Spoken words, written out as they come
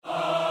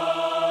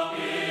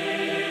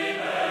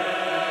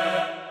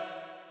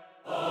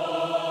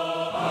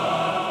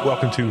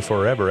Welcome to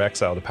Forever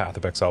Exile, the Path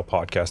of Exile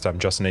podcast. I'm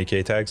Justin,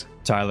 a.k.a. Tags.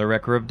 Tyler,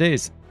 Wrecker of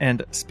Days.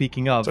 And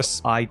speaking of,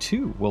 Just- I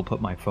too will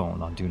put my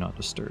phone on Do Not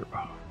Disturb.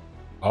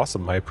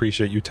 Awesome. I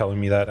appreciate you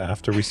telling me that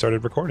after we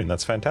started recording.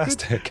 That's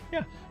fantastic.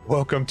 Yeah.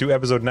 Welcome to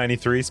episode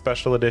 93,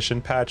 special edition,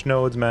 patch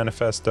nodes,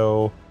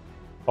 manifesto,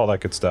 all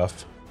that good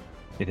stuff.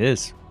 It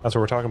is. That's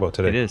what we're talking about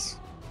today. It is.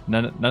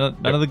 None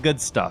of the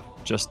good stuff.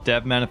 Just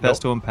dev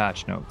manifesto and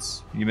patch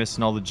notes. You're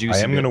missing all the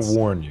juicy I am going bits. to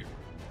warn you.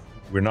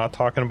 We're not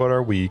talking about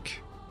our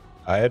week.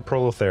 I had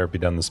prolotherapy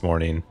done this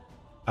morning.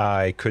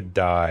 I could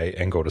die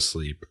and go to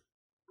sleep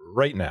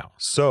right now.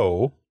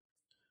 So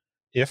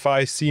if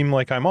I seem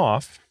like I'm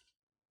off,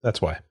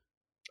 that's why.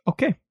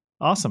 Okay.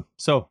 Awesome.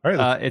 So All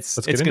right, it's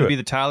let's get going into to be it.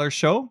 the Tyler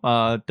show.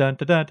 Dun, dun,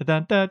 dun, dun,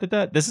 dun, dun, dun,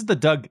 dun. This is the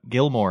Doug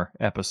Gilmore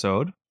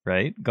episode,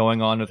 right?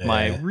 Going on with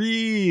my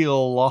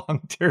real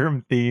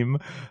long-term theme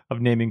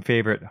of naming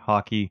favorite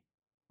hockey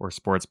or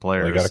sports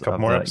players. We got a couple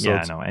more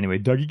episodes. Yeah, no. Anyway,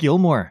 Dougie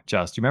Gilmore.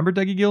 Just, you remember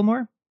Dougie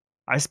Gilmore?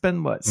 I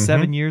spent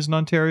 7 years in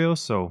Ontario,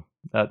 so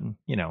that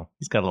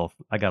he's got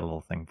I got a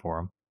little thing for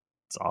him.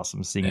 It's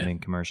awesome seeing him in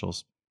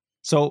commercials.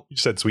 So You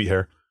said sweet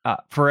hair.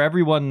 for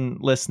everyone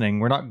listening,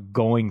 we're not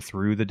going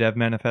through the dev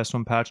manifesto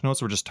and patch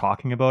notes. We're just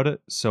talking about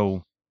it.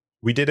 So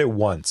We did it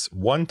once.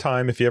 One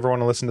time, if you ever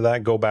want to listen to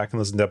that, go back and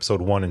listen to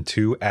episode 1 and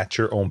 2 at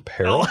your own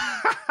peril.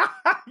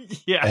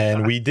 yeah,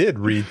 And we did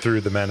read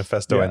through the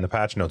manifesto Yeah. and the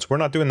patch notes. We're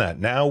not doing that.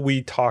 Now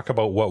we talk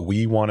about what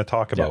we want to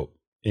talk about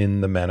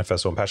in the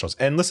manifesto and patch notes.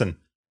 And listen,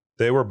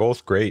 they were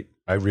both great.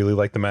 I really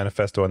like the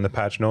manifesto and the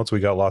patch notes. We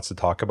got lots to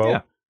talk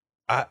about.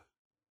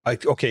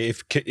 Okay,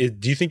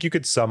 do you think you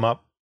could sum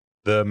up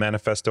the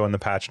manifesto and the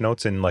patch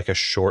notes in like a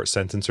short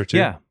sentence or two?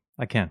 yeah,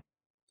 I can.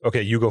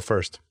 Okay, you go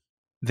first.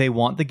 They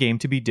want the game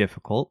to be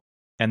difficult,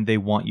 and they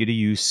want you to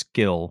use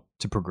skill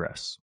to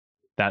progress.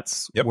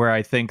 That's where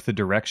I think the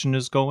direction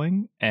is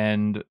going.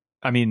 And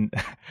I mean,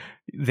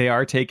 they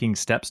are taking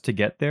steps to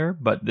get there,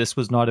 but this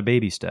was not a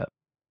baby step.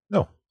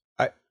 No,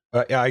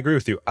 I agree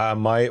with you.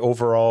 My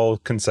overall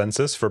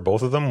consensus for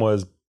both of them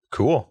was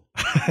cool.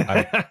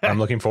 I'm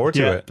looking forward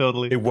to it.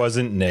 Totally. It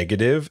wasn't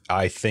negative.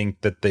 I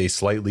think that they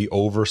slightly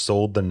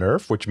oversold the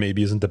nerf, which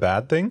maybe isn't a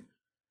bad thing.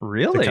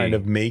 Really? To kind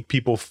of make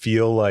people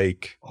feel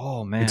like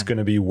oh man, it's going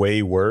to be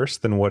way worse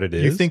than what it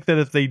is. You think that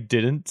if they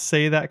didn't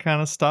say that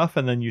kind of stuff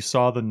and then you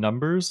saw the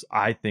numbers,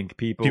 I think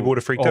people would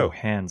have freaked out.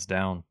 Hands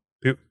down.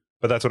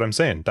 But that's what I'm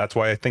saying. That's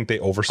why I think they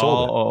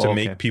oversold it to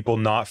make people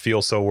not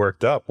feel so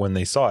worked up when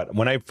they saw it.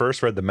 When I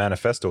first read the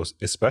manifestos,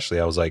 especially,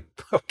 I was like,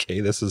 okay,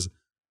 this is,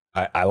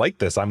 I like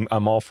this. I'm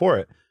all for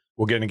it.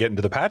 We're going to get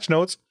into the patch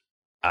notes.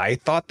 I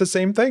thought the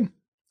same thing.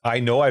 I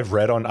know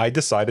I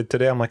decided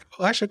today, I'm like,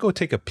 I should go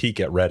take a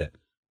peek at Reddit.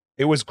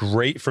 It was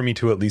great for me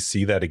to at least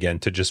see that again,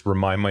 to just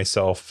remind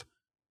myself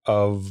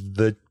of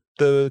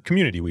the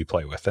community we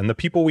play with and the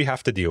people we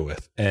have to deal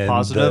with. And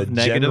positive, the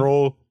negative?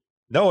 general,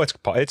 no,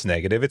 it's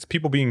negative. It's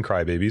people being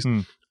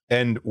crybabies.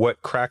 And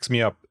what cracks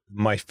me up,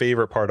 my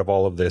favorite part of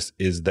all of this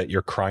is that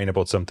you're crying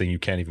about something you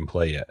can't even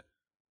play yet.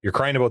 You're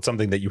crying about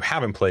something that you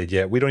haven't played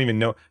yet. We don't even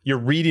know. You're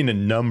reading a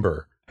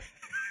number.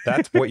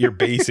 That's what you're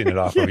basing it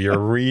off of. You're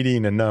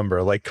reading a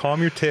number. Like,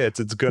 calm your tits.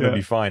 It's going to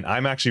be fine.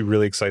 I'm actually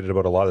really excited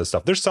about a lot of this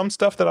stuff. There's some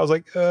stuff that I was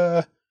like,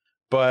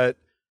 but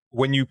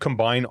when you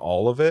combine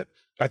all of it,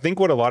 I think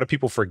what a lot of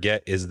people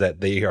forget is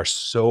that they are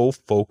so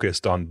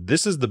focused on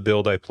this is the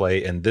build I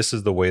play and this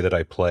is the way that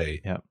I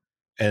play. Yeah.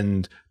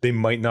 And they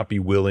might not be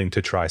willing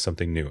to try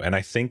something new. And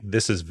I think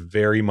this is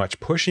very much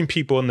pushing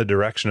people in the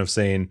direction of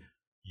saying,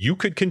 you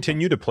could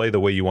continue to play the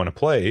way you want to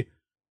play,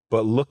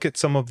 but look at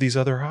some of these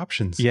other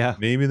options. Yeah.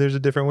 Maybe there's a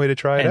different way to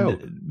try it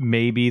out.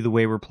 Maybe the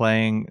way we're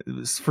playing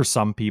for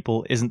some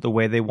people isn't the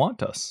way they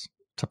want us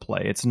to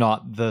play. It's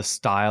not the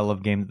style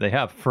of game that they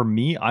have. For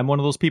me, I'm one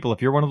of those people.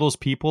 If you're one of those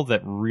people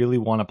that really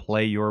want to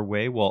play your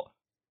way, well,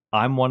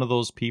 I'm one of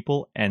those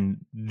people,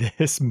 and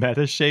this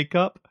meta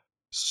shakeup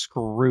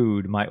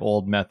screwed my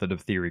old method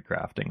of theory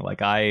crafting.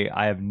 Like I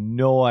have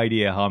no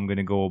idea how I'm going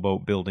to go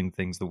about building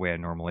things the way I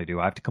normally do.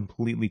 I have to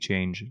completely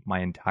change my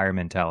entire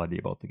mentality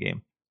about the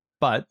game.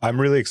 But I'm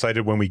really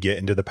excited when we get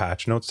into the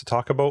patch notes to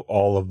talk about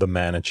all of the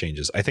mana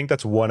changes. I think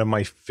that's one of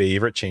my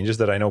favorite changes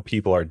that I know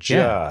people are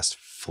just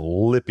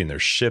flipping their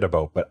shit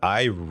about, but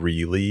I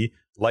really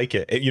like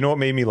it. You know what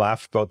made me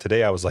laugh about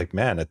today? I was like,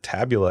 man, a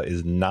tabula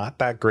is not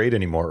that great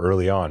anymore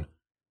early on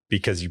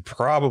because you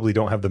probably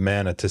don't have the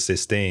mana to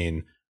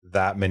sustain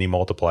that many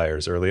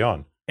multipliers early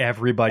on.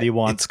 Everybody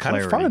wants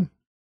clarity. Kind of fun.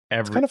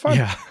 It's kind of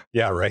fun.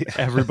 Yeah, right.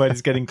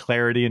 Everybody's getting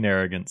clarity and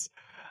arrogance.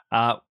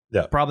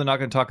 Probably not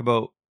going to talk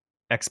about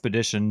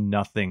Expedition.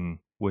 Nothing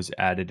was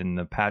added in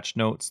the patch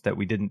notes that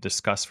we didn't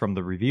discuss from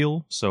the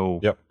reveal. So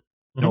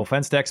no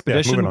offense to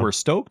Expedition. We're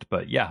stoked,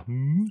 but yeah.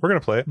 We're going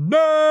to play it.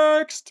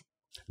 Next,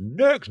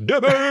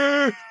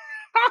 Debbie!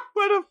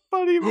 What a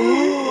funny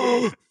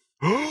movie.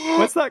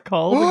 What's that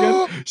called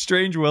again?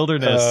 Strange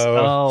Wilderness.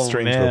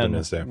 Strange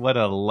Wilderness. Yeah. What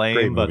a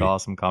lame but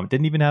awesome comic.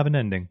 Didn't even have an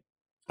ending.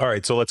 All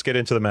right, so let's get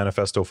into the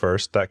manifesto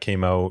first. That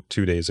came out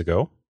 2 days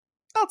ago.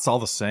 That's all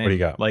the same. What do you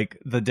got? Like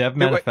the dev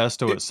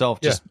manifesto itself,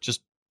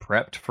 just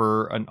prepped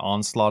for an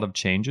onslaught of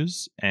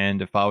changes.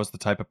 And if I was the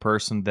type of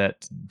person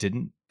that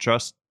didn't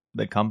trust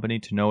the company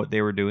to know what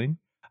they were doing,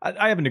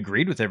 I haven't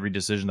agreed with every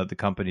decision that the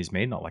company's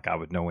made. Not like I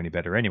would know any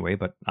better anyway,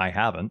 but I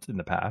haven't in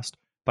the past.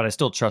 But I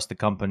still trust the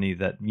company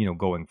that,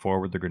 going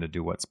forward, they're going to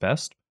do what's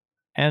best.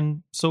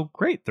 And so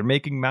great, they're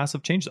making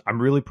massive changes.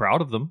 I'm really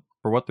proud of them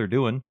for what they're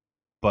doing.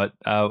 But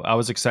I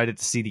was excited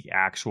to see the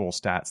actual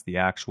stats, the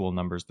actual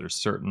numbers. There's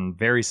certain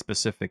very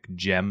specific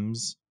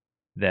gems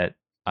that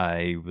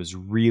I was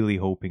really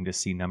hoping to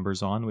see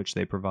numbers on, which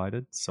they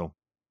provided. So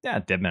yeah,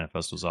 Dead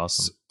Manifest was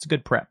awesome. It's a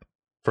good prep.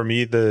 For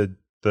me, the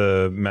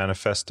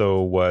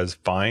manifesto was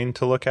fine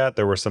to look at.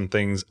 There were some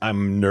things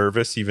I'm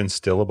nervous even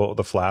still about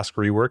the Flask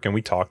rework, and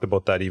we talked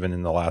about that even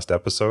in the last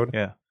episode.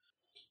 Yeah.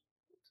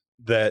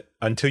 That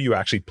until you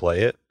actually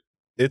play it,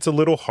 it's a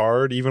little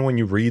hard. Even when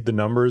you read the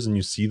numbers and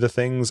you see the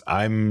things,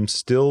 I'm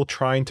still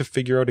trying to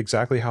figure out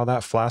exactly how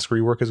that Flask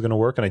rework is going to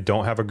work, and I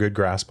don't have a good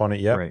grasp on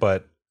it yet. Right.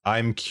 But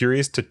I'm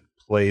curious to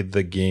play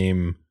the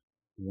game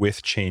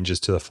with changes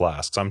to the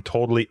Flasks. I'm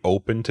totally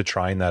open to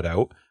trying that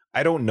out.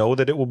 I don't know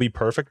that it will be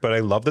perfect, but I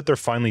love that they're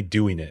finally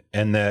doing it,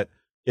 and that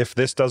if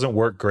this doesn't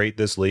work great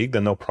this league,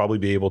 then they'll probably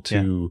be able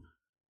to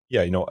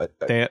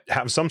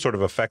have some sort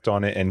of effect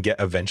on it and get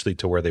eventually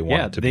to where they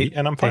want it to be.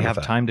 And I'm fine with that.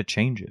 They have time to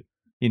change it.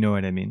 You know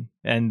what I mean?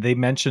 And they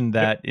mentioned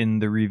that in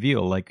the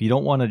reveal. Like, you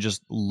don't want to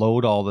just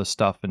load all this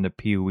stuff into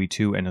PoE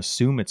 2 and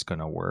assume it's going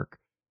to work.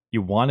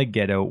 You want to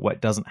get out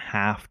what doesn't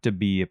have to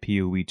be a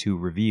PoE 2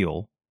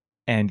 reveal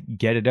and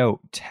get it out,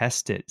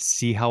 test it,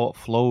 see how it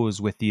flows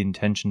with the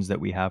intentions that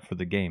we have for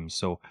the game.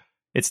 So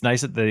it's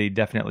nice that they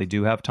definitely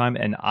do have time.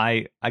 And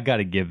I got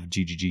to give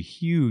GGG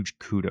huge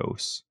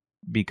kudos,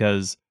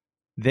 because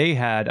they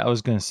had, I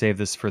was going to save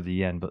this for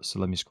the end, but so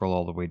let me scroll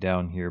all the way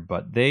down here,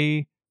 but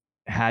they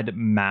had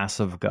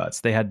massive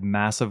guts. They had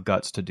massive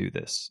guts to do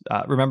this.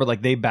 Remember,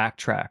 like, they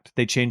backtracked.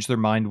 They changed their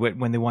mind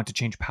when they wanted to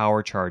change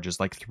power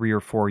charges like 3 or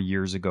 4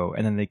 years ago.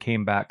 And then they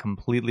came back,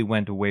 completely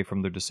went away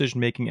from their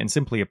decision making and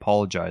simply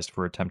apologized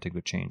for attempting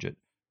to change it.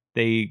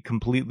 They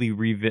completely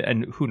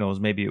and who knows,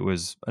 maybe it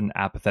was an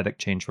apathetic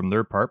change from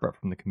their part, but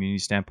from the community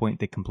standpoint,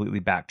 they completely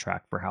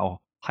backtracked for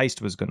how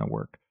Heist was going to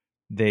work.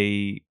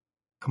 They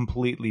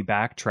completely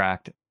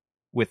backtracked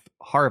with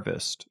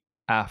Harvest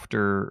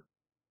after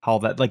how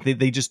that, like,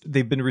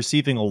 they've been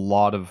receiving a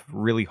lot of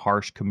really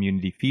harsh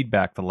community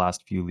feedback the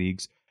last few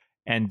leagues,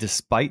 and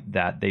despite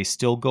that, they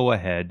still go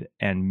ahead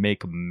and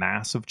make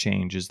massive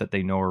changes that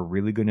they know are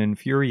really going to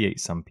infuriate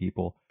some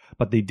people,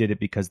 but they did it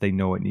because they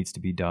know it needs to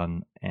be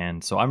done.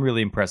 And so I'm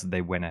really impressed that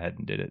they went ahead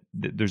and did it.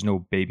 There's no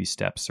baby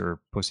steps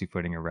or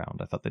pussyfooting around.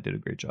 I thought they did a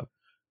great job.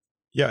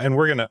 Yeah,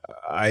 and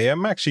I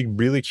am actually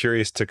really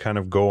curious to kind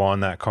of go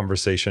on that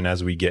conversation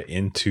as we get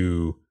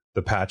into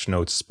the patch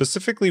notes,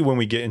 specifically when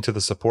we get into the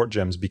support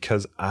gems,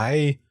 because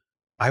I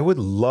would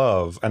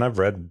love, and I've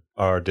read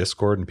our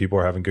Discord and people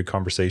are having good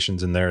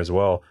conversations in there as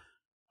well.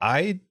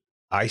 I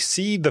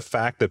see the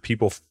fact that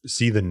people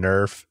see the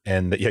nerf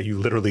and that, yeah, you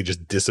literally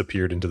just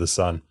disappeared into the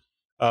sun.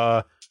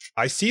 I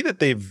see that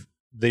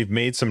they've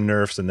made some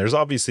nerfs, and there's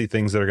obviously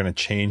things that are going to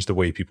change the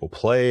way people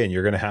play, and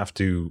you're going to have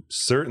to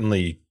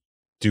certainly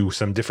do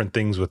some different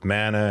things with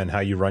mana and how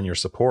you run your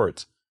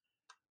supports.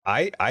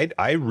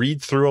 I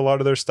read through a lot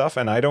of their stuff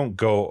and I don't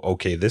go,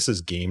 okay, this is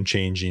game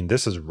changing,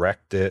 this has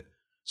wrecked it.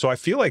 So I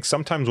feel like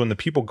sometimes when the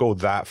people go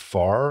that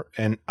far,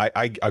 and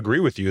I agree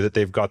with you that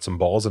they've got some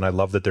balls and I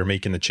love that they're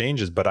making the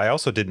changes, but I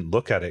also didn't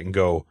look at it and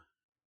go,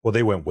 well,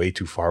 they went way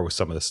too far with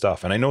some of the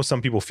stuff. And I know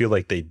some people feel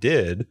like they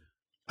did.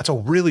 That's a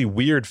really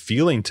weird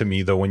feeling to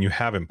me, though, when you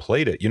haven't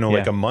played it.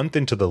 Like a month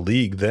into the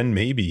league, then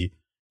maybe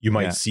you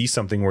might see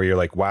something where you're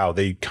like, wow,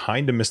 they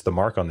kind of missed the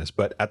mark on this.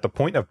 But at the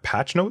point of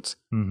patch notes,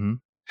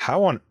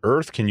 how on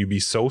earth can you be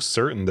so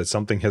certain that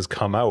something has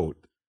come out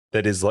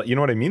that is, like, you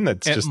know what I mean?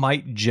 That's it just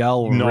might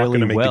gel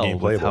really well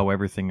with how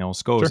everything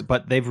else goes. Sure.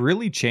 But they've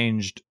really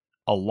changed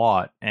a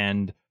lot.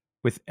 And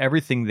with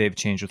everything they've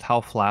changed, with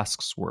how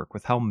flasks work,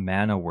 with how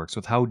mana works,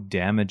 with how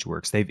damage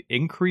works, they've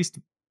increased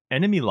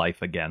enemy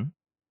life again,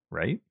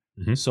 right?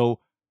 So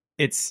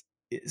it's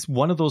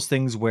one of those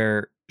things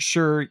where,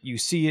 sure, you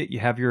see it, you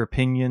have your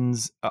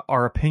opinions.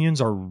 Our opinions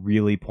are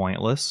really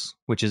pointless,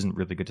 which isn't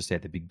really good to say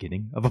at the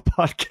beginning of a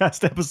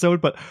podcast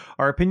episode, but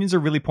our opinions are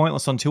really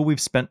pointless until we've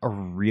spent a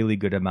really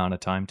good amount of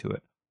time to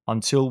it,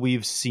 until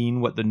we've seen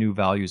what the new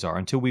values are,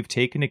 until we've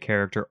taken a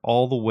character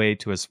all the way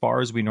to as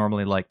far as we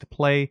normally like to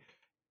play,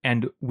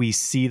 and we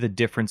see the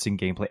difference in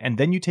gameplay. And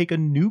then you take a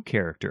new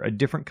character, a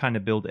different kind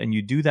of build, and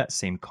you do that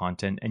same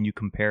content and you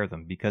compare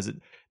them, because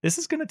this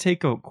is going to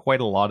take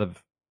quite a lot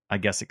of, I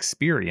guess,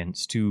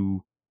 experience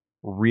to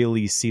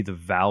really see the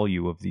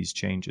value of these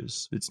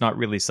changes. It's not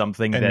really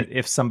something that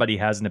if somebody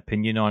has an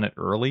opinion on it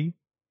early,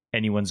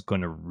 anyone's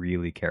going to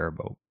really care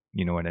about.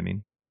 You know what I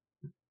mean?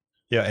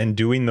 Yeah, and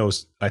doing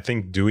those, I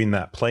think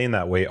playing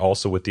that way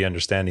also with the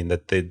understanding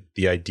that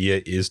the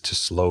idea is to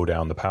slow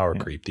down the power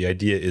creep. The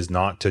idea is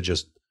not to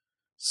just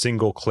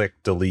single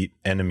click delete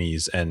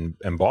enemies and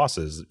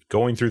bosses.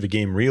 Going through the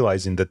game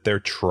realizing that they're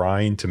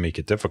trying to make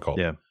it difficult.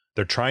 Yeah.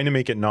 They're trying to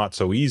make it not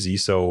so easy,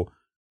 so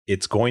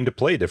it's going to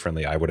play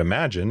differently. I would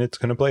imagine it's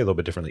going to play a little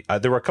bit differently.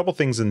 There were a couple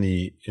things in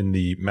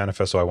the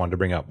manifesto I wanted to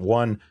bring up.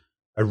 One,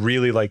 I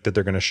really like that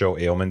they're going to show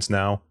ailments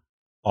now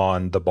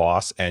on the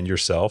boss and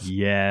yourself.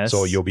 Yes.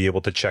 So you'll be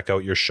able to check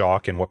out your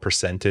shock and what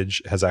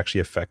percentage has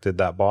actually affected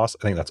that boss.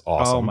 I think that's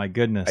awesome. Oh my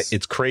goodness.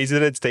 It's crazy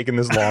that it's taken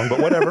this long, but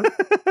whatever.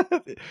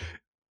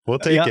 We'll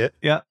take it.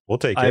 Yeah. We'll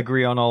take it. I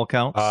agree on all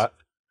counts.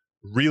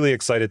 Really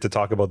excited to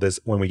talk about this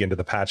when we get into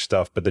the patch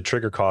stuff, but the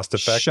trigger cost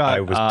effect, Shut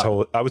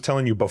I was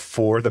telling you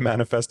before the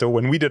manifesto,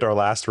 when we did our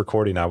last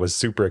recording, I was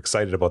super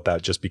excited about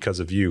that just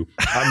because of you.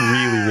 I'm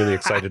really, really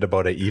excited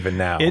about it even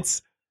now.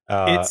 It's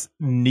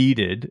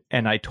needed,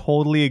 and I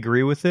totally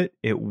agree with it.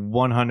 It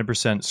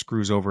 100%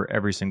 screws over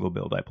every single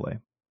build I play.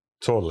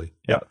 Totally.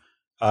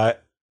 Yeah.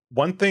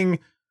 One thing,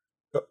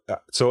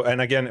 so, and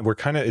again,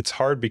 it's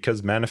hard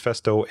because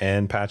manifesto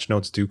and patch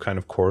notes do kind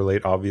of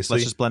correlate, obviously.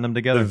 Let's just blend them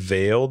together. The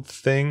veiled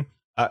thing.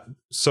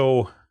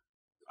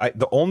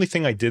 The only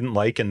thing I didn't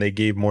like, and they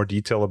gave more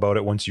detail about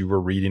it once you were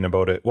reading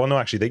about it. Well, no,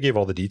 actually, they gave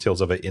all the details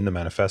of it in the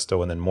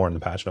manifesto and then more in the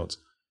patch notes.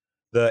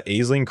 The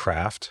Aisling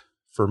craft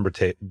for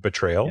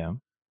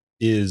Betrayal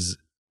is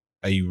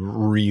a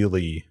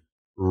really,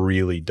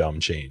 really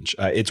dumb change.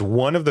 It's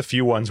one of the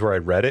few ones where I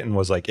read it and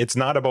was like, it's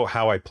not about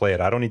how I play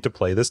it. I don't need to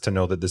play this to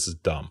know that this is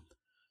dumb.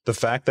 The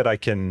fact that I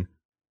can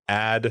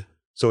add,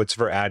 so it's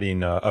for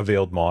adding a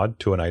veiled mod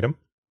to an item,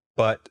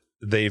 but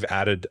they've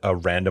added a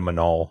random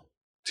annul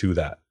to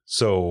that.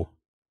 So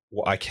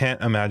I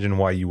can't imagine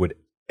why you would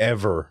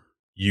ever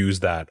use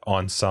that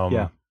on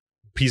some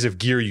piece of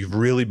gear you've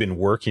really been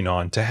working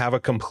on to have a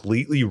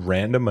completely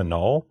random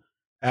annul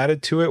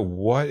added to it.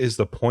 What is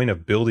the point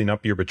of building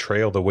up your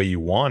betrayal the way you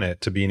want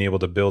it to being able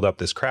to build up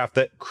this craft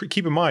that,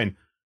 keep in mind,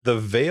 the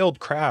veiled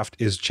craft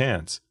is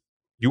chance.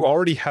 You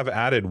already have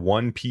added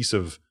one piece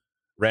of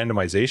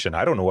randomization.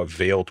 I don't know what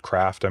veiled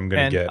craft I'm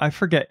going to get. I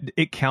forget,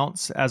 it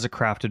counts as a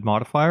crafted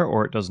modifier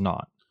or it does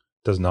not?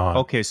 Does not.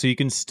 Okay, so you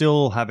can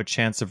still have a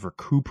chance of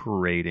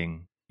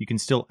recuperating. You can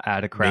still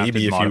add a crafted modifier.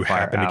 Maybe if you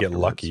happen to get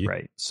lucky.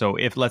 Right. So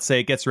if, let's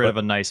say, it gets rid of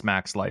a nice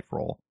max life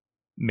roll,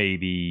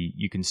 maybe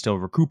you can still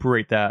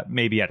recuperate that,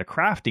 maybe at a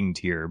crafting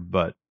tier,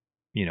 but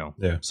you know.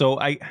 Yeah. So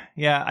I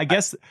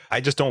guess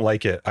I just don't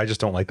like it. I just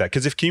don't like that.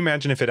 Because can you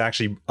imagine if it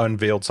actually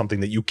unveiled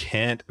something that you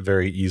can't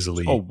very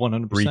easily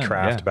 100%,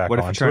 recraft back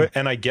onto it?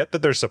 And I get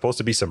that there's supposed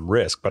to be some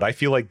risk, but I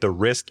feel like the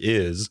risk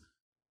is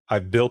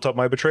I've built up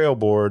my betrayal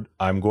board.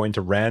 I'm going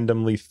to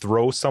randomly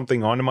throw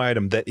something onto my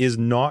item that is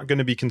not going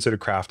to be considered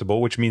craftable,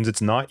 which means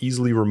it's not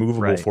easily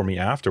removable for me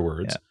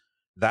afterwards. Yeah.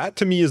 That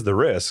to me is the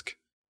risk.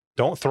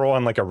 Don't throw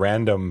on like a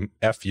random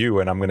FU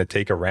and I'm going to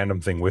take a random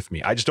thing with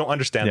me. I just don't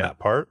understand that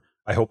part.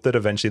 I hope that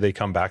eventually they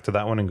come back to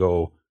that one and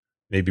go,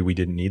 maybe we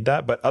didn't need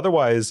that. But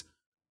otherwise,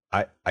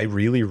 I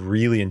really,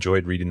 really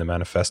enjoyed reading the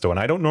manifesto, and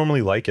I don't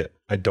normally like it.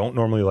 I don't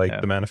normally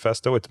like the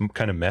manifesto. It's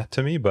kind of meh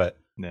to me, but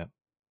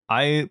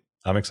I'm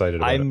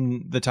excited about it.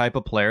 I'm the type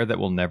of player that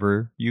will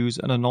never use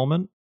an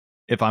annulment.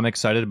 If I'm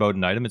excited about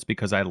an item, it's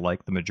because I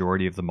like the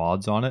majority of the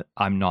mods on it.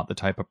 I'm not the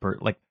type of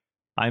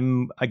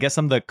I guess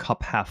I'm the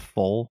cup half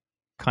full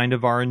kind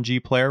of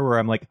RNG player where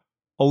I'm like,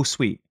 oh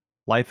sweet,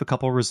 life a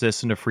couple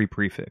resists and a free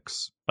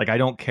prefix. Like I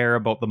don't care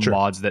about the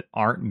mods that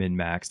aren't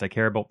min-maxed. I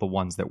care about the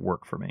ones that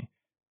work for me.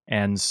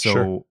 And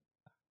so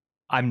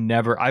I've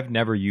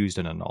never used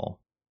an annul.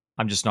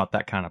 I'm just not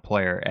that kind of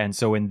player. And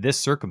so in this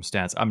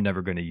circumstance, I'm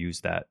never going to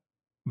use that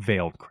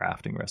veiled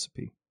crafting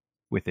recipe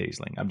with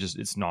Aisling.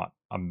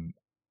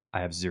 I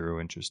have zero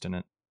interest in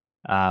it.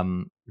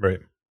 Right.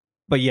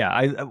 But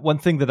yeah, one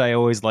thing that I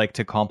always like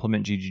to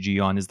compliment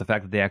GGG on is the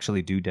fact that they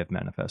actually do dev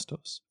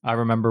manifestos. I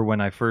remember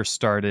when I first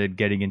started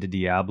getting into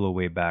Diablo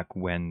way back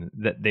when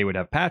that they would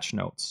have patch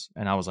notes,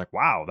 and I was like,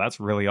 wow, that's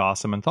really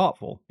awesome and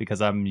thoughtful,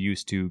 because I'm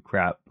used to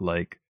crap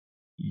like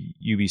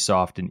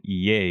Ubisoft and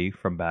EA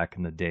from back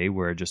in the day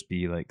where it'd just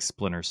be like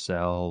Splinter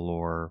Cell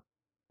or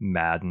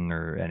Madden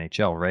or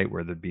NHL, right?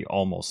 Where there'd be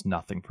almost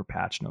nothing for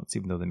patch notes,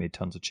 even though they made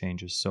tons of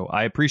changes. So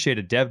I appreciate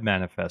a dev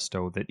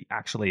manifesto that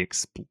actually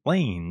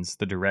explains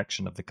the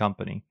direction of the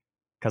company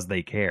because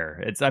they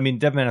care.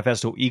 Dev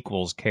manifesto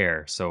equals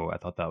care. So I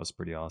thought that was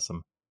pretty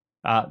awesome.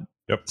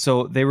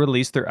 So they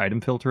released their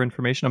item filter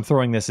information. I'm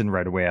throwing this in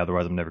right away,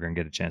 otherwise I'm never going to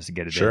get a chance to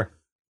get it in.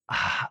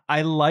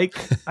 I like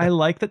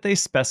that they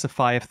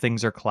specify if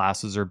things are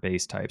classes or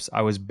base types.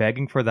 I was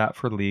begging for that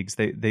for leagues.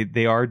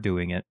 They are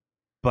doing it.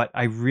 But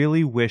I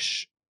really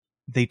wish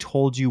they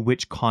told you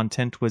which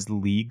content was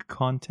league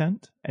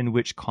content and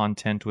which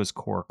content was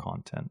core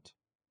content.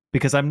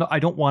 Because I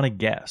don't want to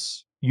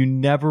guess. You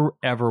never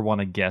ever want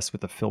to guess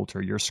with a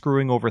filter. You're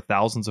screwing over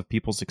thousands of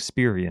people's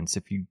experience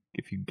if you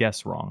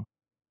guess wrong.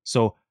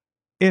 So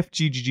if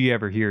GGG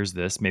ever hears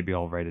this, maybe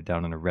I'll write it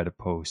down in a Reddit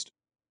post.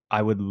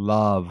 I would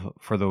love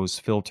for those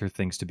filter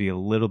things to be a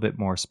little bit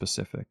more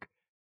specific.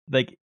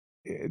 Like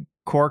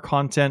core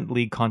content,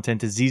 league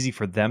content is easy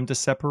for them to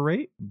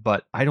separate,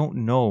 but I don't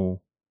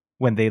know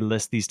when they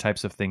list these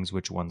types of things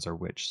which ones are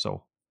which.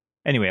 So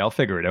anyway, I'll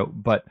figure it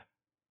out. But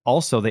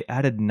also they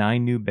added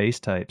 9 new base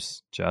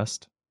types.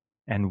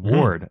 and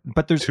Ward.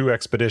 But there's 2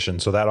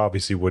 expeditions, so that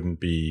obviously wouldn't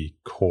be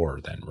core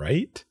then,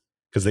 right?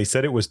 Because they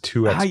said it was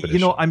 2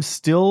 expeditions. I'm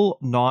still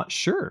not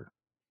sure.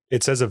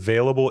 It says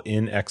available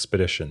in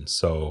expedition,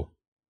 so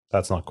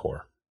that's not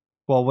core.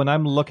 Well, when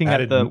I'm looking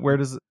at where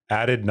does it...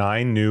 Added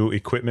 9 new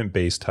equipment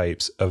base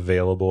types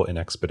available in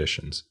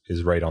expeditions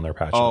is right on their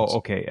patch notes. Oh,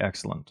 okay,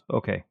 excellent.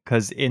 Okay,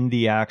 because in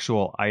the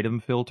actual item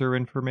filter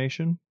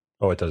information,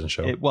 it doesn't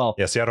show.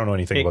 Yeah, see, I don't know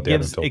anything about the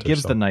item filter. It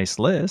gives the nice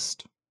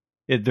list.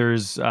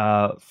 There's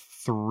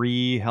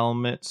 3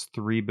 helmets,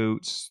 3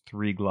 boots,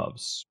 3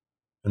 gloves,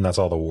 and that's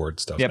all the Ward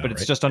stuff. Yeah, but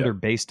it's just under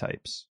base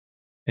types.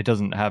 It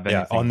doesn't have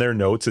anything. Yeah, on their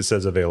notes it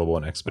says available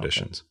in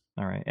expeditions.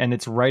 Okay. All right, and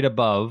it's right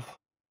above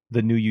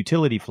the new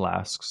utility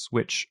flasks,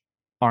 which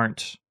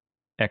aren't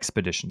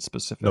expedition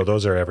specific. No,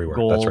 those are everywhere.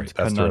 Gold, that's right.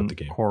 That's throughout the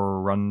game.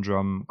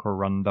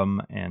 Corundum,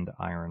 and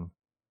iron.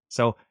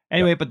 So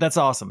anyway, but that's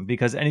awesome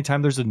because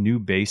anytime there's a new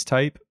base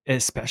type,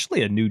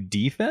 especially a new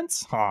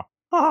defense,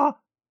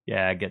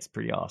 it gets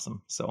pretty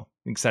awesome. So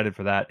I'm excited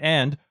for that.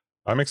 And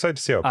I'm excited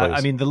to see how it plays.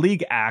 I mean, the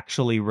league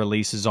actually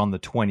releases on the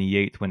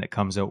 28th when it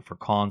comes out for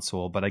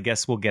console, but I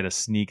guess we'll get a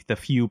sneak. The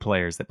few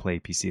players that play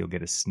PC will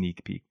get a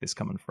sneak peek this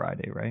coming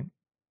Friday, right?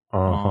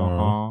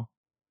 All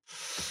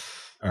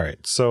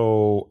right.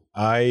 So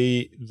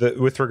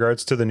with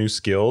regards to the new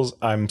skills,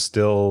 I'm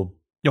still...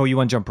 Oh, you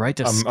want to jump right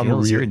to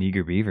skills? You're an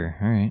eager beaver.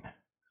 All right.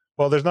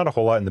 Well, there's not a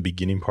whole lot in the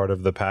beginning part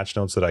of the patch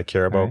notes that I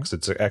care about because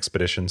it's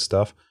expedition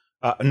stuff.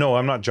 No,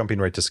 I'm not jumping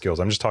right to skills.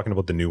 I'm just talking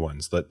about the new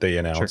ones that they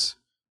announced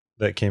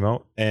that came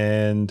out.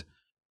 And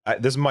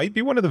this might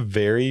be one of the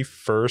very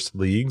first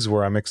leagues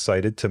where I'm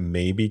excited to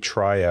maybe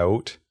try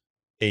out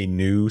a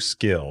new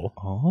skill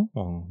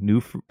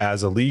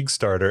as a league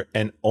starter,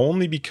 and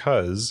only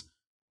because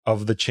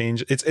of the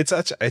change.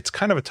 It's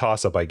kind of a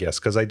toss up, I guess,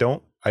 because I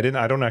don't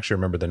actually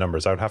remember the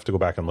numbers. I would have to go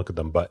back and look at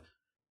them, but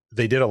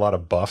they did a lot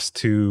of buffs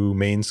to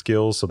main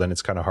skills, so then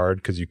it's kind of hard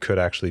because you could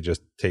actually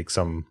just take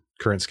some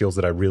current skills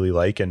that I really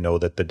like and know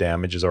that the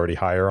damage is already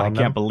higher on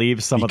them. I can't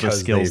believe some of the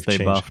skills they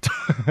buffed.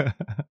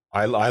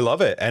 I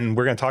love it, and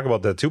we're going to talk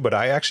about that too, but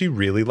I actually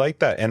really like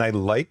that, and I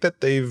like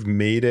that they've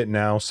made it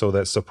now so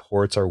that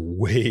supports are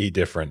way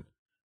different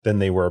than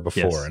they were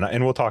before,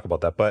 and we'll talk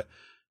about that, but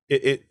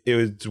it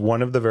was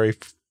one of the very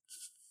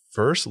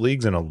first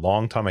leagues in a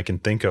long time I can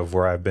think of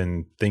where I've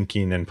been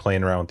thinking and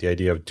playing around with the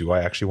idea of, do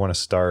I actually want to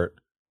start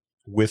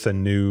with a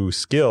new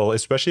skill,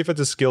 especially if it's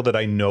a skill that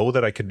I know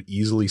that I could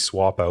easily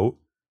swap out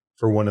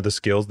for one of the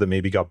skills that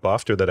maybe got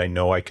buffed or that I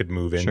know I could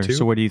move into.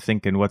 So what are you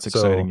thinking? What's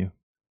exciting you?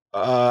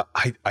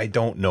 I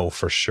don't know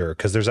for sure,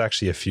 because there's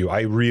actually a few.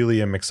 I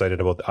really am excited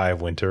about the Eye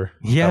of Winter.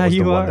 Yeah, that was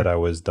you the are. one that I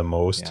was the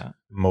most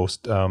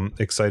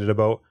excited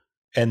about.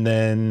 And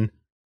then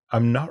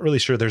I'm not really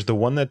sure. There's the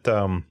one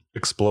that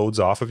explodes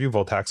off of you,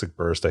 Voltaxic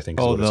Burst, I think.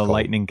 Oh, the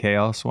Lightning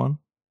Chaos one?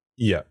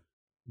 Yeah.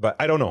 But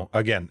I don't know.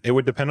 Again, it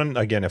would depend on,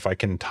 if I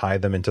can tie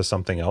them into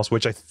something else,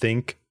 which I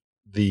think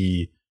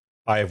the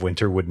Eye of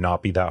Winter would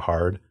not be that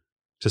hard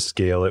to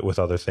scale it with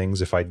other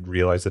things if I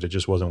realized that it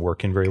just wasn't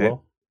working very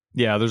well.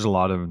 Yeah, there's a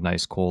lot of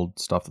nice cold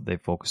stuff that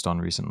they've focused on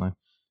recently.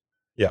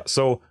 Yeah,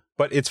 so,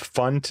 but it's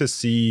fun to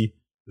see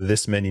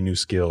this many new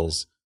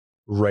skills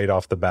right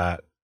off the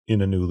bat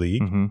in a new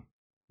league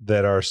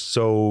that are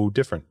so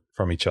different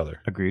from each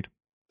other. Agreed.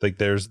 Like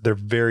they're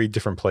very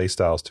different play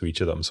styles to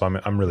each of them. So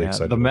I'm really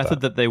excited the about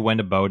method that they went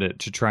about it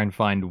to try and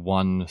find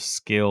one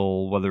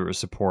skill, whether it was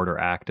support or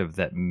active,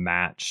 that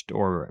matched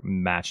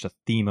a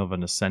theme of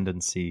an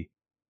ascendancy,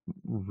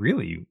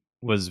 really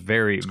was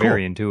very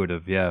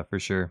intuitive. Yeah, for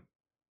sure.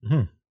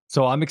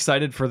 So I'm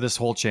excited for this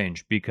whole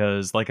change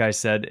because, like I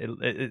said,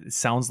 it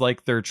sounds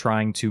like they're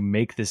trying to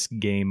make this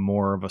game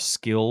more of a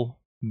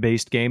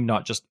skill-based game,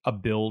 not just a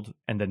build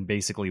and then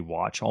basically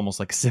watch, almost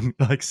like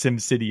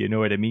SimCity. You know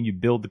what I mean? You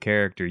build the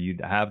character,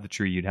 you'd have the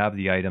tree, you'd have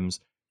the items,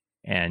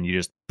 and you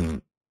just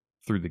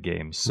through the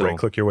game. So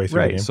right-click your way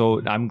through the game.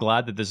 So I'm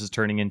glad that this is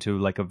turning into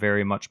like a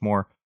very much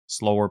more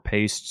slower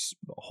paced,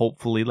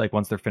 hopefully, like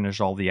once they're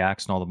finished all the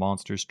acts and all the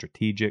monsters,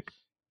 strategic,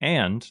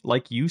 and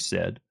like you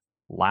said.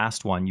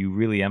 Last one you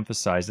really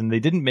emphasized, and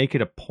they didn't make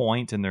it a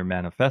point in their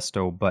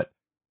manifesto, but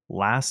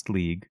last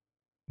league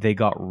they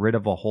got rid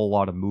of a whole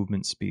lot of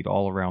movement speed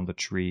all around the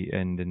tree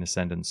and in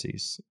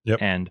ascendancies.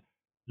 And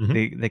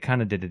they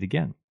kind of did it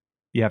again.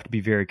 You have to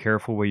be very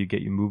careful where you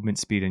get your movement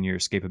speed and your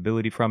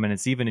escapability from, and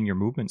it's even in your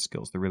movement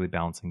skills. They're really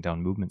balancing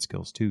down movement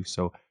skills too,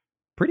 so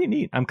pretty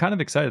neat. I'm kind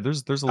of excited.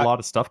 There's a lot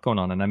of stuff going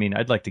on, and I mean,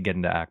 I'd like to get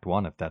into Act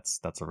 1 if that's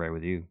all right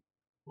with you.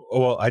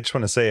 Well, I just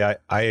want to say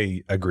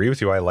I agree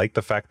with you. I like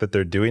the fact that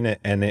they're doing it,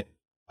 and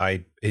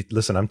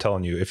listen, I'm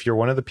telling you, if you're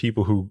one of the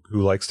people who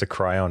likes to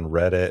cry on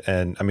Reddit,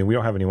 and I mean, we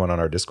don't have anyone on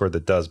our Discord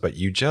that does, but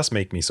you just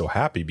make me so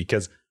happy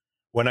because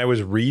when I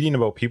was reading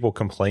about people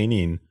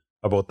complaining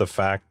about the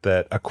fact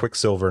that a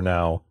Quicksilver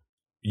now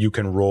you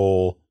can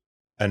roll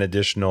an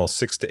additional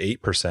 6 to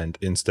 8%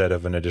 instead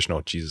of an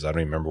additional, Jesus, I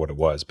don't even remember what it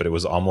was, but it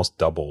was almost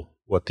double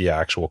what the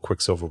actual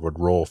Quicksilver would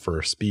roll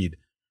for speed.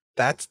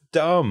 That's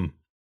dumb.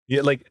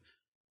 Yeah, like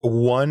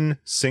one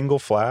single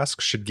flask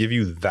should give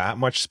you that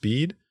much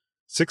speed.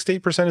 6 to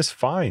 8% is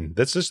fine.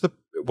 That's just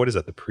what is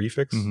that? The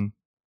prefix? Mm-hmm.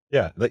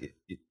 Yeah, like,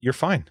 you're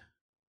fine.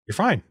 You're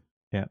fine.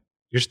 Yeah,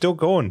 you're still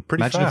going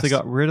pretty Imagine fast. if they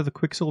got rid of the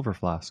Quicksilver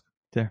flask.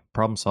 There,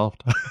 problem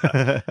solved.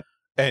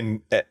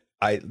 And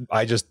I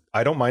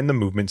don't mind the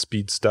movement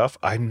speed stuff.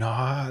 I'm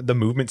not the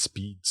movement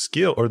speed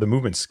skill or the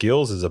movement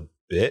skills is a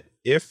bit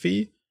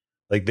iffy.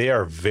 Like, they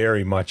are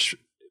very much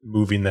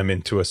moving them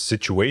into a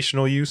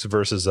situational use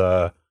versus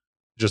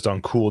just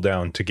on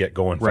cooldown to get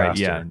going faster. Right,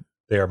 yeah.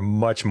 They are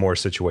much more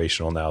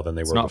situational now than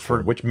they were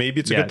before, which maybe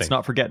it's a good thing. It's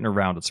not for getting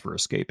around, it's for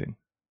escaping.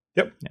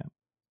 Yep. Yeah.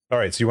 All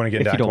right, so you want to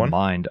get into Act 1? If you don't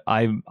mind,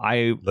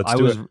 I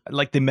was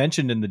like, they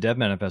mentioned in the dev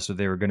manifesto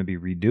they were going to be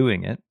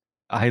redoing it.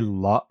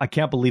 I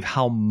can't believe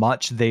how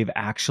much they've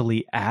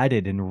actually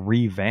added and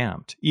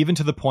revamped, even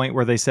to the point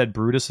where they said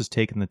Brutus has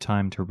taken the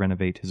time to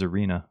renovate his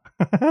arena.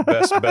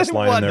 Best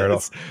line in there at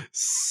all.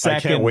 Second I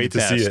can't wait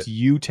to see it.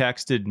 You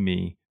texted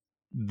me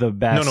the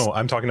best. No,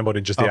 I'm talking about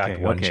in just the Act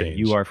 1 change.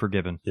 You are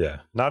forgiven.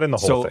 Yeah, not in the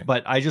whole thing.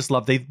 But I just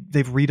love they've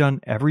redone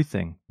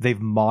everything. They've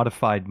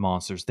modified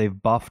monsters.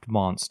 They've buffed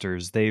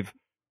monsters. They've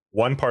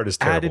one part is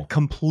terrible. Added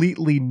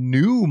completely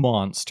new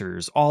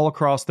monsters all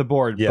across the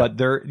board. Yeah. But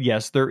there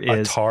is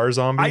a Tar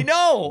zombie. I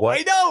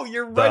know.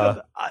 You're right.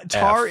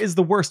 Tar is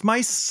the worst.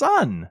 My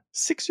son,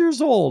 6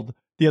 years old,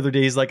 the other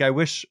day, is like, I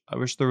wish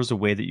there was a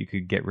way that you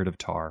could get rid of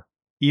Tar,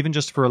 even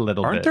just for a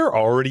little bit. Aren't there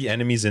already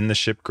enemies in the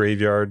ship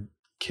graveyard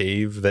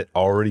cave that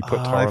already put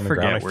Tar on the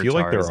ground? I feel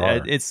like there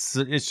are. It's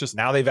just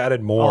now they've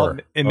added more.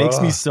 It makes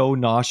me so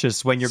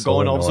nauseous when you're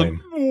going all of a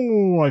sudden.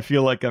 Oh, I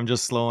feel like I'm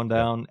just slowing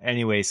down.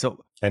 Anyway,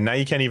 so. And now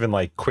you can't even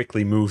like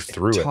quickly move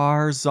through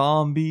Tar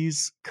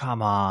zombies,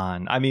 come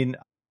on. I mean,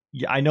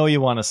 I know you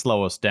want to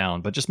slow us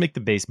down, but just make the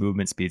base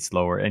movement speed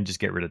slower and just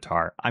get rid of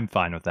Tar. I'm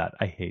fine with that.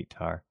 I hate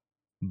Tar.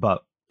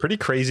 But pretty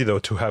crazy though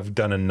to have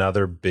done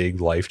another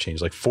big life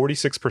change, like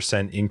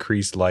 46%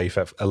 increased life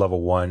at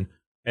level 1,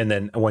 and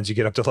then once you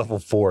get up to level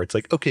 4, it's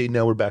like, okay,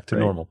 now we're back to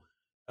normal.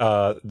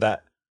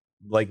 That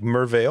like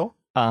Merveil.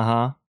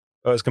 Oh,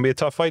 it's gonna be a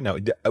tough fight now.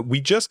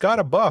 We just got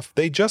a buff.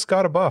 They just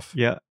got a buff.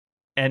 Yeah,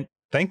 and.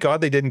 Thank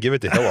God they didn't give it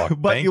to Hillock.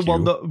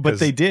 But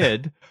they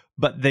did.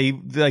 But they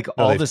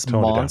all this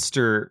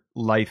monster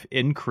life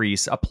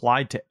increase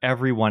applied to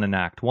everyone in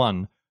Act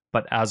 1.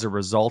 But as a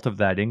result of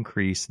that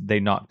increase, they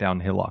knocked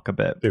down Hillock a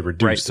bit. They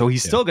reduced. Right, so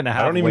he's still going to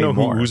have. I don't even know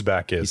more. Who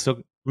Uzbek is.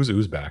 Who's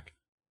Uzbek?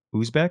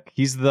 Uzbek?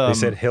 He's the. They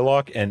said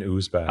Hillock and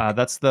Uzbek.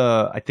 That's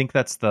the. I think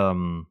that's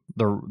the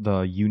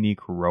unique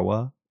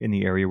Roa in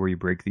the area where you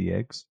break the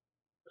eggs.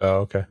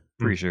 Oh, okay.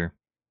 Pretty sure.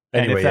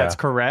 Anyway, and if that's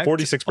correct,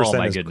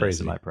 46% is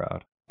crazy. Am I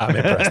proud? I'm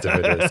impressed if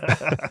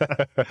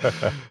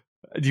it is.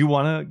 Do you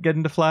want to get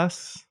into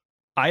flasks?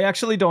 I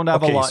actually don't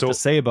have a lot to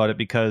say about it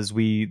because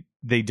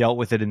they dealt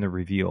with it in the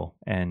reveal.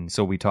 And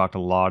so we talked a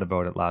lot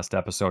about it last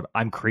episode.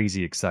 I'm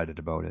crazy excited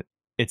about it.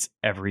 It's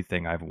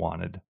everything I've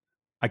wanted.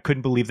 I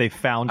couldn't believe they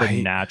found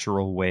a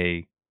natural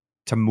way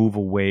to move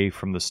away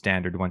from the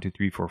standard 1, 2,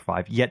 3, 4,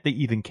 5. Yet they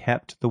even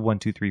kept the 1,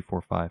 2, 3,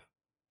 4, 5.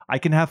 I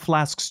can have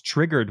flasks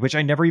triggered, which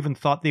I never even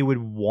thought they would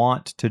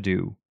want to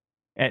do.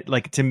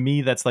 Like, to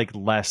me, that's like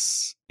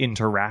less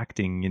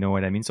interacting, you know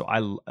what I mean? So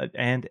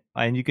and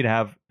you could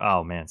have,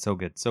 oh man, so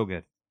good.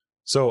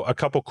 So a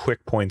couple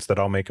quick points that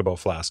I'll make about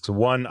flasks.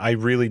 One, I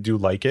really do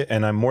like it,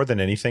 and I'm more than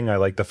anything, I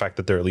like the fact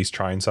that they're at least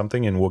trying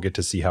something, and we'll get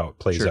to see how it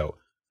plays out.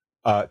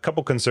 A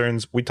couple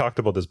concerns. We talked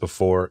about this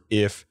before.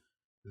 If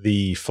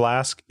the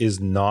flask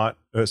is not,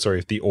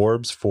 if the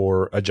orbs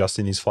for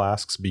adjusting these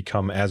flasks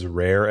become as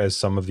rare as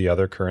some of the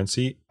other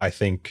currency, I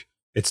think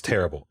it's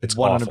terrible. It's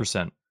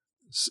 100%. Awful.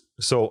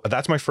 So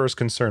that's my first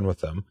concern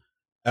with them.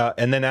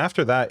 And then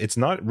after that, it's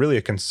not really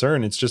a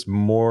concern. It's just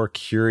more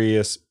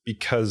curious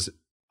because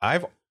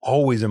I've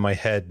always in my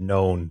head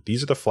known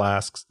these are the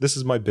flasks. This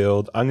is my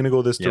build. I'm going to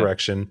go this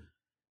direction.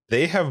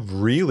 They have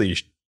really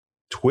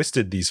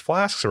twisted these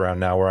flasks around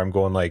now where I'm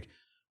going like,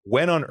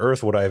 when on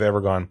earth would I have ever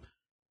gone,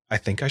 I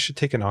think I should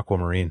take an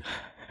aquamarine.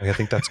 Like, I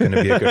think that's going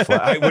to be a good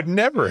flask. I would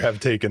never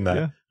have taken that.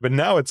 Yeah. But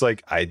now it's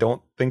like, I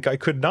don't think I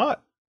could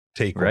not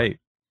take one.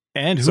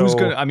 And who's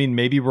going to, I mean,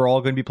 maybe we're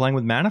all going to be playing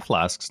with mana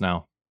flasks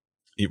now.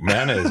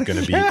 Mana is going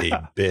to be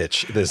a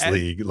bitch, this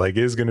league. Like,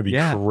 it is going to be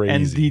crazy.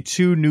 And the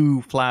 2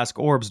 new flask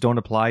orbs don't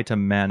apply to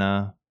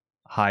mana,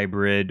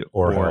 hybrid,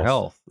 or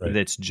health. Right.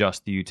 It's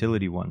just the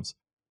utility ones.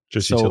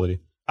 Utility.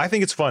 I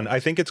think it's fun. I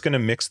think it's going to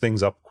mix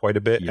things up quite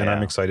a bit, and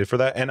I'm excited for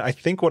that. And I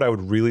think what I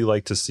would really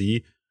like to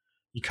see,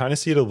 you kind of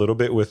see it a little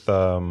bit with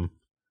a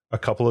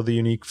couple of the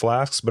unique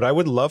flasks, but I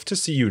would love to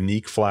see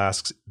unique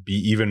flasks be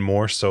even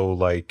more so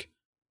like,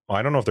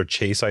 I don't know if they're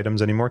chase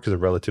items anymore because they're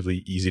relatively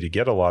easy to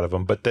get, a lot of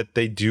them, but that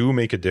they do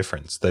make a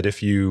difference. That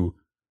if you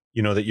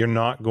know, that you're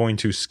not going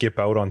to skip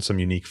out on some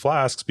unique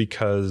flasks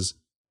because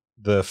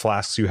the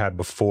flasks you had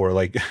before,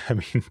 like, I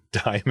mean,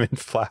 diamond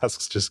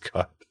flasks just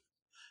got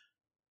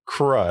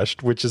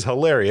crushed, which is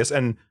hilarious.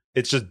 And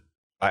it's just,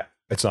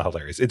 it's not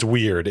hilarious. It's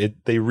weird.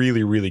 They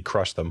really, really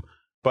crushed them.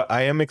 But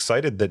I am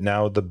excited that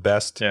now the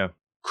best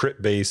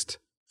crit-based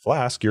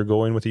flask, you're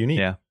going with a unique.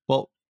 Yeah.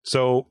 Well,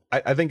 So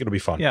I think it'll be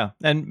fun. Yeah,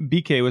 and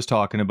BK was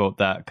talking about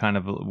that kind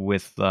of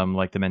with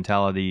like the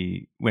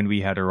mentality when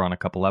we had her on a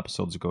couple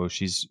episodes ago.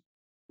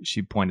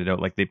 She pointed out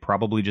like they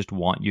probably just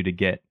want you to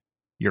get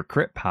your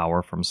crit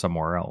power from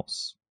somewhere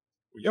else.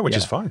 Yeah, which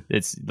is fine.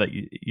 It's like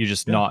you're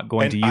just not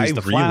going to use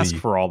the flask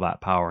for all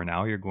that power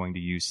now. You're going to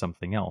use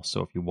something else.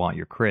 So if you want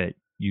your crit,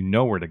 you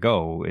know where to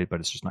go, but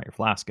it's just not your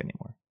flask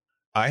anymore.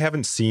 I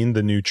haven't seen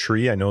the new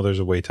tree. I know there's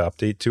a way to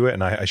update to it,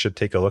 and I should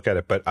take a look at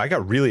it. But I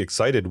got really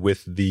excited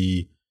with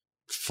the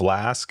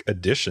flask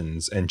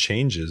additions and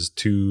changes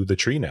to the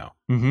tree now.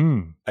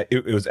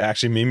 It was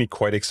actually made me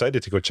quite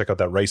excited to go check out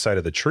that right side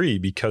of the tree,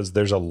 because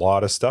there's a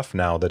lot of stuff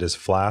now that is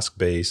flask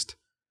based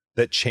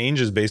that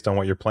changes based on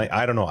what you're playing.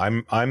 I don't know.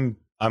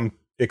 I'm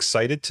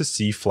excited to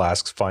see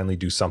flasks finally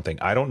do something.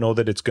 I don't know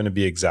that it's going to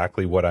be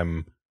exactly what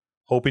I'm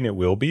hoping it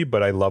will be,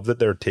 but I love that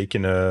they're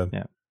taking a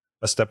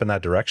step in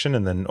that direction,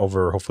 and then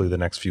over hopefully the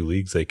next few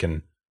leagues they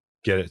can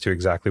get it to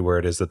exactly where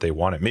it is that they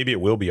want it. Maybe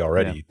it will be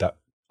already. That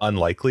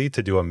unlikely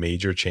to do a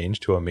major change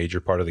to a major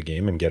part of the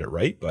game and get it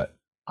right, but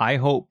I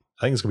think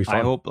it's gonna be fun.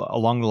 I hope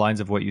along the lines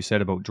of what you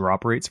said about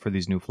drop rates for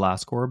these new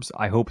flask orbs,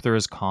 I hope they're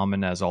as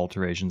common as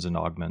alterations and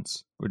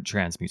augments or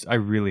transmutes. I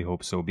really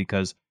hope so,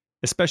 because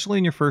especially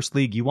in your first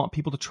league, you want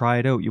people to try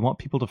it out. You want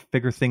people to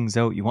figure things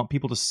out. You want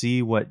people to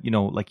see what,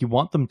 like you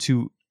want them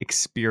to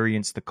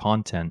experience the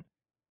content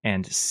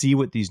and see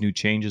what these new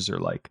changes are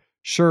like.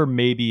 Sure,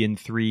 maybe in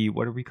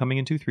what are we coming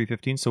into?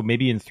 3.15? So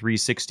maybe in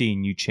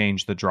 3.16, you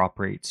change the drop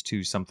rates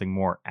to something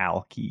more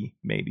alky,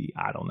 maybe.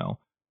 I don't know.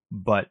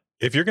 But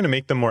if you're going to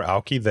make them more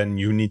alky, then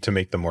you need to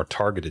make them more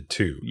targeted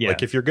too. Yeah.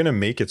 Like if you're going to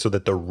make it so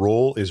that the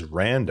roll is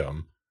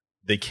random,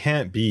 they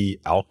can't be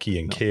alky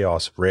and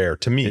chaos rare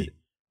to me.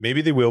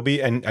 Maybe they will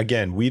be. And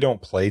again, we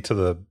don't play to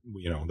the,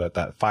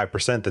 that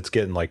 5% that's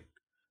getting like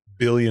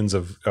billions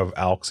of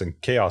alks and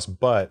chaos.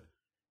 But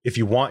if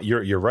you want,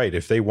 you're right.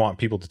 If they want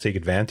people to take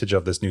advantage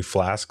of this new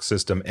flask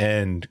system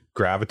and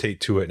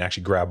gravitate to it and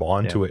actually grab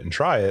onto it and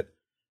try it,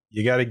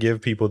 you got to give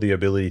people the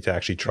ability to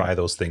actually try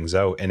those things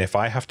out. And if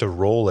I have to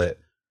roll it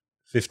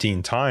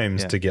 15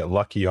 times to get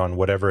lucky on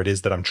whatever it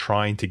is that I'm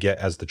trying to get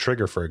as the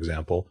trigger, for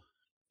example,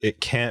 it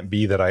can't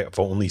be that I've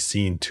only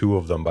seen 2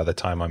 of them by the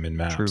time I'm in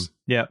maps. True.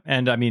 Yeah.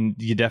 And I mean,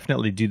 you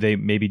definitely,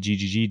 maybe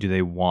GGG, do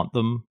they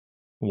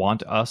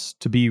want us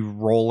to be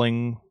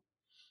rolling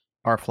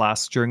our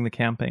flasks during the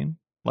campaign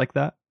like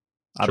that?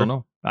 I don't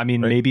know. I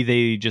mean, maybe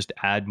they just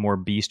add more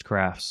beast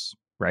crafts,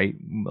 right?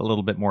 A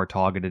little bit more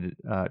targeted.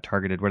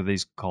 What are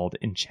these called?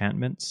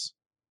 Enchantments.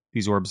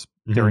 These orbs,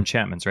 they're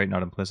enchantments, right?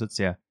 Not implicits.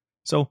 Yeah.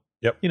 So,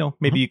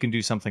 maybe you can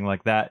do something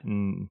like that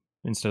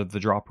instead of the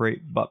drop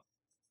rate. But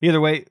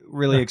either way,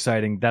 really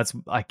exciting.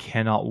 I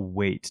cannot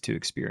wait to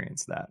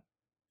experience that.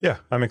 Yeah,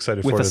 I'm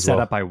excited with for it the as well.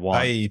 setup I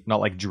want. Not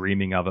like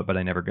dreaming of it, but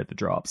I never get the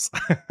drops.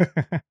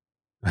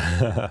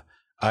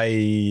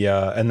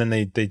 And then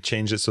they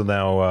changed it so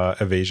now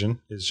evasion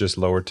is just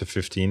lowered to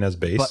 15 as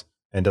base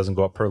and doesn't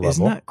go up per level.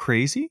 Isn't that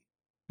crazy?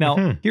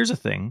 Now, here's the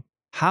thing.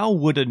 How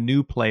would a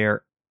new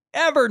player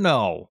ever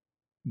know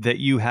that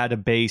you had a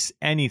base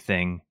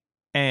anything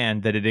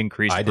and that it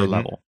increased per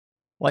level?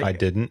 Like, I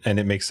didn't, and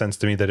it makes sense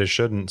to me that it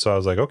shouldn't. So I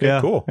was like, okay,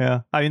 cool.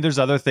 Yeah. I mean, there's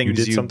other things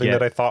you did something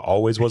that I thought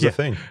always was a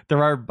thing.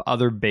 There are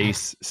other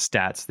base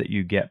stats that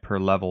you get per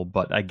level,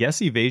 but I guess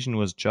evasion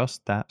was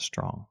just that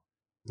strong.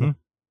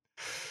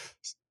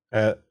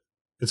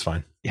 It's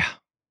fine. Yeah.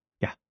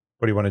 What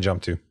do you want to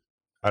jump to?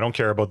 I don't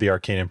care about the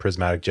arcane and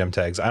prismatic gem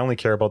tags. I only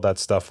care about that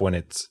stuff when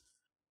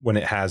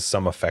it has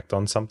some effect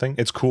on something.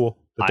 It's cool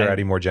that they're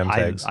adding more gem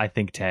tags. I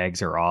think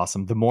tags are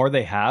awesome. The more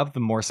they have, the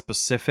more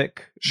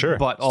specific. Sure.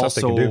 But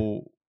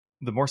also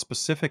the more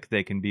specific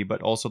they can be,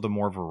 but also the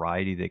more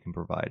variety they can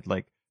provide.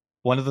 Like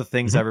one of the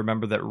things I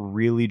remember that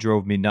really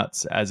drove me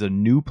nuts as a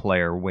new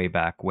player way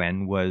back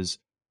when was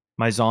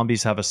my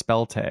zombies have a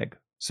spell tag.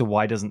 So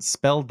why doesn't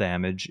spell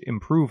damage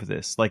improve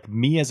this? Like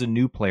me as a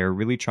new player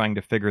really trying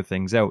to figure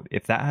things out.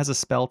 If that has a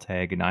spell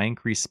tag and I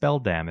increase spell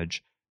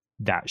damage,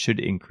 that should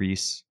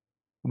increase.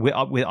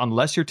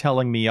 Unless you're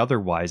telling me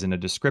otherwise in a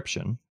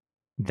description,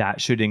 that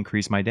should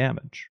increase my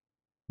damage.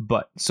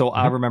 But so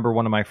I remember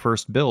one of my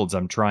first builds,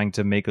 I'm trying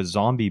to make a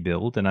zombie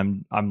build and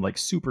I'm like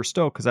super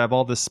stoked because I have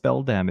all this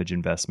spell damage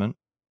investment.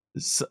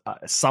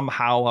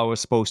 Somehow I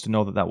was supposed to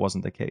know that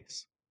wasn't the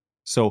case.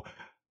 So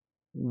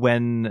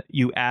when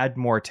you add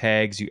more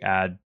tags, you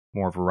add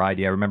more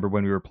variety. I remember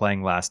when we were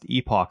playing last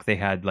Epoch, they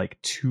had like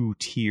 2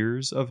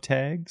 tiers of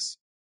tags.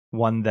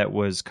 One that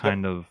was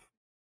kind of,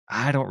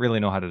 I don't really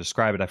know how to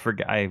describe it. I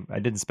forget. I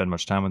didn't spend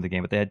much time with the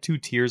game, but they had 2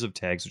 tiers of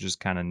tags, which is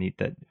kind of neat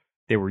that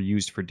they were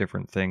used for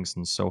different things.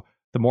 And so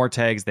the more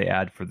tags they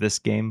add for this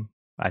game,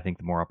 I think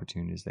the more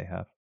opportunities they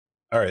have.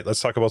 All right,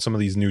 let's talk about some of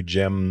these new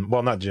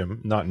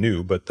not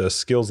new, but the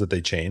skills that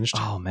they changed.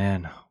 Oh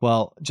man.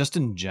 Well, just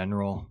in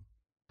general,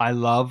 I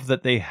love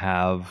that they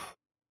have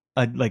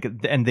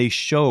and they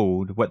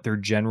showed what their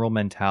general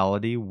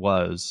mentality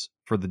was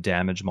for the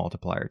damage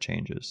multiplier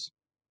changes.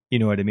 You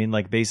know what I mean?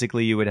 Like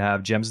basically you would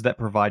have gems that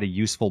provide a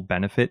useful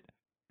benefit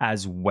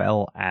as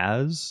well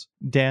as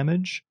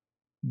damage.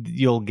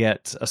 you'll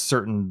get a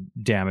certain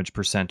damage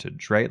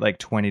percentage, right? Like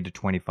 20 to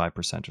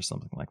 25% or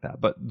something like that.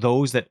 But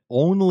those that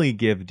only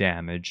give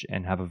damage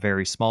and have a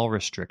very small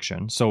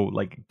restriction, so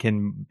like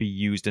can be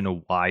used in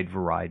a wide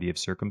variety of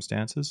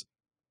circumstances,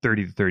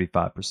 30 to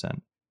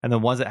 35%. And the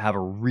ones that have a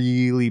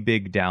really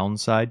big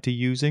downside to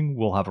using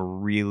will have a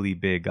really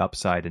big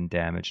upside in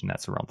damage, and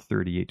that's around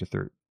 38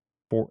 to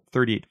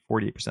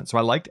 48%. So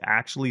I liked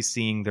actually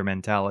seeing their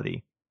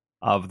mentality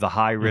of the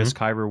high risk,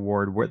 high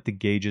reward, what the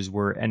gauges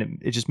were, and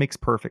it just makes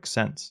perfect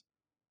sense.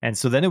 And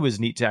so then it was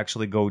neat to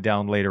actually go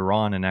down later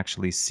on and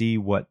actually see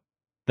what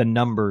the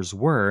numbers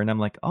were. And I'm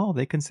like, oh,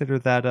 they consider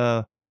that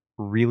a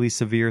really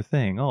severe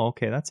thing. Oh,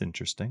 okay, that's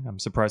interesting. I'm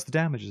surprised the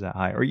damage is that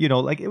high. Or,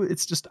 like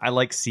it's just, I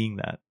like seeing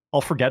that.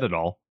 I'll forget it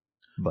all,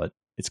 but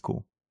it's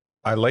cool.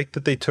 I like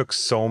that they took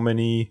so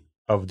many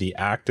of the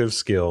active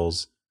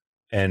skills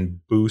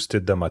and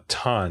boosted them a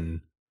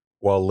ton,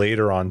 while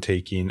later on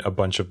taking a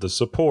bunch of the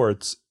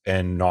supports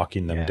and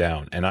knocking them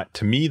down. And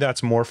to me,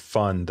 that's more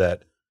fun,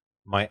 that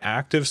my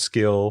active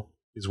skill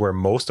is where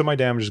most of my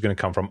damage is going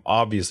to come from.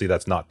 Obviously,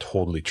 that's not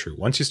totally true.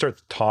 Once you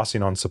start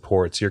tossing on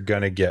supports, you're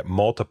going to get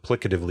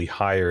multiplicatively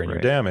higher in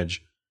your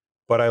damage.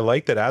 But I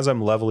like that as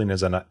I'm leveling,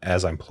 as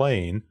I'm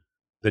playing,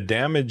 the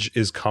damage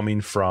is coming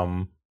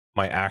from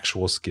my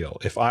actual skill.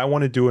 If I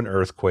want to do an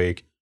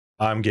earthquake,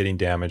 I'm getting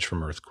damage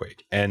from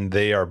earthquake, and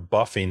they are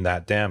buffing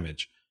that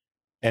damage.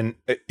 And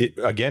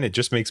it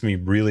just makes me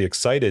really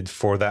excited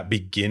for that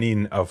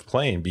beginning of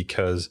playing,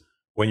 because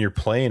when you're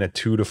playing a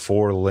 2 to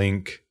 4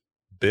 link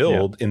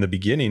build in the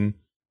beginning,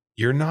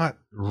 you're not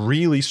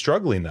really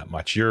struggling that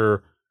much.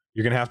 You're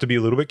going to have to be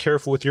a little bit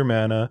careful with your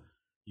mana.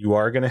 You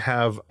are going to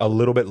have a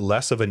little bit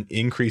less of an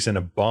increase in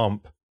a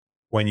bump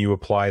when you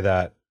apply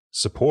that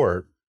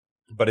support.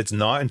 But it's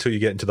not until you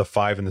get into the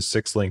 5 and the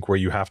 6 link where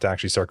you have to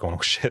actually start going,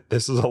 oh shit,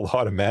 this is a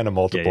lot of mana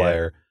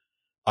multiplier.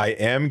 I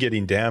am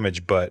getting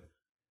damage, but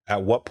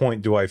at what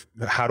point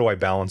how do I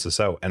balance this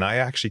out? And I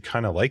actually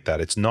kind of like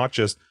that. It's not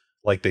just,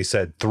 like they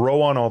said,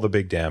 throw on all the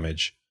big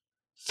damage,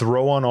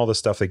 throw on all the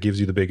stuff that gives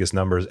you the biggest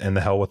numbers, and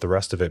the hell with the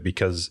rest of it,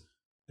 because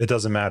it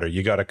doesn't matter.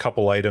 You got a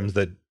couple items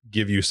that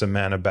give you some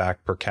mana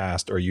back per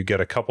cast, or you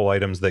get a couple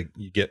items that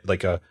you get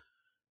like a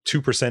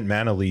 2%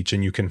 mana leech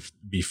and you can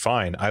be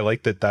fine. I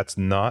like that that's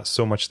not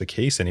so much the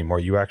case anymore.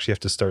 You actually have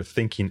to start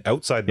thinking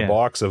outside the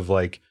box of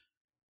like,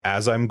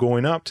 as I'm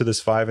going up to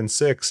this 5 and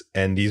 6,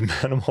 and these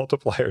mana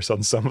multipliers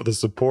on some of the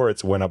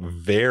supports went up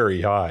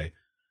very high,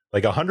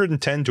 like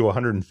 110 to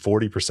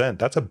 140%.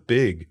 That's a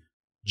big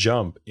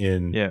jump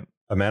in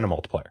a mana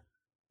multiplier,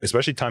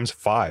 especially times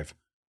 5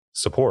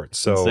 supports.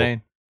 So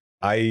insane.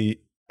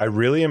 I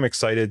really am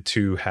excited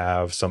to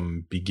have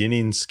some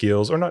beginning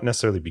skills, or not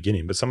necessarily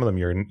beginning, but some of them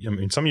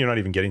some you're not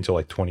even getting to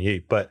like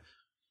 28, but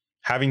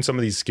having some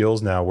of these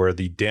skills now where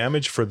the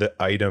damage for the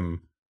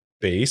item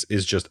base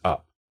is just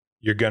up.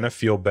 You're going to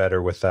feel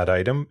better with that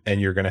item,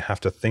 and you're going to have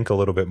to think a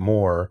little bit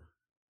more.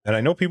 And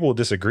I know people will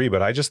disagree,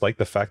 but I just like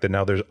the fact that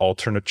now there's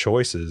alternate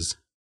choices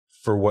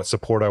for what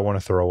support I want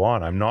to throw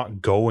on. I'm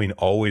not going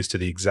always to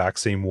the exact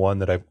same one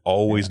that I've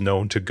always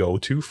known to go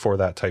to for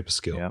that type of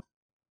skill. Yeah.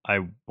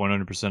 I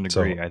 100%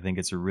 agree. I think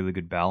it's a really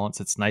good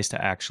balance. It's nice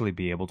to actually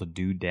be able to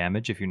do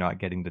damage if you're not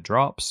getting the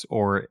drops.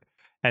 And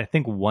I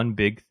think one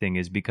big thing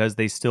is because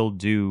they still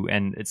do,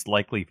 and it's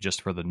likely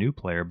just for the new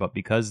player, but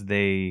because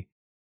they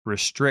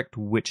restrict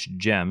which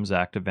gems,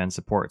 active and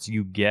supports,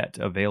 you get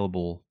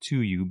available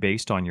to you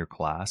based on your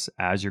class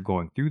as you're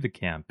going through the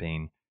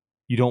campaign,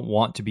 you don't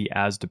want to be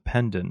as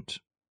dependent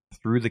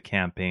through the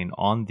campaign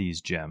on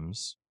these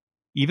gems,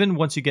 even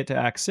once you get to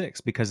Act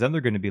 6, because then they're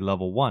going to be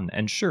level 1.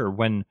 And sure,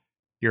 when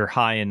you're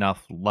high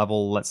enough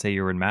level, let's say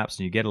you're in maps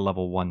and you get a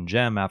level 1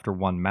 gem after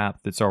one map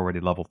that's already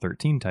level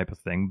 13 type of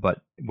thing,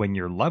 but when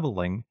you're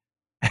leveling,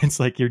 it's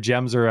like your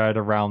gems are at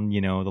around,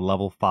 the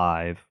level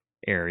 5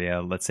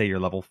 area. Let's say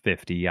you're level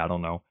 50, I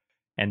don't know,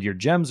 and your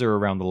gems are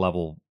around the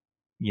level,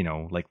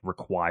 like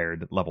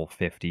required level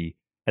 50,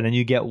 and then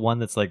you get one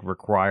that's like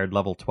required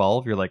level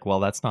 12. You're like, well,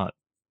 that's not,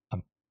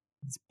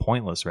 it's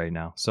pointless right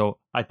now. So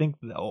I think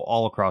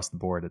all across the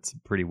board, it's a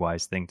pretty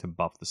wise thing to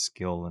buff the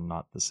skill and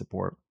not the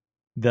support.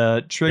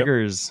 The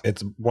triggers. Yep.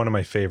 It's one of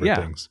my favorite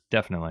things.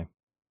 Definitely.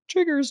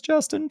 Triggers,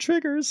 Justin,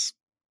 triggers.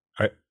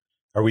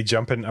 Are we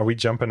jumping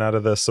out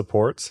of the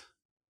supports?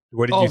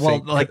 What did you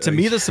think? Well, like to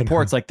me, the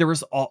supports, like there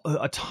was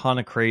a ton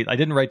of crazy. I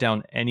didn't write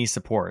down any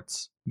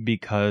supports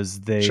because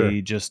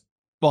they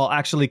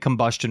actually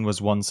Combustion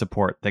was one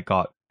support that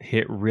got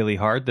hit really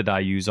hard that I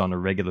use on a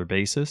regular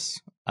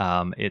basis.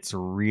 It's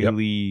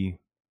really,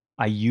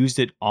 I used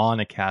it on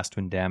a cast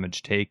when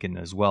damage taken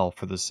as well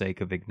for the sake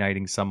of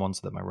igniting someone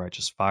so that my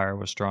Righteous Fire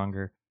was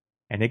stronger.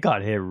 And it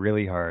got hit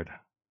really hard,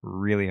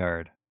 really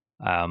hard.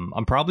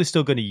 I'm probably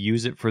still going to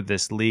use it for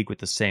this league with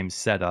the same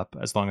setup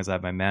as long as I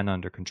have my mana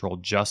under control,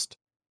 just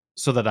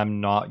so that I'm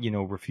not,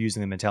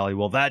 refusing the mentality,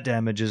 well, that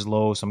damage is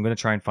low, so I'm going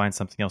to try and find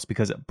something else,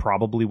 because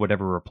probably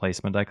whatever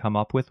replacement I come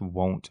up with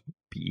won't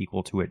be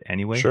equal to it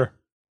anyway. Sure.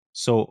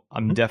 So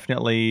I'm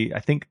definitely, I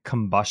think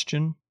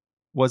Combustion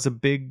was a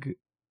big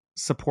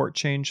support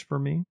change for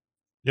me.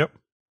 Yep.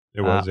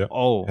 It was, yeah.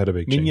 Had a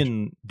big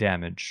minion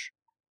damage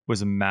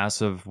was a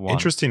massive one.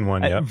 Interesting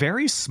one, yeah.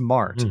 Very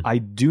smart.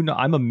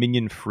 I'm a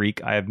minion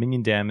freak. I have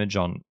minion damage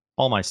on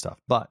all my stuff,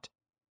 but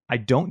I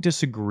don't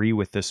disagree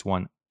with this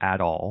one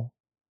at all,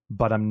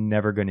 but I'm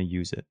never going to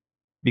use it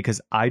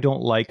because I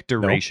don't like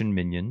duration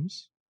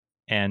minions,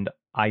 and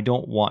I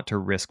don't want to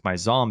risk my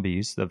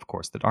zombies, of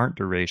course, that aren't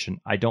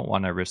duration. I don't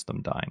want to risk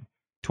them dying.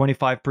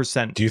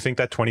 25%. Do you think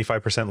that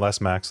 25%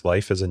 less max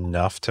life is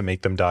enough to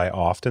make them die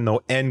often,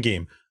 though? End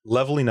game,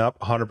 leveling up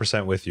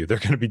 100% with you. They're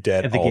going to be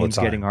dead all the time. The game's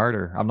getting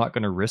harder. I'm not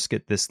going to risk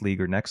it this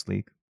league or next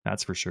league.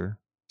 That's for sure.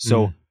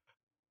 So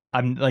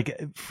I'm like,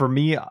 for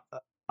me,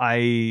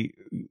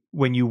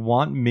 when you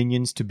want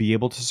minions to be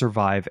able to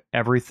survive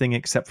everything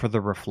except for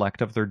the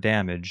reflect of their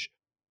damage,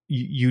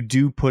 you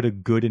do put a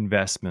good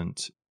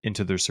investment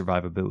into their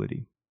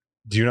survivability.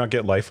 Do you not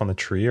get life on the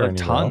tree or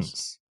anywhere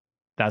else?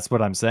 That's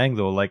what I'm saying,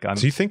 though. Like,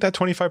 so you think that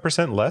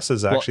 25% less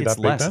is actually that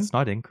big? Less. Then? It's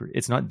not increased.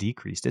 It's not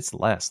decreased. It's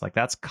less. Like,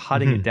 that's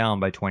cutting it down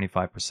by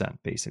 25%,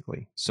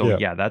 basically. So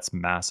yeah, that's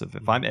massive.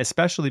 If I'm,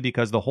 especially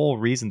because the whole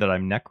reason that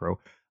I'm Necro,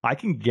 I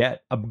can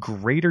get a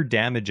greater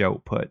damage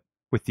output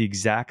with the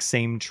exact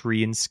same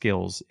tree and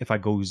skills if I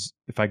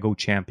go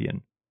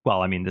champion.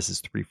 Well, I mean, this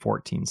is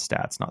 314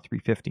 stats, not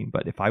 315.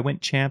 But if I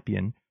went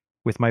champion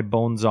with my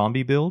bone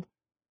zombie build,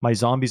 my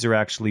zombies are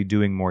actually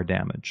doing more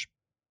damage.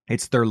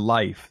 It's their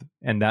life,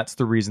 and that's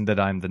the reason that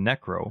I'm the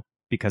Necro,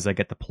 because I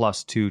get the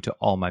 +2 to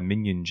all my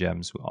minion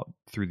gems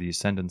through the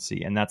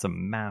Ascendancy, and that's a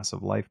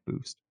massive life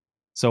boost.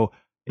 So,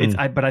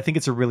 but I think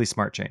it's a really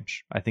smart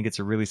change. I think it's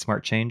a really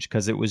smart change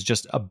because it was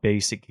just a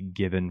basic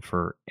given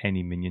for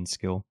any minion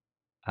skill.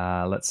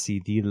 Let's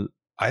see.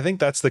 I think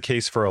that's the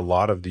case for a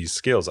lot of these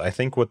skills. I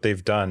think what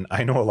they've done,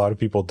 I know a lot of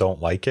people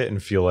don't like it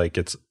and feel like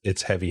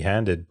it's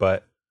heavy-handed,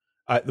 but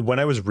when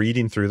I was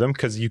reading through them,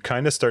 because you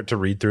kind of start to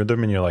read through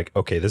them and you're like,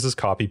 okay, this is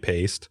copy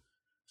paste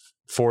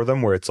for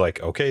them, where it's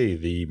like, okay,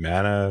 the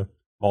mana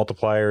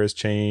multiplier has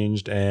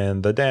changed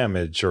and the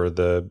damage or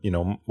the,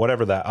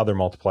 whatever that other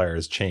multiplier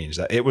has changed.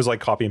 It was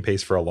like copy and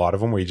paste for a lot of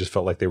them, where you just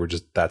felt like they were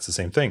that's the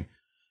same thing.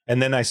 And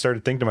then I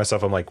started thinking to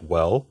myself, I'm like,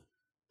 well,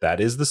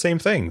 that is the same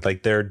thing.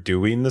 Like, they're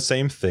doing the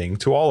same thing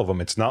to all of them.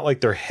 It's not like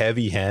they're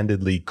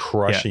heavy-handedly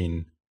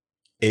crushing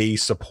a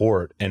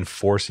support and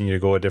forcing you to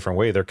go a different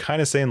way. They're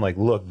kind of saying like,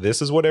 look,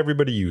 this is what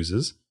everybody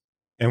uses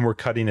and we're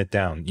cutting it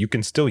down. You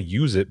can still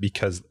use it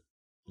because,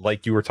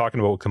 like you were talking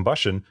about with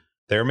combustion,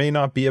 there may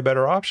not be a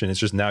better option. It's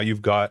just now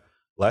you've got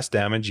less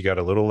damage, you got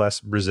a little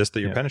less resist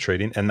that you're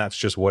penetrating, and that's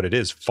just what it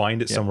is.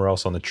 Find it somewhere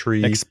else on the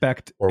tree,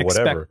 expect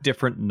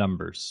different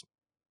numbers,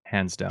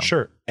 hands down.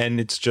 Sure. And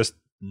it's just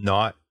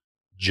not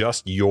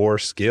just your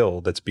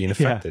skill that's being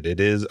affected. It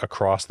is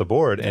across the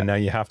board. And now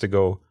you have to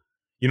go,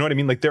 you know what I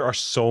mean? Like, there are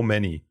so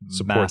many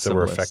supports that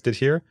were affected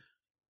here.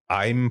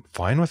 I'm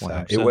fine with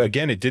that.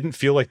 It didn't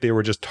feel like they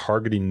were just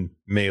targeting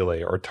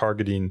melee or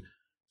targeting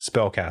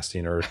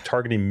spellcasting or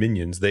targeting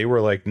minions. They were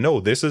like, no,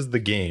 this is the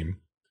game.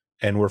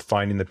 And we're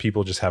finding that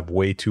people just have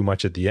way too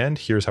much at the end.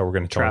 Here's how we're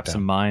going to tone it down. Traps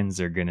and mines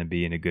are going to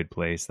be in a good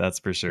place. That's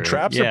for sure.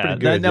 Traps are pretty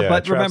good.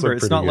 But remember,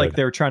 it's not like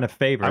they're trying to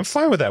favor. I'm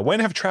fine with that. When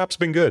have traps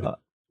been good?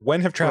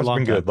 When have traps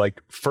been good?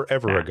 Like,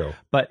 forever ago.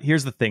 But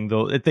here's the thing,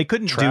 though. They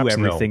couldn't do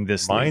everything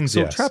this mines,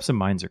 so traps and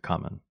mines are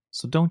coming.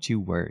 So don't you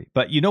worry.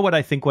 But you know what?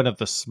 I think one of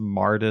the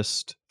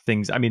smartest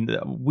things, I mean,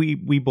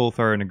 we both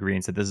are in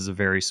agreement that this is a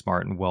very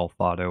smart and well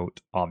thought out,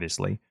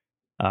 obviously,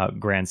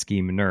 grand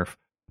scheme nerf.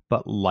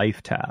 But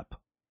life tap,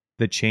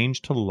 the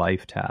change to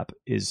life tap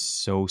is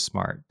so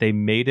smart. They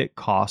made it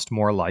cost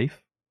more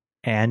life,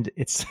 and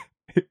it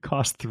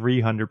costs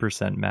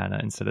 300%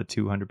 mana instead of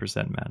 200%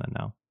 mana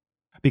now.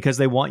 Because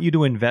they want you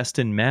to invest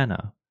in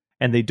mana,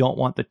 and they don't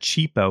want the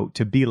cheap out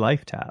to be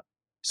life tap.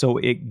 So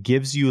it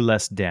gives you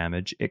less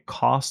damage, it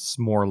costs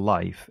more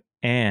life,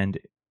 and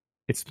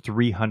it's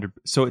 300.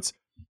 So it's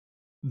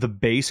the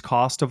base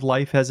cost of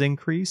life has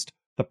increased.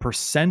 The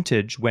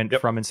percentage went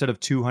from, instead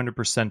of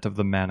 200% of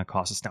the mana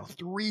cost, it's now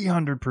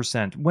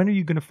 300%. When are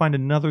you going to find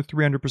another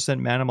 300%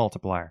 mana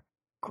multiplier?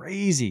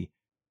 Crazy.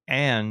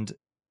 And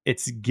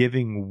it's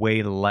giving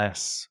way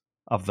less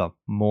of the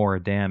more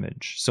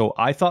damage. So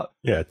I thought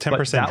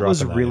 10% that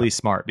was really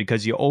smart,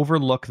 because you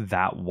overlook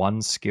that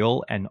one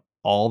skill and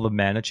all the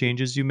mana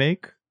changes you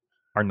make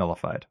are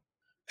nullified.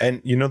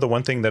 And the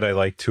one thing that I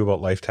like too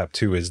about life tap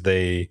too is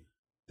they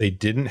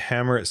didn't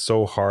hammer it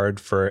so hard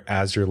for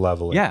as you're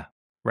leveling. Yeah,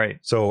 right.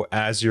 So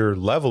as you're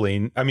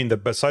leveling, I mean,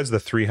 besides the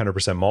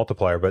 300%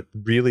 multiplier, but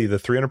really the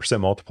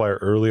 300% multiplier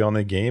early on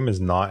in the game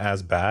is not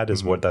as bad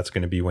as what that's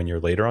going to be when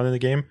you're later on in the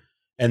game.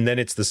 And then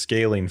it's the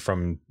scaling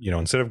from,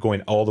 instead of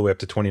going all the way up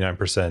to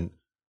 29%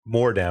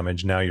 more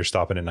damage, now you're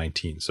stopping at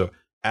 19. So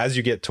as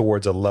you get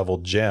towards a level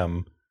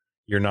gem,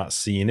 you're not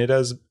seeing it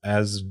as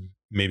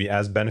maybe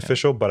as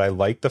beneficial, but I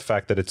like the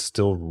fact that it's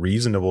still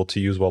reasonable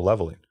to use while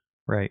leveling.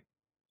 Right.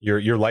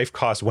 Your life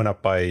cost went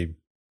up by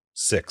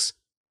 6.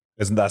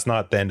 That's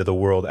not the end of the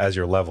world as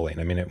you're leveling.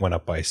 I mean, it went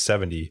up by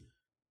 70,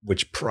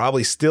 which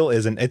probably still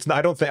isn't. It's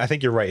not, I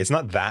think you're right. It's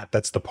not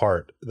that's the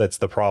part that's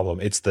the problem.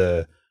 It's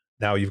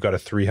now you've got a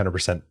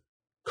 300%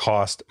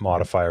 cost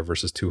modifier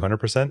versus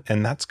 200%,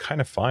 and that's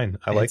kind of fine.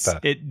 I like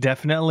that. It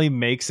definitely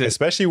makes it,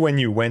 especially when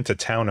you went to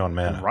town on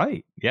mana.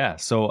 Right. Yeah.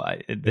 So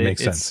it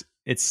makes sense.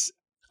 It's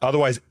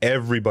otherwise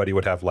everybody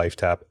would have life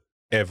tap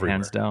everywhere.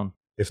 Hands down.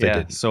 If they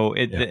didn't. So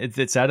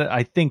it's at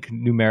I think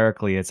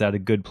numerically it's at a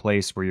good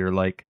place where you're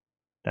like,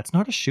 that's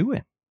not a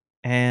shoe-in.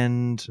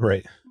 And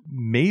right.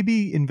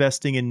 Maybe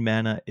investing in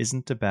mana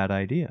isn't a bad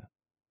idea.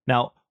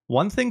 Now,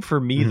 one thing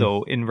for me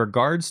though, in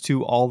regards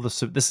to all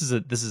the this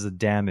is a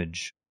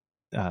damage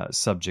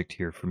subject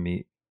here for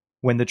me.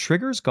 When the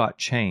triggers got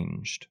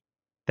changed,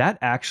 that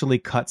actually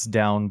cuts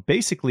down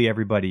basically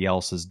everybody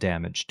else's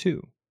damage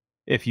too,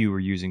 if you were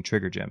using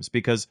trigger gems,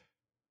 because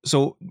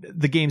so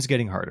the game's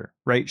getting harder,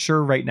 right?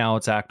 Sure, right now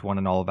it's Act 1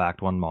 and all of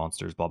Act 1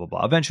 monsters, blah, blah,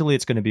 blah. Eventually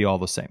it's going to be all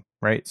the same,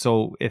 right?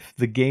 So if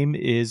the game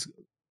is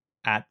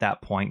at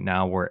that point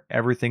now where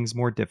everything's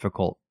more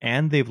difficult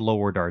and they've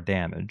lowered our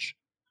damage,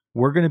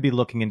 we're going to be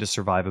looking into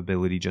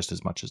survivability just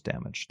as much as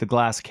damage. The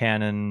glass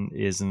cannon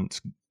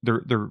isn't,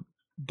 they're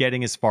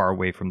getting as far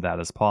away from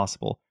that as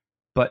possible.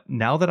 But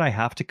now that I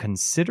have to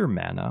consider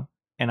mana,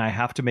 and I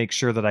have to make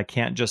sure that I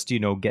can't just,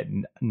 get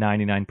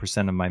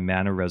 99% of my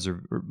mana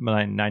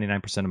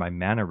 99% of my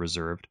mana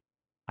reserved.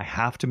 I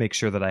have to make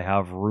sure that I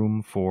have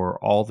room for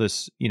all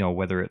this,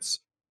 whether it's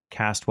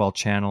cast while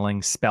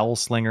channeling, spell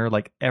slinger,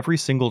 like every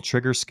single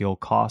trigger skill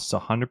costs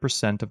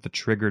 100% of the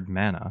triggered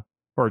mana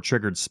or a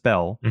triggered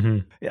spell.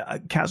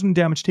 Casual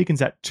damage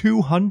taken's at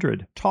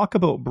 200. Talk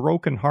about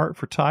broken heart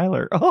for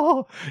Tyler.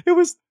 Oh, it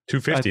was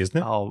 250, isn't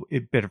it? Oh,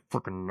 it better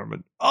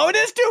freaking. Oh, it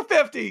is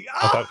 250.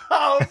 Oh,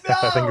 no!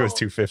 I think it was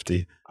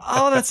 250.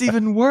 Oh, that's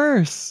even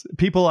worse.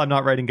 People, I'm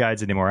not writing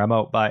guides anymore. I'm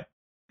out. Bye.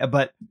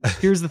 But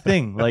here's the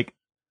thing: like,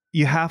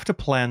 you have to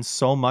plan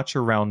so much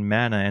around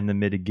mana and the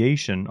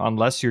mitigation,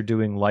 unless you're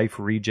doing life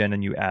regen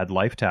and you add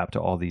life tap to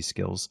all these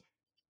skills.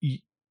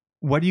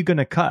 What are you going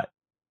to cut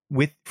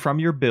from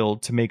your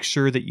build to make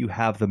sure that you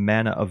have the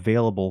mana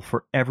available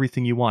for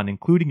everything you want,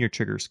 including your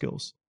trigger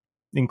skills,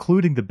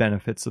 including the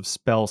benefits of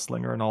spell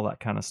slinger and all that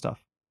kind of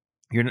stuff?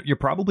 You're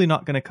probably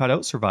not going to cut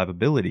out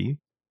survivability,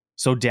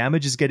 so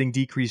damage is getting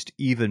decreased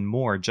even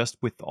more just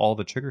with all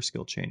the trigger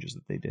skill changes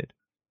that they did.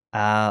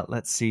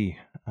 Let's see.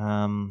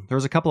 There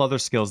was a couple other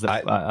skills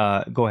that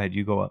go ahead,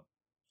 you go up.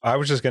 I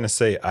was just going to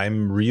say, I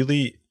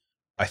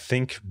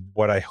think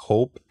what I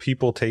hope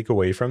people take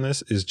away from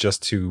this is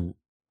just to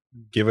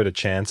give it a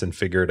chance and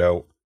figure it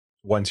out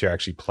once you're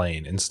actually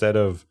playing, instead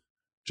of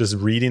just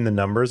reading the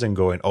numbers and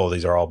going, oh,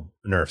 these are all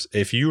nerfs.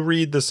 If you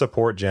read the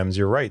support gems,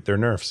 you're right, they're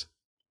nerfs.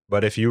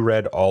 But if you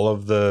read all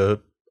of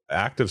the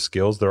active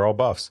skills, they're all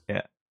buffs.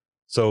 Yeah.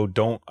 So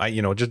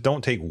just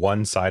don't take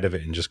one side of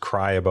it and just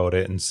cry about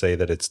it and say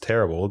that it's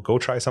terrible. Go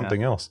try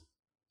something else.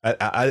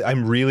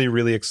 I'm really,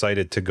 really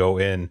excited to go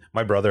in.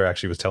 My brother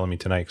actually was telling me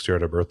tonight, because you're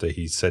at our birthday,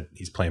 he said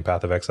he's playing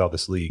Path of Exile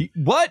this league.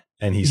 What?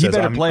 And he says,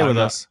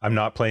 I'm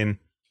not playing.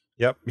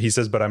 Yep. He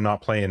says, but I'm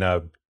not playing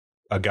a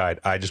guide.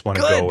 I just want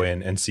to go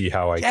in and see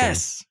how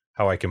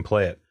I can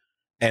play it.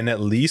 And at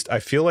least I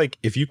feel like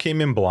if you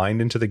came in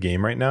blind into the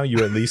game right now,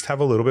 you at least have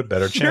a little bit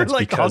better chance,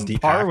 because the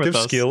active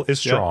skill is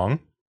strong.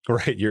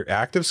 Right. Your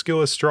active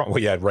skill is strong. Well,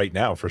 yeah, right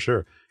now for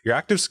sure. Your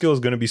active skill is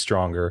going to be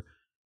stronger.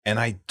 And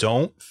I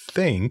don't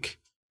think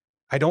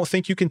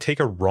you can take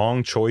a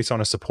wrong choice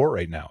on a support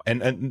right now.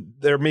 And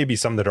there may be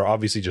some that are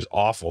obviously just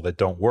awful that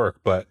don't work,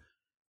 but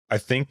I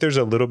think there's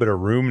a little bit of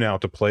room now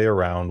to play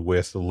around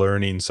with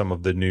learning some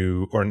of the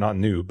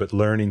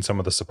learning some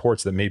of the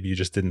supports that maybe you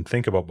just didn't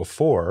think about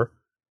before.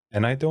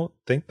 And I don't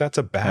think that's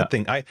a bad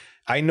thing.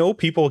 I know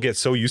people get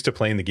so used to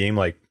playing the game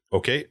like,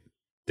 okay,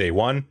 day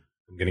 1,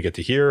 I'm going to get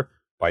to here.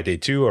 By day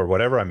 2 or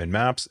whatever, I'm in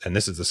maps, and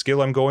this is the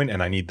skill I'm going,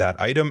 and I need that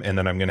item, and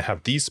then I'm going to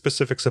have these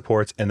specific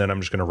supports, and then I'm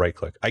just going to right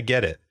click. I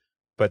get it.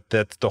 But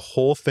that's the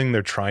whole thing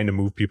they're trying to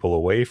move people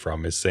away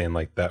from, is saying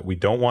like that we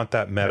don't want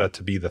that meta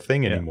to be the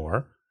thing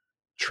anymore.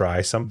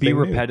 Try something Be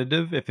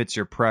repetitive if it's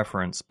your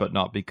preference, but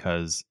not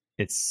because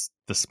it's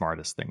the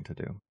smartest thing to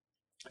do.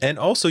 And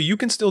also, you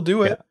can still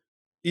do it.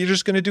 You're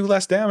just going to do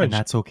less damage. And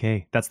that's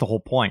okay. That's the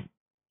whole point.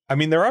 I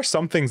mean, there are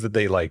some things that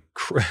they like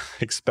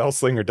Spell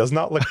Slinger does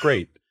not look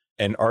great.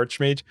 And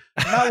Archmage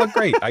not look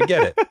great. I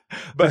get it.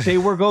 But they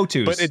were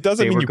go-tos. But it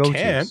doesn't mean you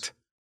can't.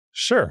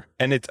 Sure.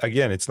 And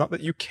it's not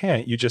that you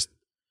can't. You just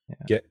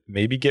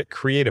get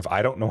creative.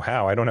 I don't know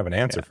how. I don't have an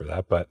answer for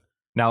that. But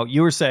now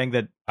you were saying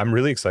that I'm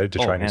really excited to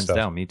try new stuff.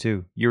 Hands down, me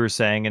too. You were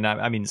saying, and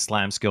I mean,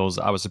 slam skills,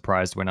 I was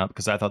surprised went up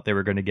because I thought they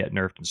were going to get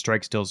nerfed, and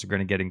strike skills are going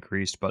to get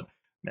increased. But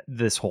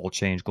this whole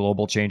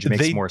global change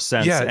makes more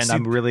sense. Yeah, and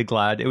I'm really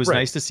glad. It was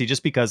nice to see,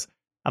 just because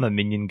I'm a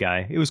minion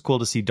guy. It was cool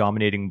to see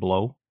Dominating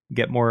Blow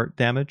get more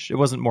damage. It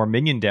wasn't more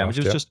minion damage.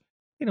 It was just,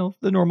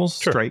 the normal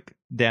strike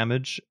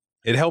damage.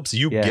 It helps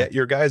you get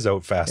your guys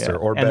out faster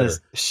or better. And the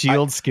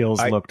shield skills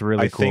looked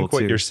really cool. I think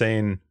what you're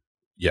saying,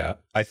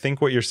 I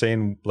think what you're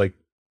saying, like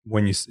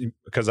when you,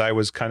 because I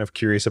was kind of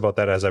curious about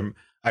that as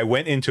I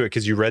went into it,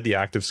 because you read the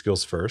active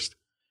skills first,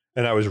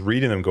 and I was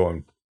reading them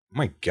going, oh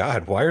my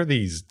God, why are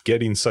these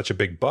getting such a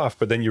big buff?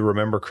 But then you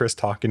remember Chris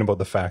talking about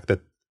the fact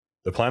that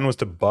the plan was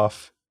to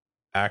buff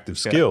active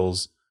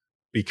skills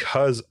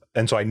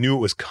and so I knew it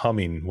was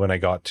coming when I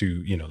got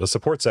to, the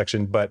support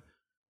section, but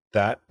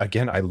that,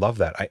 again, I love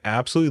that. I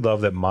absolutely love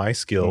that my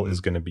skill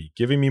is going to be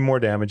giving me more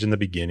damage in the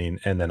beginning,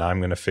 and then I'm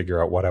going to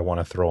figure out what I want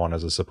to throw on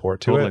as a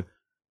support to it.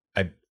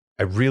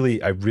 I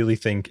really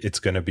think it's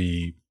going to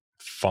be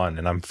fun,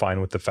 and I'm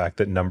fine with the fact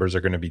that numbers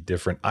are going to be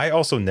different. I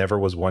also never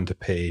was one to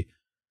pay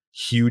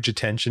huge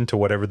attention to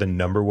whatever the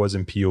number was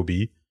in POB.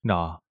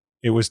 Nah.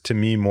 It was to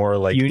me more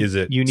like, is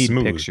it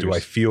smooth? Pictures. Do I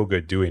feel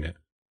good doing it?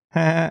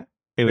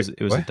 It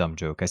was a dumb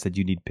joke. I said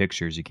you need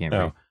pictures. You can't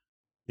read.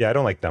 Yeah, I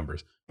don't like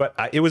numbers. But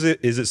is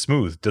it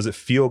smooth? Does it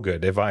feel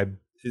good?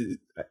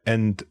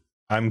 And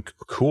I'm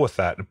cool with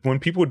that. When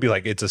people would be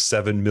like, it's a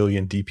 7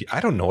 million DP, I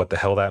don't know what the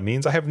hell that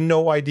means. I have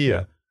no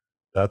idea.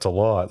 That's a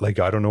lot. Like,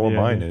 I don't know what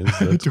mine is.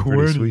 That's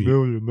 20 sweet.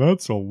 million.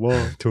 That's a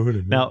lot. 20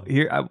 million. Now,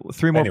 here,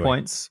 3 more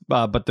points,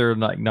 but they're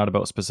not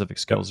about specific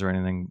skills or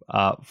anything.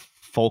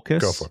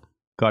 Focus. Go for it.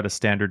 Got a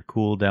standard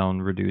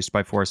cooldown reduced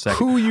by 4 seconds.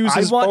 Who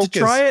uses I want focus? To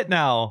try it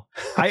now.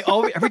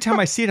 Every time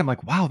I see it, I'm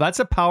like, wow, that's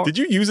a power. Did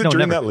you use it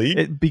during that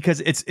league? Because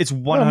it's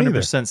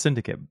 100%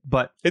 syndicate.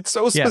 But it's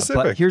so specific.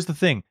 But here's the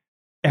thing.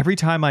 Every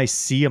time I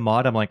see a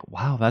mod, I'm like,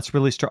 wow, that's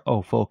really strong.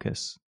 Oh,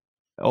 focus.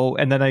 Oh,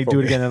 and then I do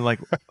it again and I'm like,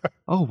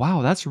 oh,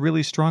 wow, that's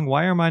really strong.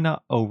 Why am I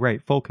not? Oh,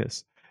 right,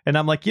 focus. And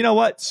I'm like, you know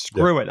what?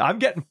 Screw it. I'm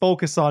getting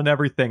focus on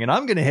everything and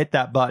I'm going to hit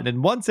that button.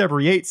 And once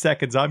every 8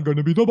 seconds, I'm going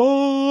to be the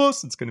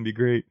boss. It's going to be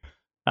great.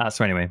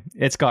 So anyway,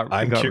 it's got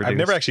I've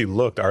never actually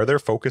looked. Are there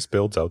focus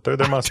builds out there?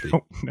 There must be. I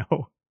don't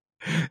know.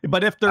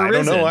 But if there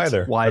isn't, know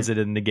either. Why is it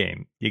in the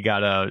game? You got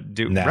to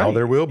do now. Right.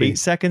 There will be 8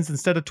 seconds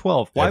instead of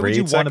 12. Why would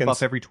you want to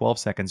buff every 12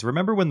 seconds?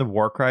 Remember when the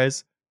war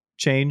cries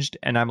changed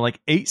and I'm like,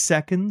 8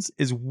 seconds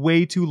is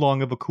way too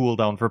long of a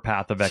cooldown for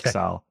Path of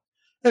Exile.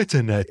 It's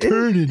an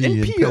eternity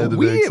in PoE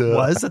it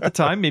was at the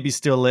time, maybe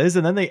still is,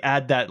 and then they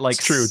add that like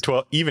it's true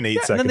 12 even 8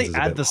 seconds and then they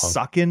add the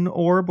suck-in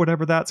orb,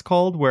 whatever that's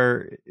called,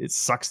 where it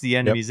sucks the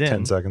enemies in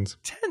 10 seconds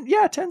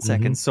 10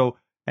 seconds. So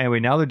anyway,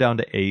 now they're down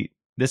to 8.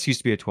 This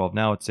used to be a 12,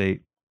 now it's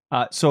 8.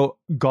 So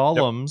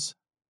golems,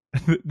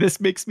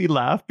 this makes me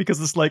laugh because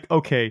it's like,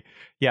 okay,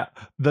 yeah,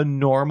 the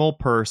normal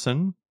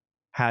person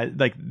had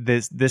like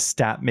this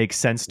stat makes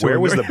sense to where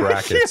was the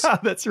brackets? Yeah,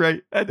 that's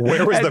right.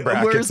 Where was the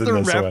brackets? Where's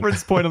the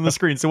reference point on the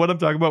screen? So what I'm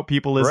talking about,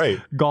 people, is right.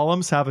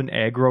 Golems have an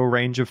aggro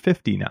range of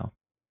 50 now.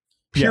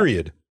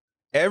 Period.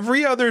 Yeah.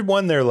 Every other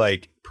one they're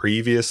like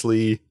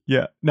previously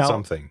now,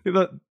 something.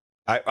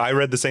 I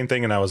read the same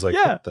thing and I was like,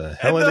 what the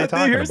hell are they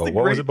talking about?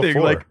 What was it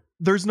before? Like,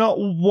 there's not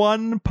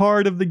one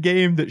part of the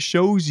game that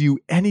shows you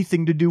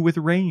anything to do with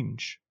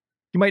range.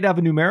 You might have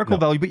a numerical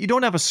value, but you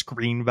don't have a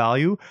screen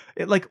value.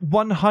 Like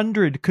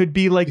 100 could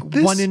be like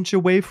 1 inch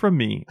away from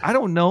me. I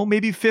don't know.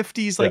 Maybe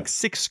 50 is like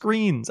 6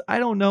 screens. I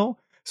don't know.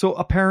 So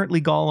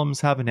apparently golems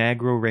have an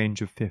aggro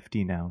range of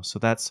 50 now. So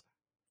that's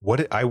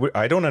what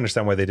I don't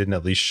understand why they didn't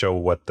at least show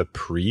what the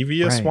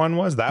previous one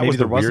was. That was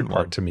the weird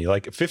part to me.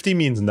 Like 50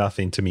 means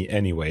nothing to me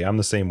anyway. I'm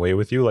the same way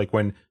with you. Like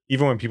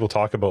even when people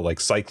talk about like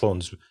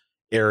Cyclone's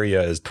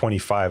area is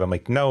 25, I'm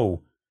like,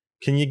 no.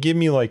 Can you give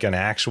me like an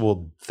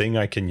actual thing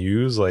I can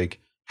use? Like,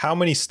 how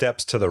many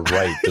steps to the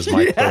right does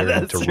my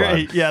player need to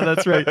run? Yeah,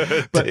 that's right.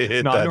 But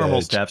not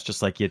normal steps,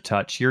 just like you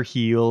touch your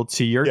heel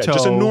to your toe.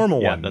 Just a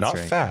normal one, not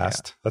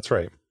fast. Yeah. That's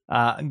right.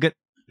 I'm going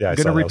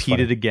to repeat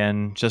it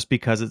again just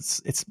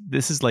because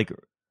this is like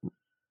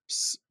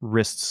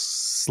wrist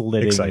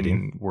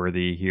slitting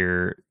worthy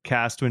here.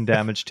 Cast when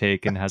damage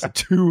taken has a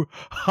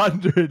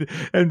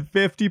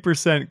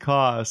 250%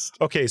 cost.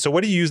 Okay, so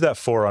what do you use that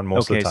for on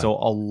most of the time? Okay, so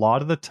a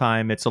lot of the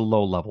time it's a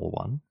low level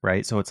one,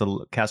 right? So it's a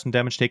cast when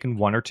damage taken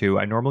 1 or 2.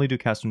 I normally do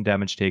cast when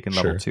damage taken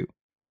level 2.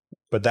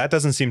 But that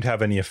doesn't seem to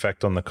have any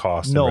effect on the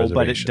cost. No,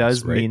 but it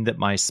does mean that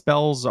my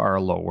spells are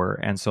lower,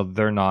 and so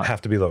they're not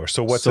have to be lower.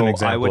 So what's an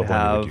example I would of one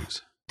have you would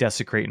use?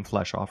 Desecrate and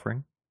Flesh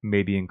Offering,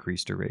 maybe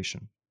increased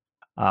duration.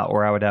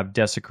 Or I would have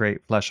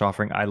Desecrate, Flesh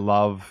Offering. I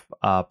love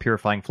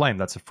Purifying Flame.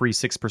 That's a free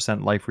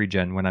 6% life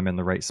regen when I'm in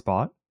the right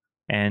spot.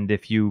 And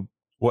if you...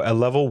 Well, a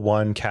level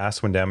 1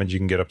 cast when damage, you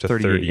can get up to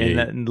 38.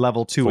 And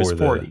level 2 is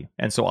 40.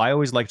 And so I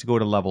always like to go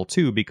to level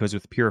 2 because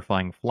with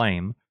Purifying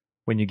Flame,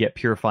 when you get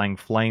Purifying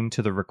Flame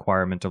to the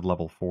requirement of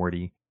level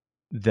 40,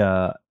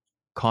 the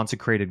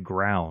Consecrated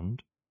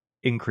Ground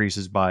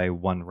increases by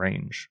 1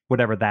 range,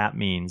 whatever that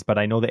means. But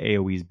I know the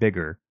AoE is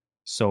bigger,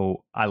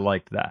 so I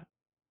liked that.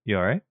 You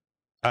all right?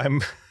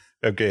 I'm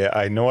okay.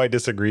 I know I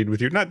disagreed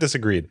with you. Not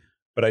disagreed,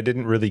 but I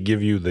didn't really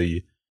give you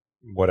the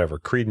whatever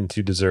credence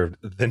you deserved.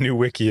 The new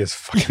wiki is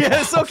fucking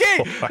yes. awful.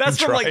 Okay,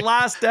 that's from like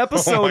last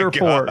episode or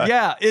 4.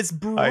 Yeah, it's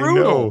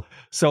brutal.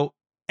 So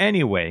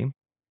anyway,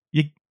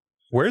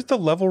 where's the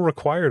level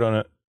required on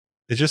it?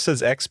 It just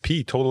says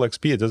XP, total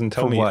XP. It doesn't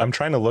tell me. What? I'm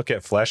trying to look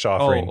at Flesh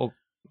Offering.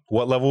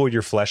 What level would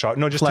your Flesh Offering?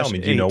 No, just tell me.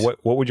 Do you know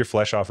what would your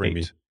Flesh Offering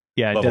be?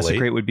 Yeah,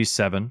 Desecrate would be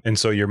 7. And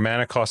so your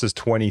mana cost is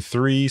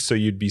 23, so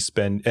you'd be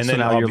and so then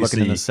now you're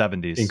looking in the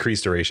 70s.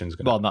 Increased duration is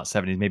going to... Well, not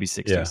 70s, maybe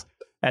 60s. Yeah.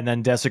 And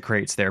then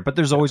Desecrate's there, but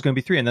there's always going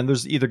to be 3, and then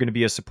there's either going to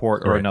be a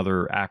support or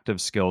another active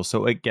skill,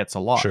 so it gets a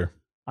lot. Sure.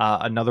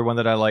 Another one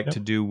that I like Yep. to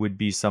do would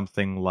be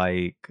something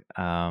like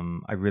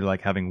I really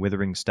like having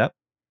Withering Step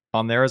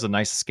on there as a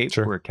nice escape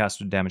Sure. where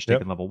caster damage Yep.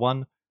 taken level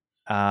 1.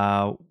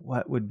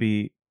 What would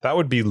be That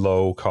would be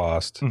low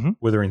cost. Mhm.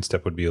 Withering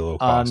Step would be a low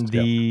on cost.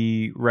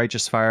 the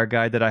Righteous Fire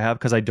guide that I have,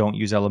 because I don't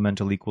use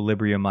Elemental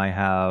Equilibrium, I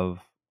have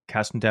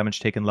casting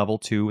damage taken level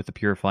 2 with the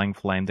Purifying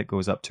Flame that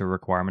goes up to a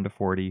requirement of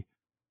 40.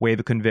 Wave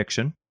of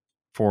Conviction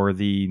for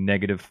the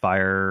negative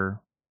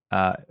fire,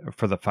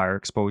 for the fire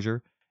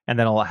exposure. And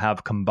then I'll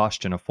have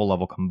Combustion, a full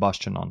level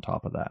Combustion on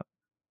top of that.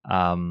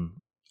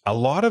 A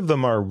lot of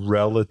them are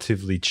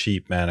relatively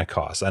cheap mana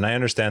costs, and I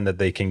understand that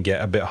they can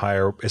get a bit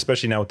higher,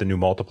 especially now with the new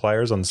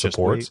multipliers on the Just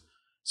supports.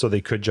 So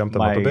they could jump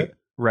them up a bit.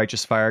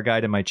 Righteous Fire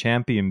Guide and my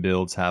champion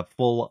builds have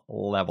full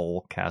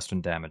level cast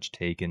and damage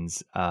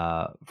takens.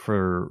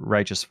 For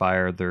Righteous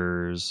Fire,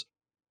 there's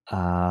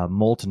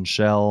Molten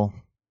Shell.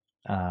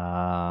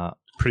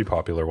 Pretty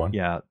popular one.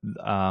 Yeah.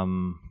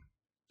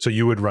 So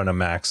you would run a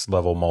max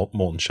level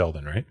Molten Shell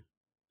then, right?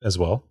 As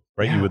well,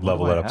 right? Yeah, You would what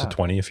level do I it up have? to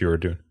 20 if you were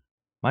doing.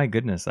 My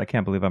goodness, I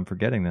can't believe I'm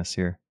forgetting this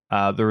here.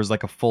 There was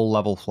like a full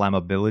level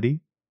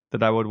Flammability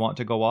that I would want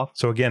to go off.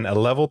 So again, a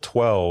level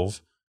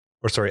 20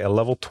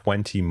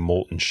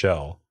 Molten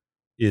Shell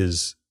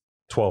is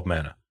 12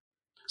 mana.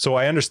 So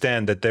I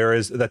understand that there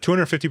is that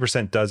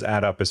 250% does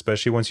add up,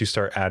 especially once you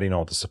start adding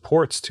all the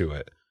supports to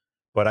it.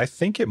 But I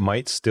think it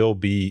might still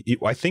be.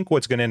 I think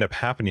what's going to end up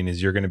happening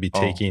is you're going to be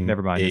taking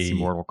never mind, it's a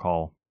Immortal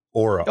Call.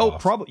 aura Oh,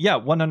 off. probably, yeah,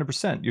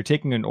 100%. You're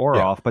taking an aura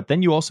Yeah. off, but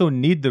then you also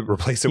need the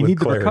Replace it you with need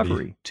the clarity.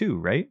 recovery too,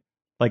 right?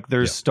 Like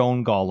there's Yeah.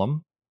 Stone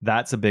Golem.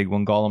 That's a big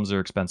one. Golems are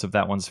expensive.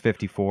 That one's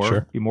 54.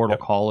 Sure. Immortal Yep.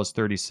 Call is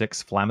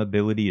 36.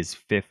 Flammability is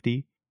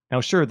 50.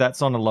 Now, sure,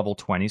 that's on a level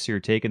 20, so you're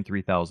taking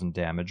 3,000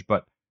 damage,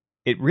 but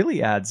it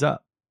really adds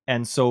up.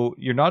 And so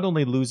you're not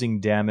only losing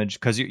damage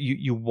because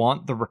you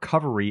want the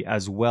recovery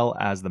as well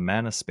as the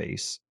mana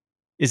space.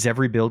 Is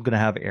every build going to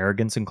have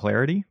Arrogance and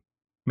Clarity?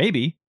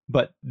 Maybe,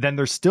 but then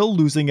they're still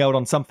losing out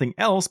on something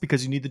else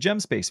because you need the gem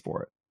space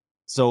for it.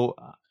 So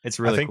it's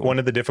really I think cool. one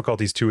of the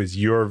difficulties too is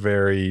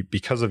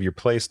because of your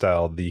play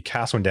style, the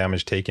cast on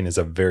damage taken is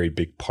a very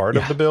big part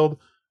of the build.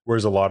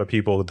 Whereas a lot of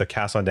people, the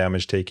cast on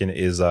damage taken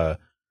is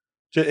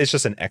it's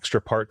just an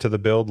extra part to the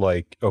build.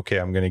 Like, okay,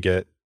 I'm going to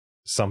get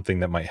something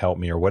that might help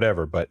me or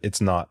whatever, but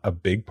it's not a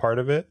big part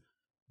of it.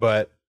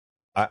 But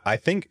I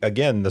think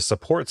again, the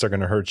supports are going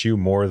to hurt you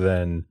more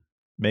than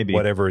maybe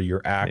whatever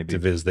your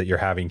active is that you're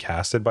having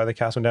casted by the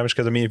cast on damage.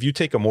 Because I mean, if you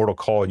take a Mortal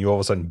Call and you all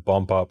of a sudden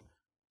bump up,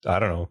 I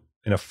don't know,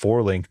 in a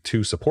 4-link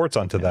 2 supports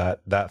onto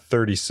that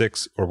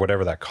 36 or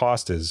whatever that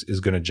cost is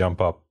going to jump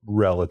up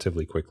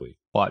relatively quickly.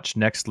 Watch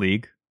next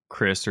league,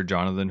 Chris or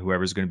Jonathan,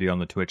 whoever's going to be on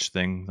the Twitch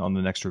thing on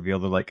the next reveal,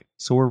 they're like,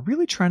 so we're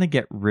really trying to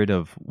get rid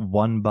of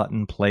one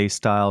button play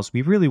styles.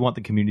 We really want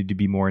the community to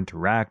be more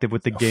interactive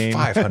with the game.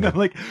 500. I'm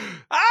like,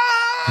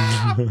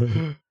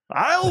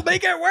 I'll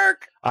make it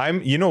work.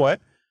 You know what?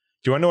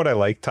 Do you want to know what I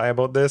like, Ty,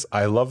 about this?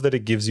 I love that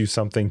it gives you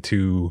something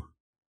to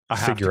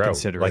figure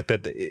out. Like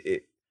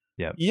that.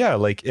 Yeah,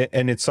 like,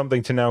 and it's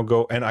something to now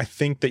go, and I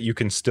think that you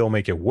can still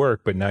make it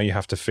work, but now you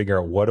have to figure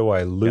out, what do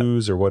I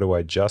lose or what do I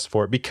adjust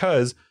for?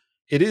 Because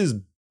it is,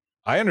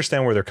 I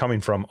understand where they're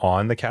coming from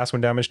on the cast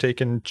when damage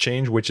taken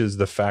change, which is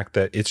the fact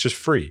that it's just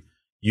free.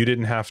 You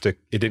didn't have to,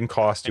 it didn't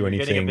cost you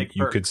anything.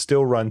 You could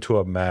still run to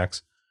a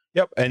max.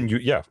 Yep. And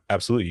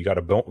absolutely. You got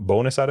a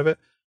bonus out of it.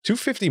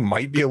 250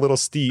 might be a little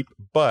steep,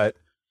 but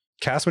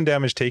cast when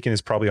damage taken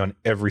is probably on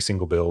every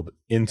single build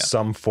in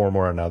some form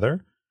or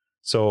another.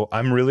 So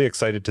I'm really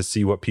excited to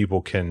see what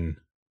people can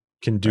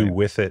do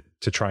with it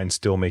to try and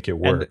still make it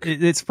work.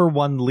 And it's for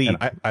one league,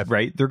 and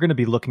right? They're going to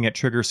be looking at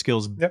trigger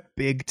skills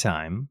big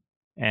time,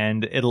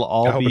 and it'll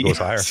all be it goes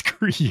higher.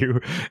 Screw you,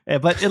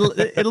 but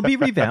it'll be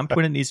revamped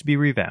when it needs to be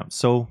revamped.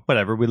 So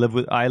whatever,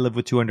 I live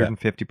with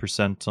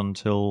 250%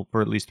 until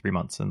for at least 3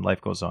 months, and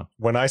life goes on.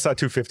 When I saw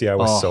 250, I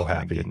was so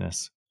happy. My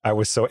goodness. It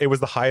was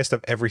the highest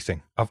of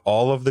everything, of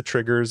all of the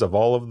triggers, of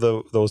all of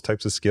those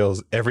types of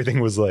skills. Everything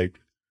was like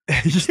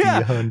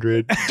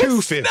 100,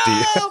 250.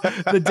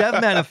 The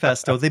dev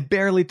manifesto, they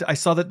barely, I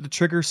saw that the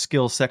trigger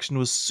skill section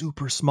was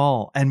super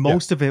small, and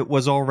most of it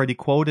was already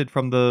quoted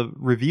from the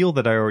reveal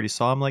that I already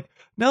saw. I'm like,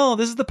 no,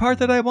 this is the part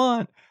that I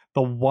want.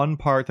 The one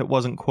part that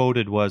wasn't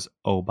quoted was,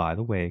 oh, by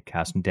the way,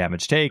 cast and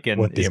damage taken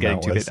is getting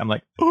 250. I'm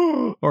like,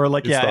 oh, or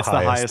like, it's the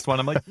highest one.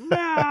 I'm like,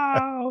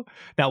 no.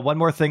 Now, one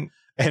more thing.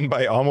 And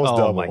by almost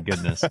double. Oh my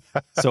goodness.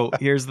 So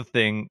here's the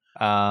thing.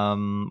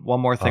 One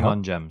more thing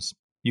on gems.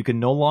 You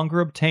can no longer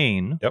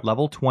obtain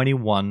level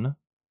 21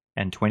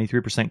 and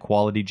 23%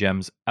 quality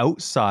gems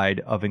outside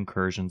of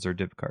incursions or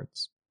div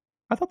cards.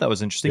 I thought that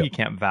was interesting. You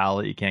can't val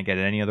it. You can't get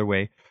it any other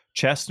way.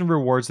 Chests and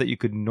rewards that you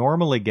could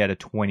normally get a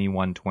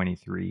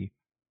 21-23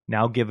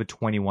 now give a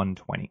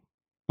 21-20,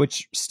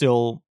 which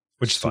still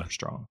super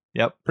strong.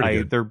 Yep.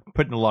 They're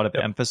putting a lot of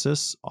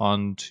emphasis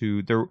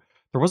onto there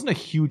wasn't a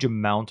huge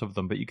amount of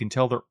them, but you can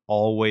tell they're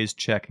always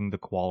checking the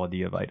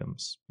quality of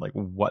items, like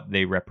what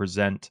they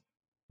represent,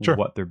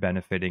 what they're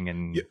benefiting,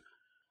 and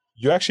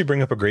You actually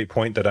bring up a great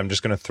point that I'm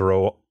just going to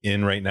throw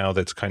in right now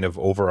that's kind of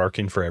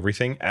overarching for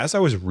everything. As I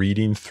was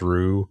reading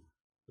through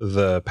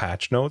the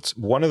patch notes,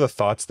 one of the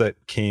thoughts that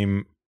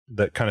kind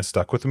of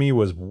stuck with me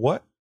was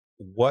what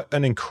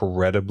an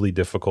incredibly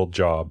difficult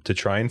job to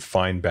try and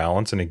find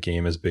balance in a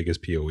game as big as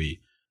PoE.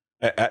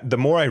 The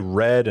more I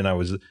read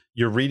and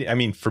you're reading, I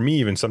mean, for me,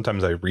 even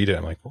sometimes I read it,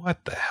 I'm like,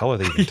 what the hell are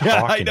they even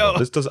talking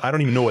about? I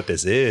don't even know what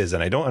this is.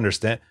 And I don't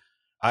understand.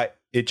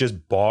 It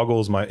just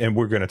boggles my, and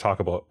we're going to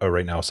talk about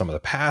right now some of the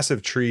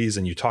passive trees,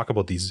 and you talk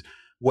about these,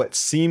 what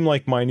seem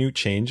like minute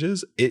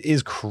changes. It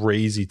is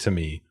crazy to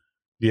me,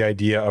 the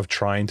idea of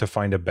trying to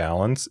find a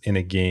balance in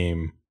a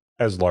game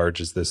as large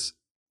as this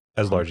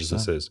is.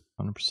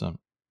 100%.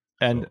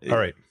 And all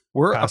right,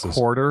 we're a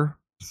quarter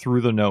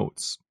through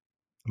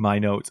my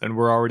notes, and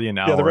we're already an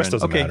hour. Yeah, the rest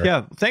doesn't matter.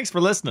 Yeah, thanks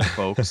for listening,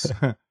 folks.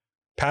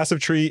 Passive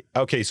tree.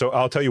 Okay, so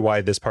I'll tell you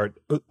why this part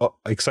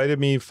excited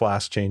me.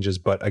 Flask changes,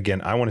 but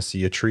again, I want to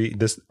see a tree.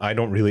 This, I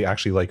don't really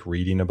actually like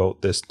reading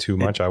about this too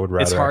much. I would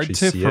rather it's hard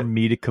actually see for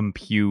me to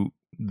compute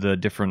the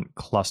different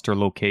cluster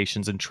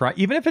locations and try,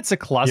 even if it's a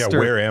cluster. Yeah,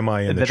 where am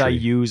I in the tree? I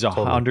use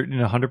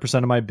 100%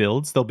 of my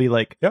builds. They'll be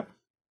like, yep.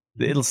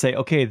 It'll say,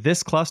 okay,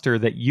 this cluster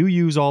that you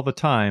use all the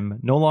time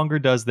no longer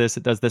does this.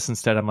 It does this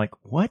instead. I'm like,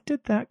 what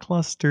did that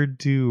cluster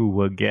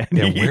do again?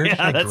 Yeah, where did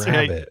I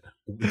grab it?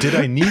 Did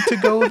I need to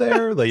go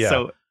there? Like, yeah.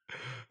 So,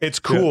 it's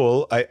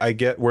cool. Yeah. I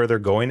get where they're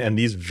going, and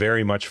these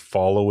very much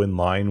follow in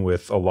line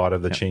with a lot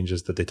of the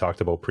changes that they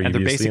talked about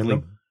previously in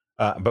them.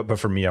 But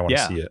for me, I want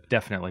to see it.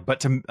 Definitely.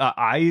 But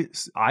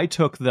I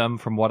took them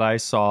from what I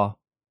saw.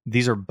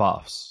 These are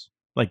buffs.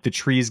 Like the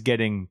tree's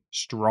getting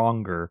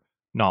stronger,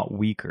 not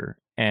weaker.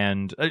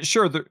 And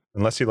sure,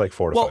 unless you like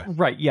fortify. Well,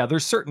 right, yeah.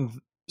 There's certain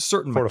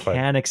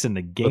mechanics in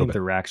the game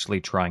they're actually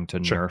trying to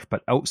nerf,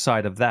 but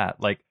outside of that,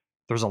 like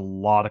there's a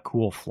lot of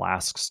cool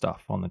flask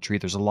stuff on the tree.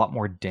 There's a lot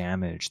more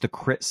damage. The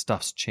crit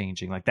stuff's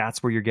changing. Like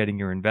that's where you're getting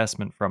your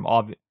investment from.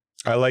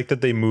 I like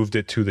that they moved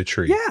it to the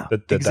tree. Yeah,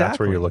 exactly. That's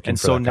where you're looking. And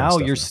for so that now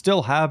kind of you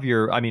still have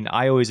your. I mean,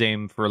 I always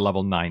aim for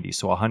level 90,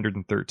 so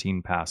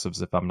 113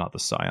 passives if I'm not the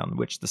Scion,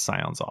 which the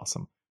Scion's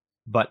awesome,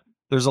 but.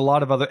 There's a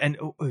lot of other, and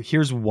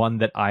here's one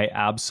that I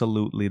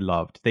absolutely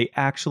loved. They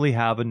actually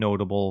have a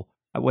notable,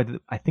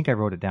 I think I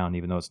wrote it down,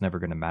 even though it's never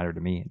going to matter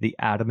to me. The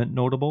Adamant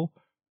notable,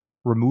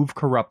 remove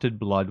corrupted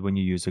blood when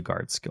you use a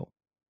guard skill.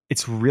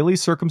 It's really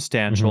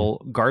circumstantial.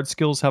 Mm-hmm. Guard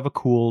skills have a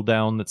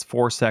cooldown that's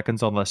 4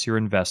 seconds unless you're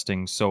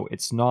investing, so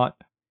it's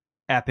not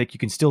epic. You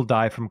can still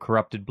die from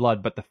corrupted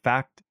blood, but the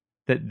fact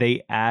that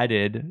they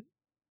added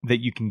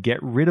that you can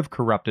get rid of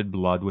corrupted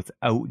blood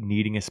without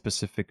needing a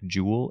specific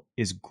jewel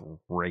is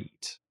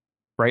great.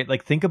 Right?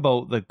 Like think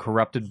about the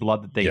corrupted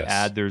blood that they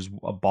add. There's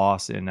a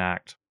boss in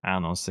Act, I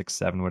don't know, 6,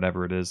 7,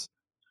 whatever it is.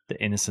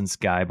 The Innocence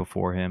guy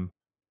before him.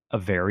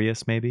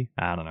 Avarius, maybe?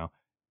 I don't know.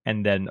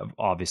 And then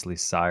obviously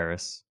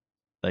Cyrus.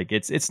 Like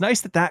it's nice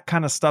that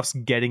kind of stuff's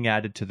getting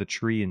added to the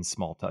tree in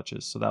small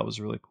touches. So that was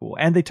really cool.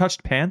 And they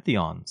touched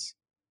Pantheons.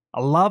 I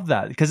love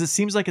that because it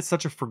seems like it's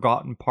such a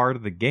forgotten part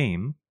of the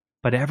game.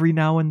 But every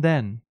now and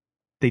then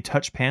they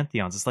touch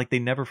Pantheons. It's like they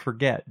never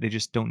forget. They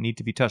just don't need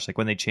to be touched. Like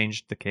when they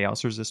changed the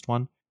Chaos Resist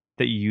one.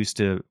 That you used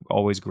to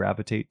always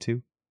gravitate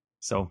to.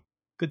 So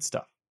good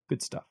stuff.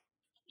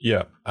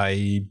 Yeah,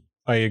 I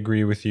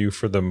agree with you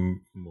for the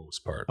most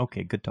part.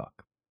 Okay, good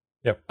talk.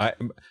 Yep.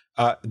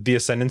 The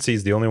Ascendancy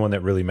is the only one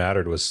that really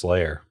mattered was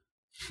Slayer.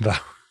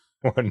 That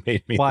one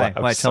made me laugh.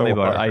 Why? Tell me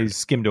about it. I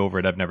skimmed over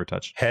it. I've never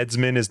touched.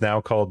 Headsman is now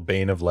called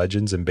Bane of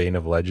Legends, and Bane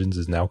of Legends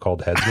is now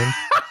called Headsman.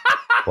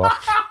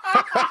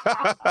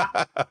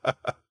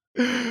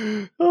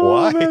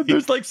 Why? Man,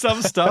 there's like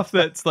some stuff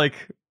that's like.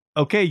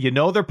 Okay,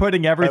 they're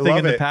putting everything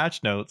in the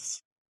patch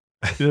notes.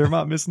 They're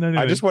not missing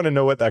anything. I just want to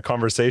know what that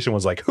conversation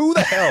was like. Who the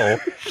hell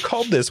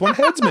called this one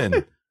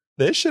Headsman?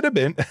 This should have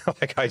been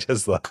like I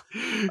just that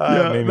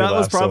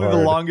was probably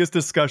the longest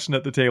discussion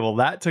at the table.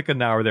 That took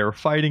an hour. They were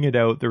fighting it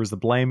out. There was the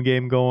blame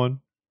game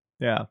going.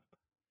 Yeah.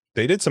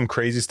 They did some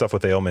crazy stuff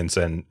with ailments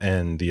and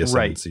the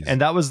Ascendancies. Right.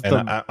 And that was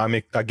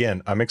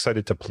I'm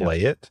excited to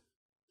play it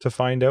to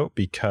find out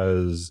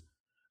because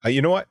you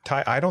know what,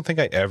 Ty? I don't think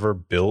I ever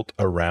built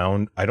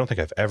around. I don't think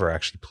I've ever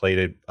actually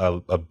played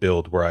a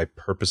build where I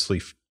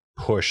purposely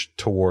pushed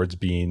towards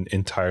being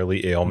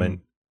entirely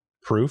ailment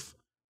proof.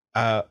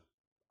 I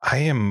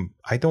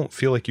don't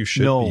feel like you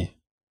should be.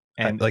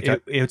 And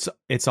it's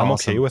I'm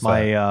awesome. Okay with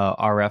my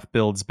RF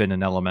build's been an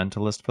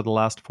Elementalist for the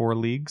last 4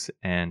 leagues,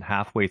 and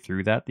halfway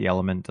through that, the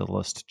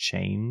Elementalist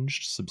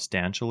changed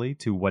substantially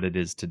to what it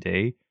is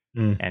today.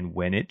 And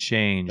when it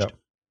changed. Yep.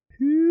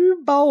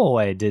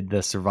 Boy, did the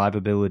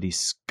survivability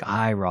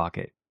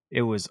skyrocket.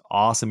 It was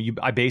awesome.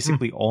 I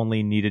basically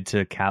only needed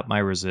to cap my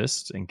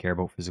resists and care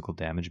about physical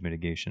damage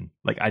mitigation.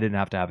 Like I didn't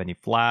have to have any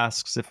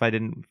flasks if I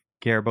didn't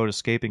care about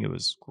escaping. It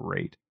was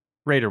great.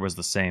 Raider was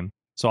the same.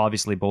 So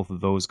obviously both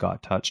of those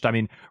got touched. I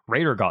mean,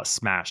 Raider got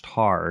smashed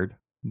hard.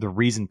 The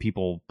reason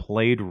people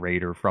played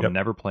Raider from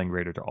never playing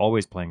Raider to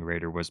always playing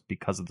Raider was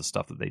because of the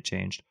stuff that they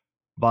changed.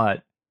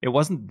 But it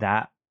wasn't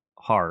that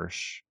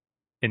harsh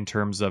in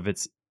terms of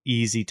it's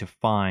easy to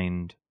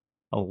find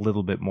a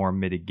little bit more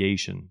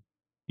mitigation.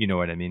 You know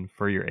what I mean?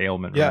 For your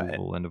ailment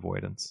removal and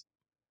avoidance.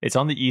 It's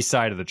on the east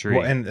side of the tree.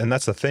 Well, and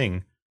that's the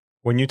thing.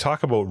 When you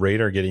talk about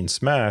Radar getting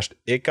smashed,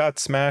 it got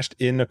smashed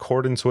in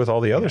accordance with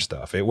all the other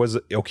stuff. It was,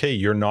 okay,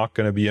 you're not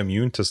going to be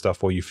immune to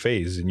stuff while you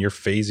phase, and you're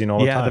phasing all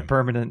the time. Yeah, the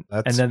permanent.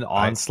 And then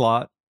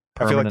Onslaught.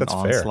 I feel like that's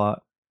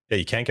Onslaught. fair. Yeah,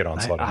 you can't get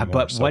Onslaught anymore.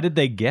 But what did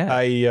they get?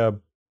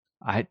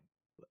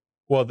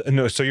 Well,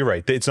 no, so you're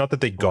right. It's not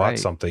that they got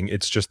something.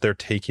 It's just they're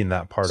taking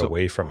that part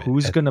away from it.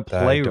 Who's going to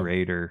play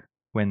Raider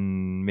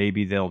when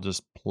maybe they'll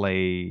just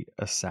play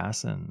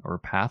Assassin or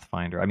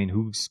Pathfinder? I mean,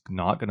 who's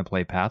not going to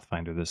play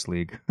Pathfinder this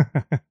league?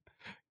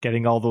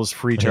 Getting all those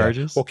free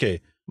charges. Yeah.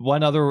 Okay.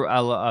 One other.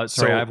 I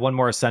have one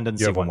more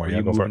Ascendancy. You have one more. Are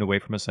you moving away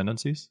from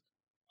Ascendancies?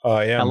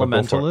 I am.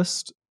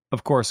 Elementalist,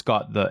 of course,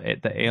 got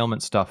the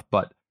ailment stuff,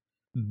 but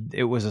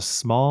it was a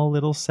small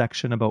little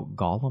section about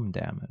golem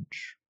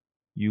damage.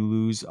 You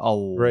lose a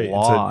lot.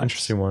 It's an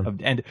interesting one.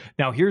 And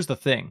now here's the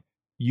thing: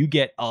 you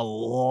get a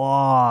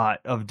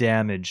lot of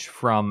damage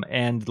from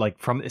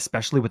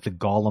especially with the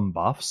golem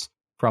buffs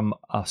from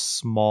a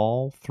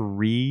small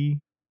 3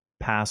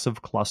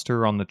 passive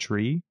cluster on the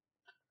tree.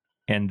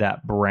 And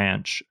that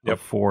branch of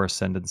 4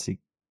 ascendancy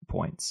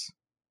points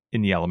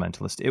in the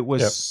Elementalist. It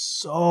was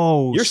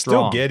so You're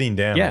strong. Still getting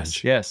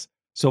damage. Yes.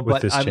 So,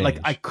 but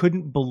I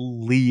couldn't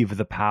believe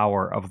the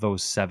power of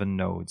those 7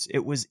 nodes.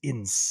 It was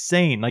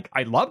insane. Like,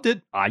 I loved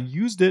it. I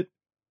used it.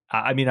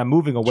 I mean, I'm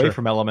moving away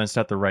from elements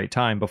at the right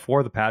time.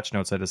 Before the patch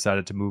notes, I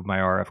decided to move my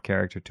RF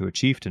character to a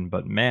chieftain.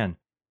 But man,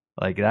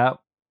 like that.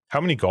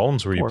 How many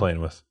golems were you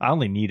playing with? I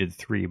only needed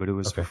 3, but it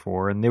was for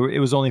 4, and it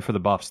was only for the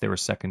buffs. They were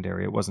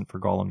secondary. It wasn't for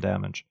golem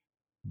damage.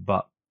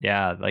 But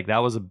yeah, like that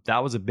was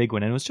a big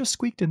one, and it was just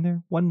squeaked in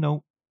there, 1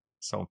 note.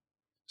 So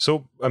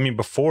I mean,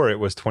 before it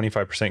was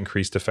 25%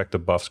 increased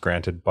effective buffs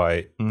granted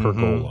by per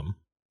golem,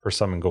 per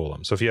summon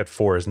golem. So if you had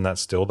 4, isn't that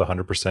still the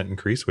 100%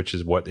 increase, which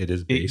is what it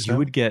is based on? You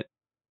would get.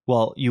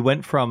 Well, you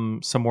went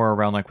from somewhere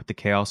around like with the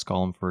Chaos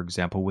Golem, for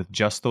example, with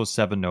just those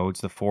 7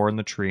 nodes, the 4 in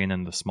the tree and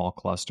then the small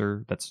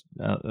cluster that's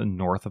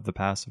north of the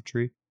passive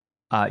tree.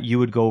 You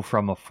would go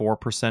from a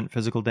 4%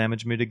 physical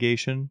damage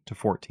mitigation to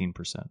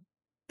 14%.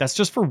 That's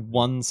just for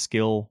 1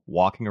 skill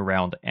walking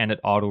around, and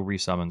it auto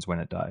resummons when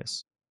it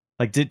dies.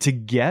 Like to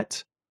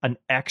get an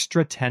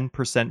extra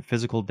 10%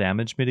 physical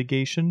damage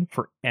mitigation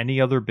for any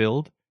other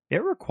build,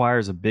 it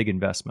requires a big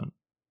investment.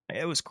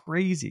 It was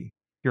crazy.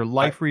 Your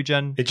life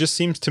regen. It just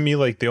seems to me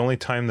like the only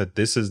time that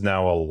this is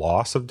now a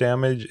loss of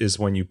damage is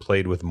when you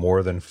played with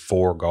more than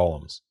 4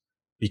 golems.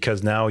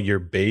 Because now your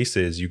base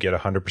is you get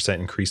 100%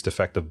 increased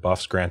effective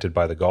buffs granted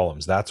by the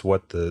golems. That's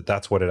what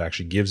it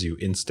actually gives you,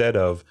 instead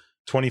of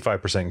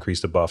 25%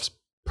 increased buffs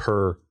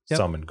per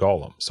summoned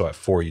golem. So at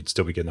 4, you'd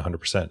still be getting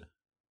 100%.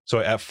 So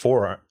at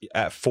 4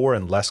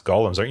 and less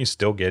golems, aren't you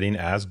still getting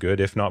as good,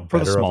 if not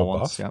better, for the small of a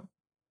buff? Ones,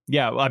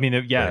 yeah. I mean,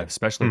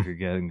 especially if you're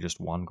getting just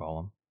 1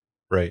 golem.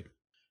 Right.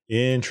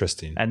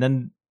 Interesting. And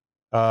then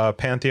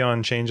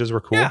Pantheon changes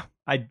were cool. Yeah,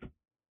 I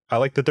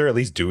like that they're at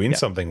least doing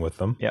something with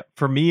them. Yeah.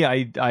 For me,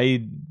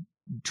 I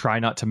try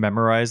not to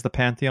memorize the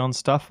Pantheon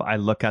stuff. I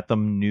look at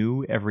them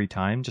new every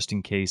time, just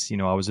in case,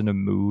 I was in a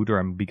mood or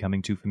I'm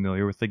becoming too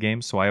familiar with the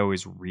game. So I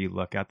always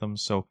re-look at them.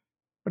 So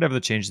whatever the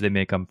changes they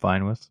make, I'm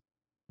fine with.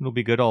 It'll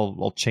be good.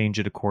 I'll change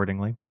it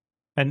accordingly.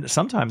 And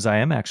sometimes I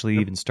am actually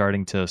even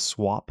starting to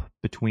swap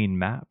between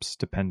maps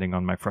depending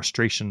on my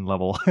frustration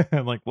level.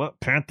 I'm like, what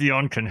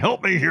Pantheon can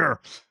help me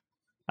here?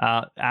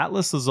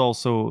 Atlas is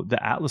also,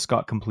 the Atlas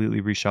got completely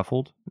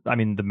reshuffled. I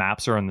mean, the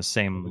maps are in the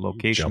same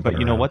location, but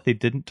you know what? They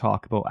didn't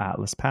talk about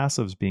Atlas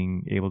passives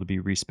being able to be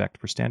respect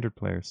for standard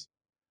players.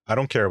 I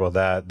don't care about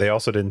that. They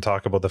also didn't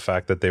talk about the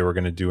fact that they were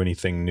going to do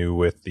anything new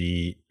with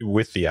the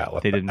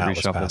Atlas. They didn't Atlas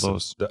reshuffle passives.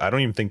 those. I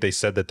don't even think they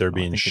said that they're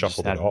being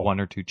shuffled at all. 1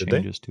 or 2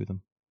 changes to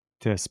them,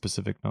 to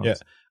specific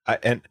nodes.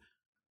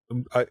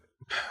 Yeah,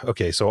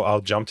 okay, so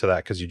I'll jump to that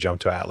because you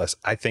jumped to Atlas.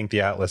 I think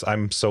the Atlas,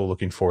 I'm so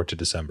looking forward to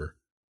December.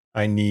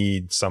 I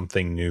need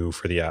something new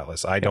for the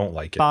Atlas. I don't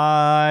like it.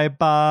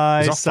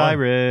 Bye,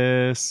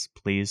 Cyrus.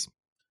 Please.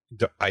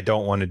 I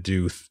don't want to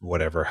do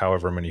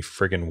however many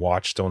friggin'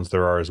 watchstones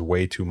there are is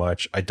way too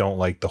much. I don't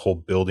like the whole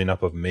building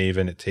up of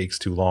Maven. It takes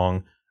too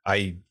long.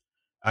 I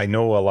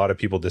know a lot of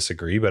people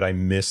disagree, but I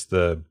miss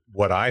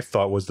what I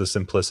thought was the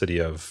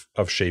simplicity of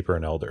Shaper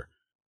and Elder.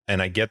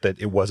 And I get that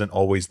it wasn't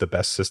always the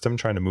best system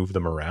trying to move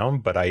them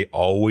around, but I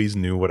always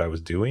knew what I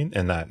was doing,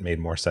 and that made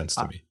more sense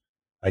to me.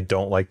 I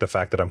don't like the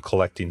fact that I'm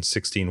collecting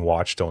 16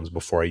 watchstones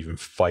before I even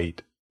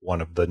fight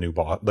one of the new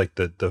boss, like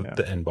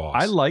the end boss.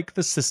 I like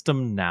the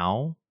system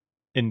now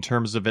in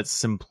terms of its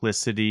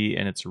simplicity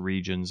and its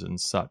regions and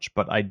such,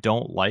 but I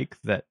don't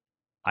like that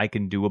I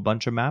can do a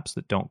bunch of maps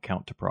that don't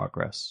count to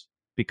progress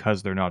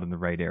because they're not in the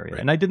right area. Right.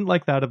 And I didn't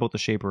like that about the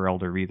Shaper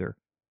Elder either.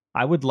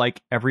 I would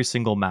like every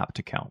single map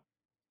to count.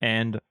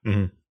 And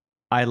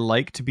I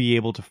like to be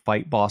able to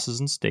fight bosses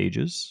in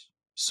stages.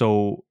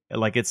 So,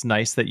 like, it's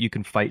nice that you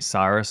can fight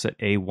Cyrus at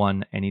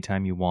A1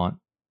 anytime you want.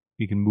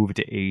 You can move it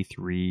to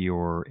A3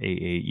 or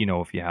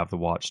A8, if you have the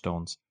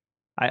watchstones.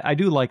 I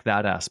do like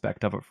that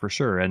aspect of it for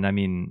sure. And I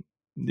mean,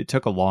 it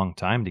took a long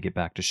time to get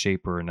back to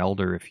Shaper and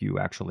Elder if you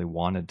actually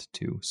wanted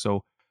to.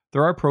 So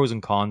there are pros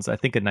and cons. I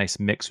think a nice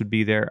mix would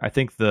be there. I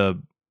think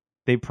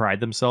they pride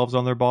themselves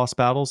on their boss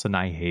battles, and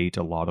I hate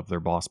a lot of their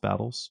boss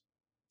battles.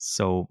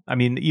 So, I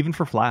mean, even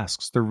for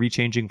flasks, they're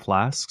rechanging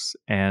flasks,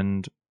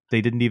 and they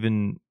didn't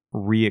even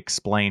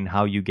re-explain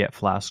how you get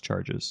flask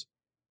charges.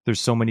 There's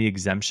so many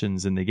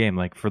exemptions in the game.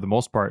 Like, for the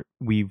most part,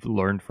 we've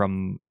learned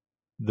from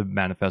the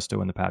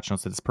manifesto and the patch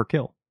notes that it's per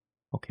kill.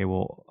 Okay,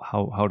 well,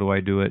 how do I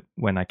do it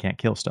when I can't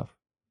kill stuff?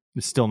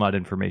 It's still not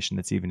information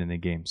that's even in the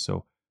game.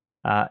 So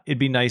it'd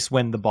be nice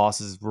when the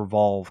bosses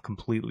revolve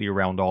completely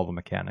around all the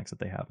mechanics that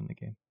they have in the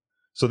game.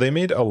 So they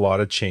made a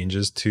lot of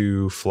changes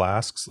to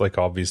flasks, like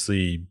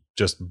obviously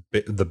just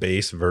the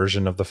base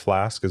version of the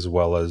flask as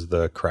well as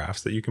the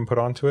crafts that you can put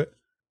onto it.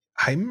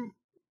 I'm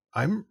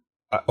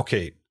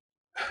okay.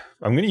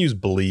 I'm going to use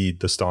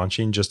Bleed the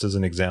Staunching just as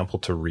an example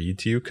to read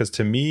to you, because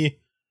to me,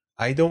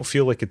 I don't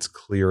feel like it's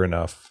clear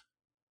enough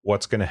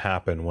what's going to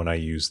happen when I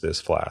use this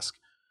flask.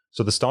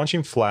 So the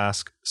Staunching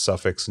Flask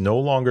suffix no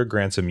longer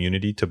grants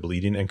immunity to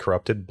bleeding and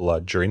corrupted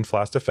blood during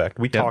flask effect.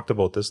 We talked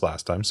about this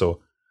last time. So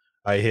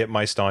I hit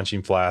my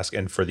Staunching Flask,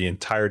 and for the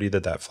entirety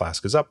that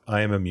flask is up,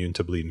 I am immune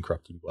to bleed and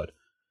corrupted blood.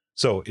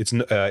 So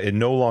it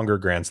no longer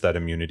grants that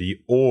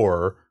immunity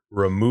or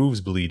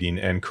removes bleeding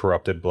and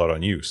corrupted blood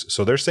on use.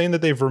 So they're saying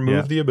that they've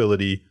removed the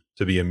ability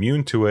to be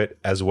immune to it,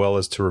 as well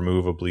as to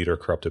remove a bleed or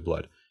corrupted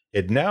blood.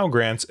 It now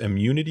grants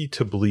immunity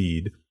to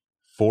bleed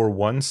for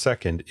 1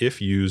 second if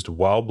used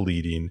while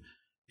bleeding,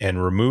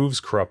 and removes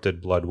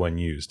corrupted blood when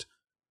used.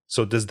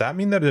 So does that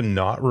mean that I'm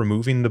not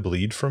removing the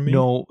bleed from me?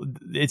 No,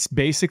 it's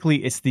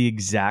the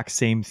exact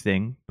same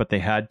thing, but they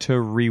had to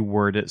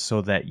reword it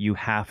so that you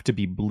have to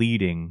be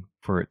bleeding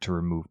for it to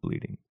remove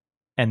bleeding.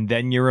 And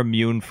then you're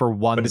immune for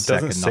 1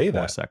 second, not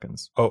 4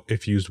 seconds. Oh,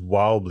 if used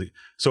while bleed.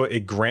 So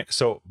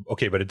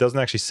okay, but it doesn't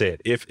actually say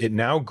it. If it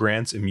now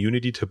grants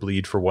immunity to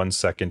bleed for 1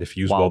 second if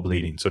used while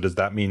bleeding. So does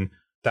that mean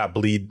that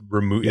bleed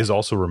is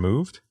also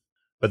removed?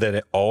 But then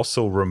it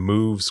also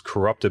removes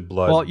corrupted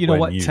blood. Well, you know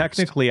what? Used.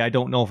 Technically, I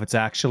don't know if it's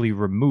actually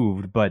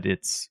removed, but did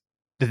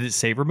it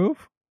say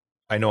remove?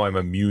 I know I'm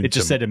immune. It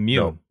just said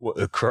immune. No,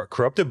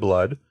 corrupted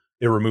blood.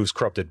 It removes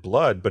corrupted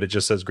blood, but it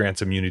just says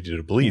grants immunity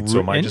to bleed. So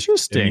am I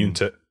just immune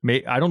to?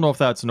 I don't know if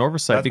that's an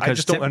oversight, because I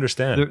just don't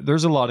understand.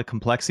 There's a lot of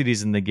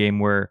complexities in the game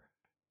where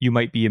you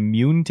might be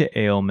immune to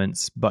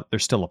ailments, but they're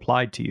still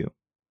applied to you,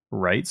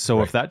 right?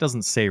 So if that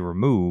doesn't say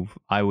remove,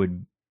 I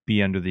would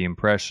be under the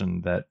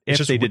impression that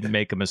if they didn't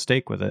make a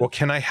mistake with it. Well,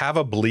 can I have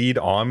a bleed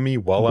on me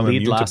while I'm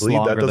immune to bleed?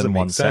 That doesn't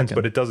make sense,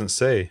 but it doesn't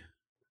say.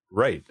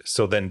 Right.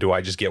 So then do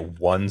I just get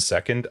 1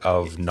 second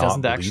of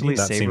not bleeding?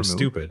 That seems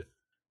stupid.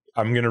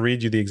 I'm going to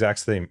read you the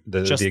exact thing.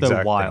 The exact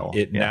thing.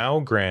 It now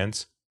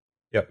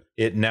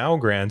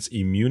grants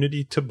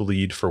immunity to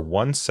bleed for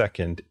 1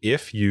 second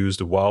if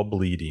used while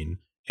bleeding,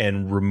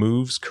 and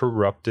removes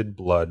corrupted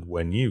blood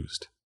when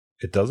used.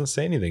 It doesn't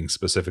say anything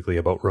specifically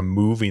about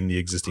removing the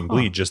existing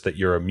bleed, just that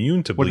you're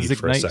immune to bleed for a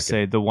second. What does Ignite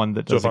say? The one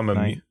that does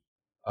Ignite?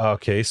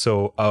 Okay,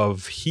 so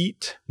of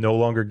heat no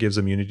longer gives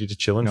immunity to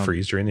chill and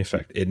freeze during the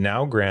effect. It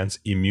now grants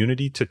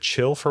immunity to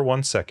chill for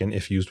 1 second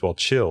if used while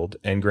chilled,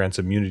 and grants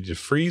immunity to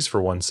freeze for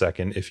 1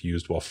 second if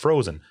used while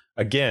frozen.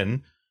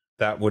 Again,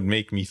 that would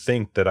make me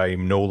think that I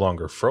am no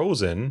longer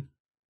frozen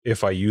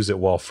if I use it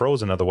while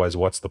frozen. Otherwise,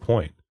 what's the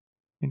point?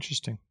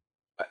 Interesting.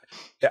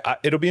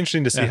 It'll be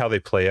interesting to see how they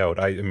play out.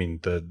 I mean,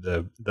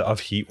 the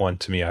of heat one,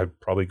 to me, I'd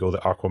probably go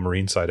the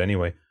aquamarine side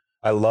anyway.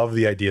 I love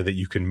the idea that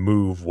you can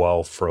move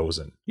while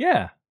frozen.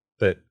 Yeah.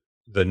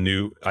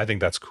 I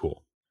think that's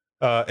cool.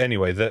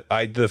 Anyway,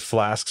 the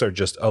flasks are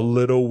just a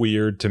little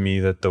weird to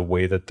me, that the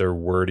way that they're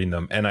wording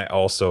them. And I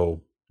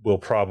also will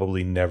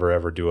probably never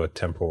ever do a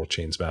temporal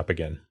chains map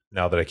again,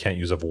 now that I can't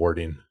use a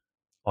warding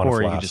on a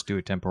flask. Or you can just do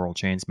a temporal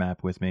chains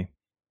map with me.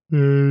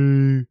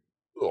 Hey.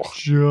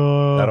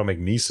 That'll make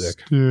me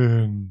sick.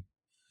 I'm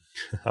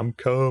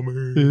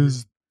coming.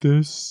 Is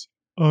this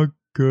a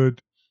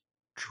good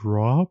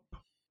drop?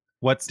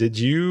 Did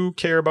you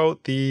care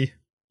about the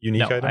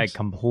unique items? I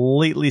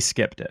completely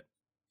skipped it.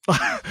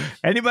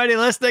 Anybody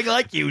listening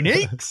like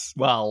uniques?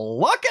 Well,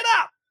 look it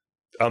up.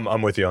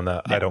 I'm with you on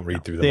that. I don't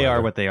read through them. They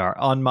are what they are.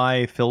 On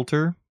my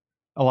filter,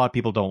 a lot of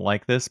people don't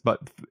like this, but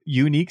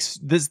uniques,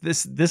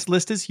 this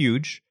list is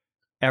huge.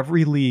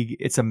 Every league,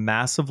 it's a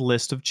massive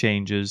list of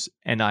changes,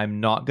 and I'm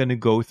not going to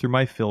go through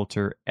my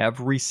filter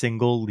every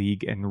single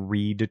league and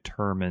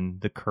redetermine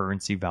the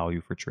currency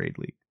value for Trade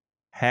League.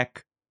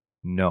 Heck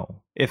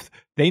no. If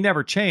they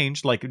never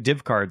change, like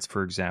div cards,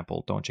 for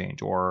example, don't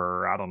change,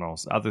 or I don't know,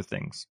 other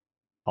things,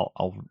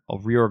 I'll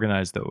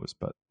reorganize those,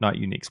 but not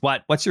uniques.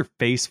 What's your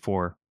face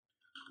for?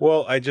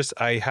 Well,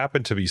 I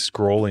happen to be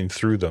scrolling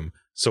through them.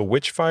 So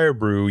Witchfire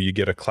Brew, you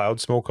get a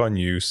Cloud Smoke on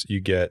use, you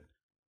get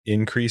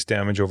increased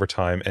damage over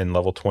time, and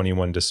level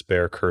 21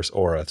 Despair Curse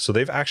Aura. So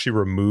they've actually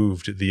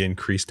removed the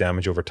increased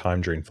damage over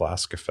time during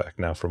Flask effect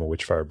now from a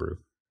Witchfire Brew.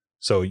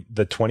 So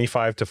the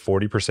 25 to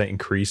 40%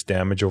 increased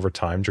damage over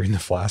time during the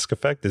Flask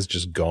effect is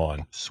just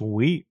gone.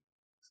 Sweet.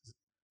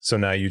 So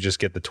now you just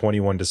get the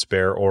 21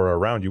 Despair Aura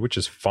around you, which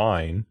is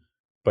fine.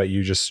 but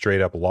you just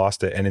straight up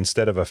lost it. And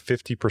instead of a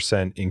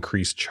 50%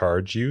 increased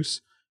charge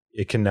use,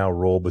 it can now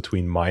roll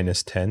between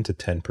 -10 to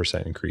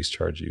 10% increased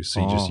charge use.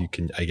 So you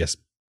can, I guess,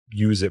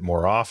 use it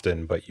more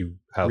often, but you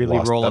have really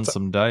lost, rolling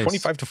some dice.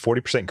 25 to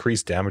 40%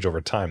 increased damage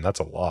over time. That's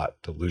a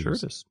lot to lose. Sure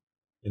it is.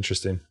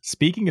 Interesting.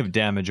 Speaking of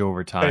damage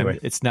over time, Anyway.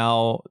 it's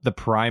now the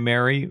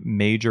primary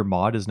major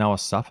mod is now a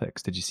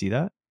suffix. Did you see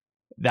that?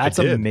 That's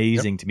I did.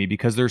 amazing to me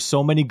because there's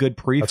so many good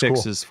cool.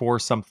 prefixes for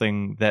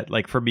something that,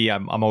 like for me,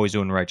 I'm always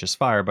doing Righteous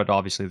Fire, but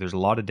obviously there's a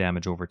lot of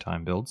damage over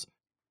time builds.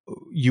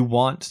 You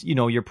want,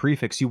 your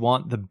prefix, you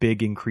want the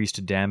big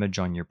increased damage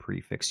on your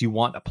prefix. You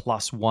want a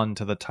 +1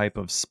 to the type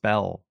of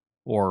spell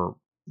or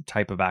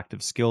type of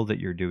active skill that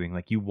you're doing.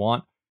 Like you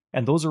want,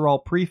 and those are all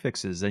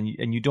prefixes, and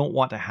you don't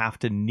want to have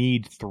to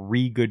need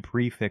 3 good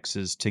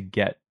prefixes to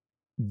get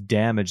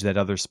damage that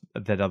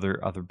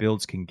other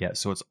builds can get.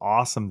 So it's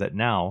awesome that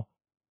now,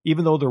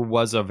 even though there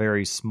was a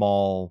very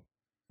small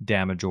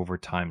damage over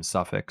time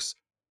suffix,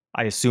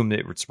 I assume that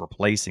it's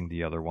replacing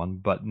the other one,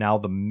 but now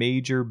the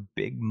major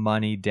big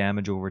money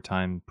damage over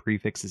time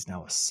prefix is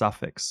now a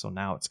suffix. So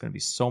now it's going to be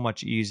so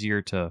much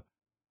easier to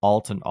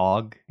alt and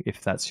aug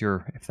if that's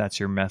your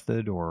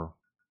method, or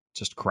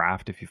just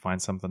craft if you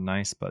find something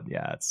nice. But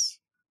yeah, it's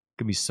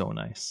going to be so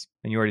nice.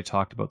 And you already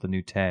talked about the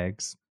new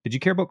tags. Did you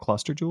care about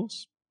cluster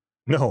jewels?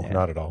 No, Yeah.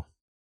 not at all.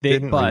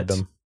 Didn't read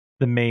them.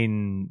 The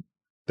main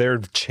They're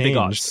they changed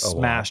got a lot.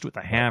 smashed with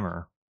a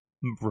hammer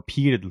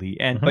repeatedly,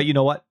 and Mhm. but you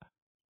know what?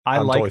 I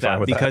I'm like totally fine that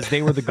with that. because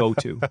they were the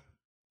go-to.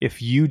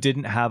 If you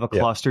didn't have a Yeah.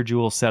 cluster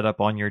jewel set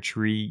up on your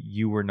tree,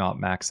 you were not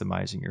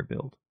maximizing your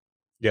build.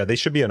 Yeah, they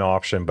should be an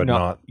option, but No,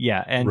 not.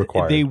 yeah, and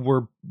required. they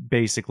were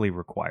basically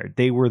required.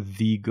 They were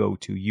the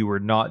go-to. You were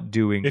not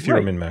doing If you're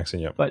right,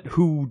 min-maxing, yeah. but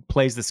who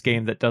plays this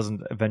game that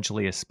doesn't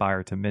eventually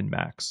aspire to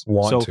min-max?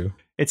 Want so to.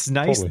 it's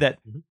nice Totally. that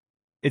Mhm.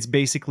 it's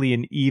basically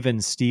an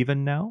even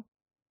Steven now,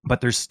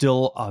 but there's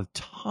still a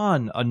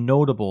ton of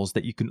notables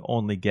that you can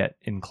only get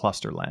in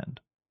Clusterland.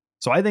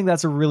 So I think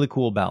that's a really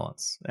cool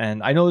balance.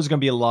 And I know there's going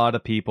to be a lot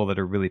of people that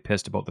are really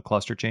pissed about the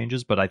cluster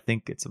changes, but I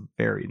think it's a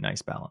very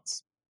nice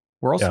balance.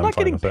 We're also Yeah, I'm not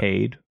fine getting with it.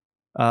 paid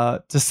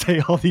to say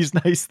all these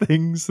nice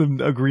things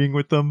and agreeing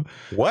with them.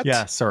 What?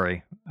 Yeah,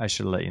 sorry. I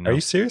should let you know. Are you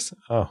serious?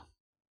 Oh,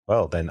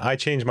 well, then I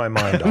changed my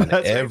mind on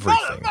That's right.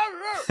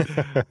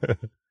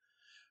 everything.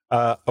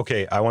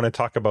 Okay, I want to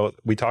talk about,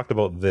 we talked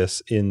about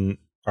this in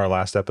our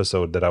last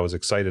episode that I was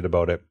excited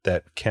about it,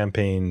 that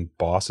campaign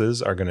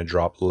bosses are going to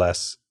drop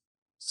less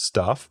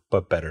stuff,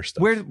 but better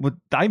stuff.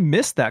 I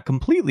missed that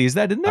completely. Is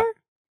that in there?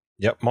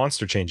 Yep,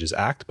 monster changes.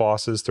 Act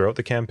bosses throughout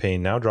the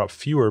campaign now drop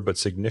fewer but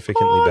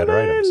significantly better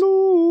items.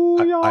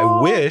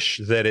 I wish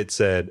that it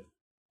said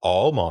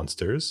all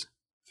monsters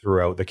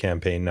throughout the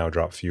campaign now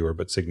drop fewer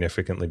but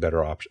significantly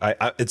better options.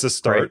 It's a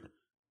start,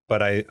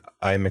 but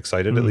I'm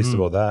excited at least Mhm.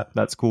 about that.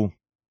 That's cool.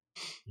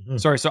 Mhm.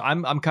 Sorry, so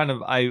I'm kind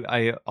of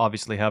I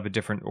obviously have a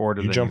different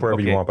order. You than jump wherever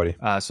you want, buddy.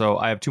 So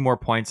I have 2 more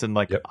points in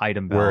like Yep.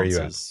 item Where are you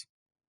balances.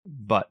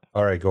 But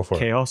All right, go for it.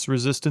 chaos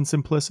resistance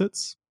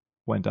implicits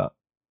went up.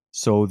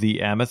 So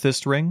the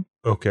amethyst ring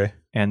Okay.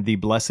 and the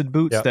blessed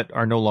boots Yep. that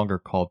are no longer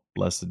called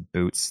blessed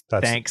boots.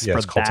 Thanks for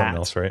it's called that. something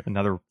else, right?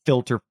 Another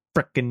filter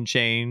frickin'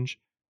 change.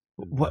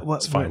 What?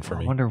 It's fine for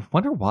me.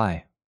 Wonder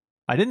why.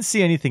 I didn't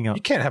see anything else.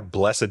 You can't have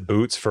blessed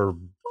boots for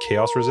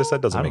chaos resist. That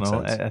doesn't I don't make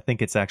know. sense. I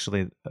think it's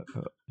actually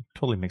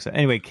totally makes sense.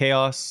 Anyway,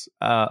 chaos.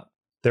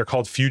 They're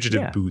called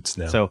fugitive Yeah. boots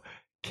now. So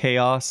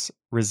chaos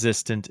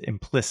resistant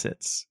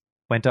implicits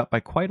went up by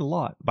quite a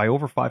lot, by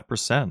over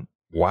 5%.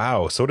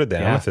 wow. So did the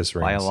amethyst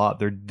rings. By a lot.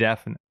 They're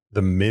definitely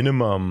The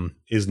minimum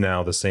is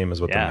now the same as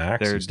what the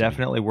max they're used to be.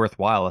 definitely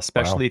worthwhile,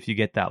 especially if you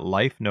get that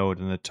life node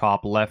in the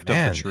top left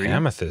Man, of the tree.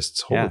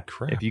 amethysts. Holy Yeah,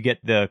 crap. if you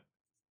get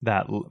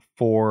that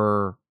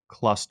 4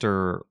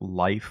 cluster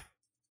life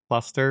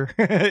cluster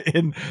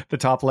in the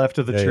top left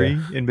of the Yeah,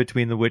 tree, in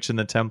between the witch and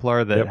the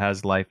Templar, that Yep.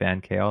 has life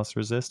and chaos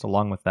resist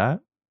along with that.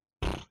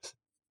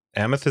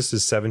 Amethyst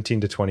is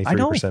 17 to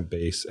 23%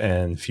 base,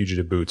 and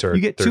fugitive boots are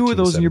You get 2 13 of to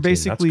those and you're 17.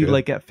 That's basically good.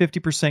 like at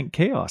 50%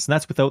 chaos, and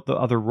that's without the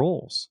other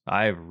rolls.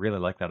 I really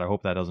like that. I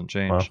hope that doesn't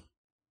change. Wow.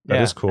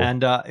 That is cool.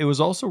 And it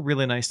was also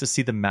really nice to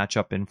see the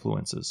matchup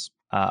influences.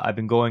 I've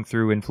been going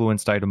through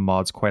influenced item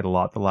mods quite a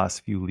lot the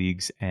last few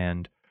leagues,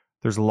 and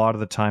there's a lot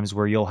of the times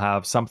where you'll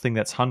have something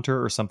that's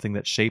Hunter or something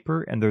that's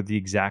Shaper, and they're the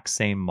exact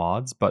same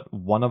mods, but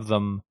one of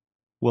them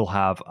will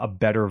have a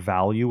better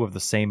value of the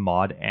same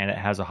mod, and it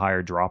has a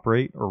higher drop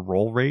rate or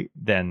roll rate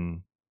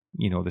than,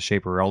 the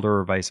Shaper Elder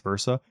or vice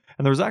versa.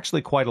 And there was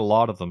actually quite a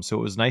lot of them, so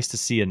it was nice to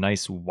see a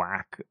nice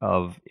whack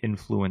of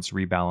influence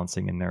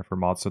rebalancing in there for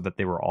mods so that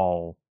they were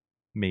all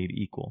made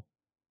equal.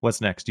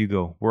 What's next? You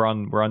go. We're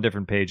on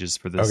different pages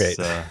for this.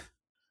 Okay.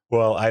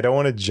 Well, I don't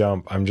want to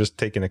jump. I'm just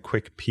taking a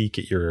quick peek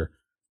at your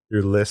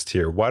list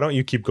here. Why don't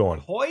you keep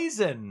going?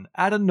 Poison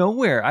out of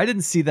nowhere. I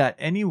didn't see that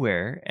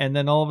anywhere, and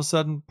then all of a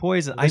sudden,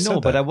 poison. They I know,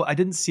 said but that. I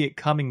didn't see it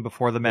coming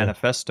before the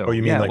manifesto. Oh,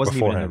 you mean it like wasn't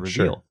even in the beforehand?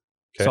 Sure. reveal.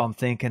 Okay. So I'm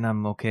thinking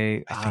I'm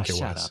okay. I think it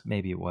shut was. up.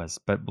 Maybe it was,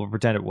 but we'll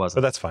pretend it wasn't.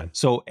 But that's fine.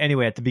 So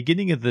anyway, at the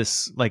beginning of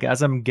this, like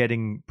as I'm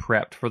getting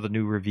prepped for the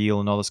new reveal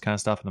and all this kind of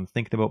stuff, and I'm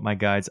thinking about my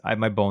guides, I have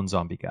my Bone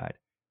Zombie guide.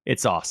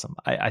 It's awesome.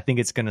 I think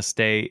it's going to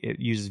stay. It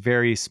uses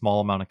very small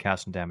amount of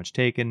cast and damage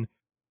taken.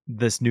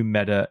 This new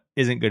meta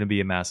isn't going to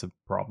be a massive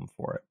problem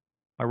for it.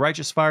 My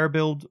Righteous Fire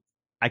build,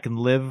 I can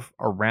live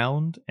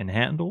around and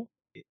handle.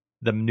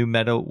 The new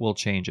meta will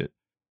change it.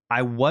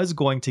 I was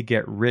going to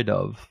get rid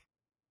of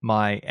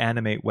my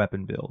Animate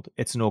Weapon build.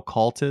 It's an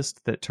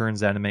occultist that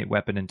turns Animate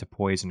Weapon into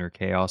poison or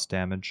chaos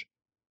damage.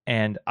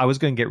 And I was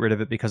going to get rid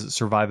of it because its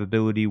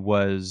survivability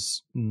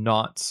was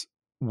not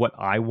what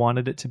I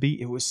wanted it to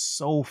be. It was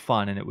so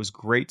fun and it was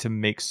great to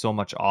make so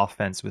much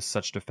offense with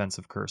such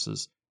defensive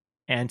curses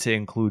and to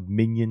include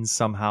minions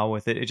somehow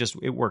with it.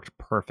 It worked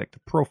perfect.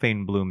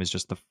 Profane Bloom is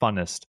just the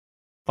funnest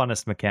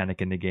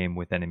mechanic in the game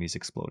with enemies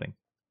exploding.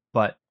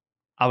 But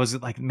I was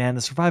like, man,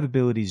 the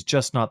survivability is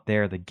just not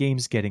there. The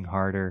game's getting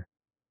harder.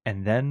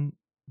 And then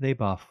they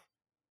buff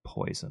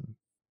poison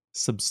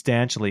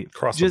substantially.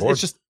 Across the board.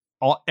 It's just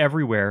all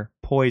everywhere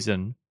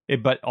poison,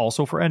 but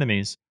also for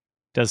enemies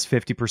does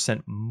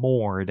 50%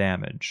 more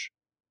damage.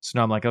 So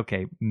now I'm like,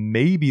 okay,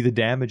 maybe the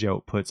damage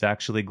output's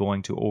actually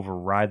going to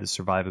override the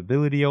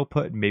survivability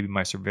output. Maybe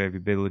my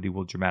survivability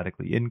will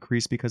dramatically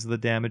increase because of the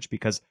damage,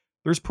 because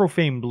there's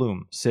Profane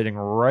Bloom sitting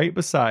right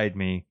beside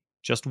me,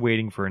 just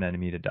waiting for an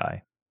enemy to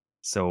die.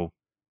 So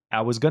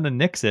I was going to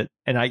nix it.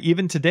 And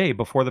even today,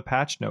 before the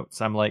patch notes,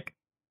 I'm like,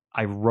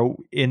 I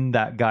wrote in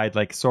that guide,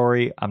 like,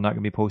 sorry, I'm not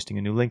going to be posting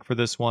a new link for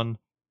this one.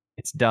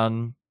 It's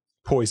done.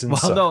 Poison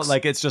sucks. No,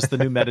 like it's just the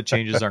new meta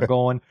changes aren't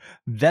going.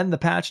 Then the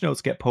patch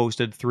notes get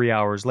posted 3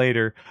 hours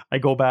later. I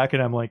go back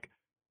and I'm like,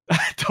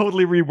 I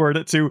totally reword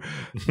it to,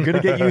 I'm going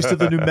to get used to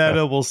the new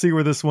meta. We'll see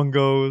where this one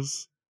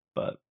goes.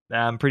 But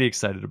I'm pretty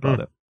excited about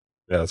it.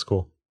 Yeah, that's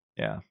cool.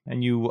 Yeah.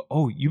 And you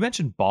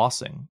mentioned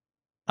bossing.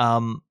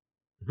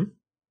 Mm-hmm.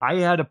 I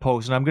had a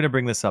post, and I'm going to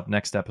bring this up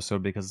next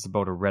episode because it's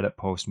about a Reddit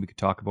post and we could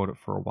talk about it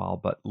for a while,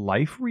 but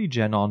life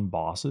regen on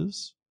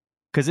bosses,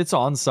 because it's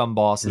on some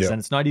bosses and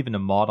it's not even a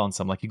mod on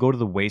some. Like you go to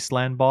the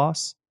Wasteland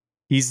boss,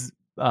 he's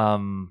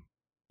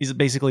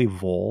basically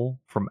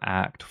Vol from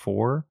Act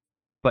 4,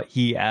 but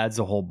he adds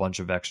a whole bunch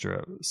of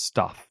extra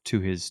stuff to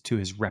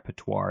his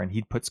repertoire, and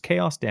he puts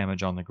chaos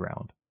damage on the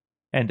ground.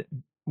 And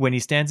when he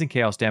stands in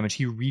chaos damage,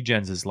 he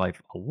regens his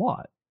life a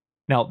lot.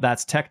 Now,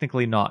 that's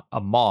technically not a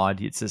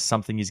mod. It's just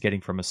something he's getting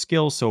from a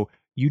skill, so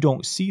you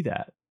don't see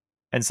that.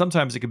 And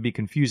sometimes it can be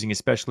confusing,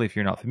 especially if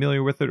you're not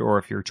familiar with it, or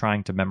if you're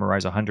trying to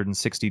memorize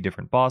 160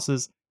 different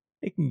bosses.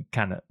 It can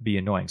kind of be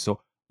annoying. So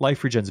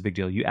life regen's a big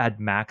deal. You add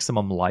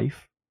maximum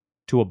life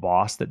to a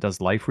boss that does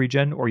life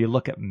regen, or you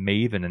look at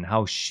Maven and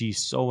how she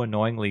so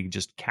annoyingly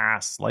just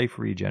casts life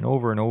regen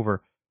over and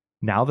over.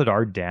 Now that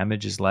our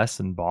damage is less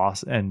and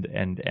boss and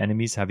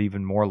enemies have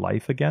even more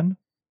life again,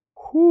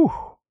 whew.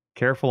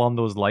 Careful on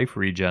those life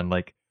regen.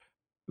 Like,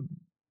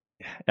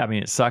 I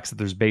mean, it sucks that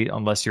there's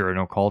unless you're an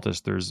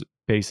occultist, there's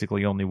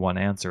basically only one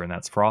answer, and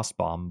that's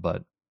Frostbomb.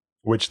 But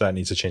which that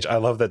needs to change. I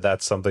love that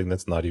that's something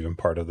that's not even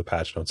part of the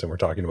patch notes, and we're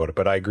talking about it.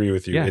 But I agree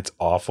with you. Yeah. It's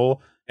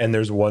awful, and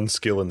there's one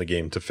skill in the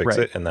game to fix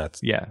it, and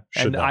that's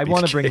And I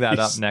want to bring that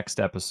up next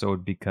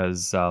episode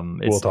because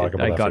we'll talk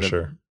about that for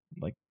sure.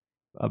 Like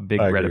a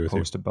big Reddit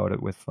post about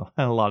it with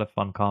a lot of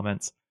fun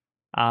comments.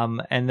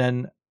 And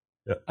then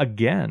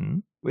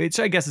again,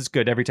 which I guess is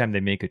good. Every time they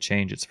make a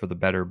change, it's for the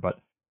better. But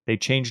they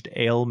changed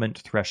ailment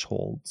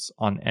thresholds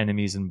on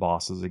enemies and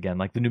bosses again,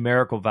 like the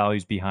numerical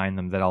values behind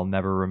them that I'll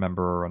never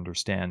remember or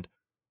understand.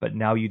 But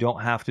now you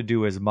don't have to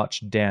do as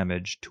much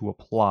damage to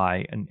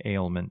apply an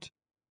ailment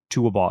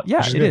to a boss.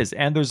 Yeah, it is.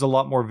 And there's a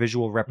lot more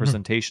visual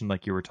representation,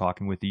 like you were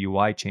talking with the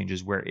UI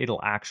changes, where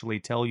it'll actually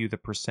tell you the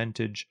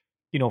percentage,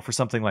 for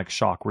something like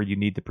shock, where you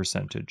need the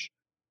percentage,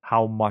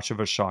 how much of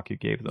a shock you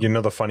gave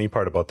them. The funny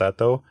part about that,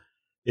 though,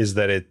 is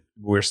that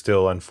we're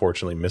still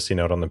unfortunately missing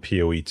out on the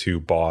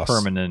PoE2 boss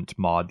permanent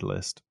mod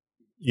list.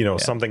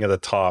 Something at the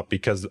top,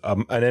 because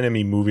an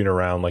enemy moving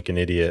around like an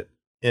idiot,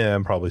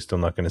 I'm probably still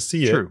not going to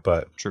see it.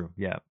 But true,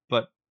 yeah,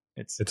 but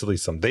it's at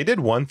least some. They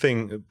did one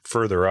thing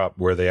further up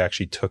where they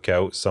actually took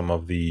out some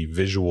of the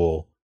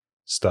visual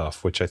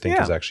stuff, which I think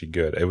is actually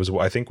good. It was,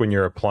 I think, when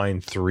you're applying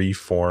 3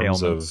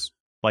 forms ailments, of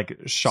like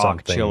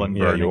shock, chill, and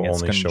burning, you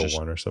only show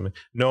one or something.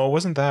 No, it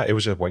wasn't that. It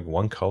was just like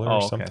one color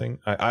or something.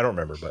 I don't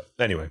remember, but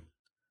anyway.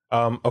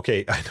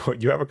 Okay, I know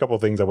you have a couple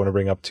of things I want to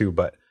bring up too,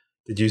 but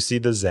did you see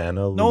the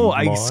Xana? No,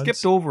 I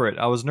skipped over it.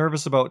 I was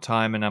nervous about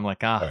time, and I'm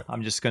like,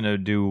 I'm just gonna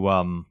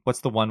do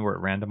what's the one where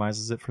it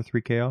randomizes it for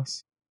 3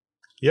 chaos?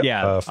 Yep.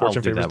 Yeah,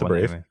 Fortune Favors the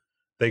Brave. Anyway.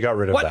 They got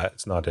rid of that.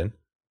 It's not in.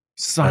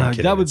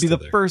 That would be the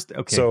first.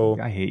 Okay, so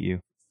I hate you.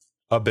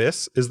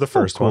 Abyss is the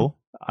first one.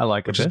 I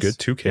like Abyss. Which is good.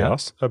 2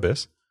 chaos. Yeah.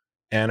 Abyss.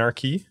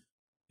 Anarchy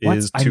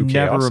is 2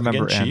 chaos. I never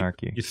remember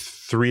Anarchy.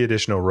 3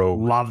 additional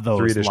rogue. Love those.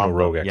 3 additional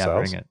rogue exiles. Yeah,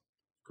 bring it.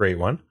 Great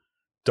one.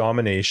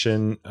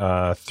 Domination,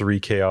 3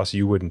 chaos.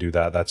 You wouldn't do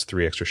that. That's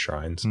 3 extra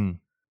shrines.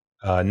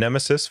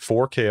 Nemesis,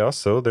 4 chaos.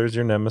 So there's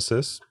your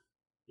Nemesis.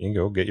 You can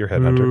go get your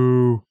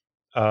Headhunter.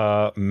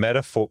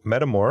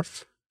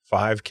 Metamorph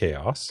 5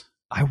 chaos.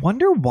 I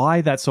wonder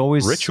why that's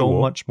always Ritual. so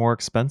much more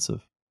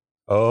expensive.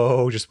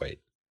 Oh, just wait.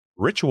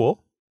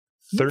 Ritual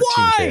 13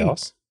 Why?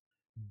 chaos.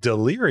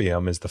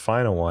 Delirium is the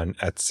final one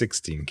at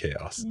 16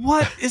 chaos.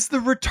 What is the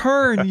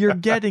return you're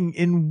getting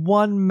in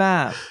one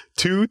map?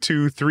 2,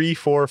 2, 3,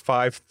 4,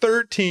 5,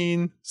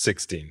 13,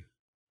 16.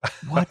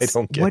 What? I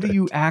don't get What it. do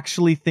you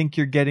actually think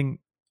you're getting?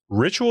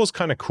 Ritual is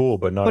kind of cool,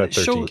 but not But at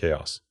it 13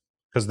 chaos.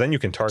 Because then you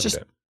can target Just-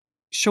 it.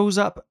 Shows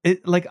up.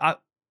 It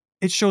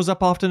shows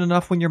up often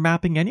enough when you're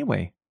mapping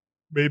anyway.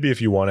 Maybe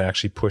if you want to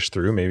actually push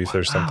through, maybe if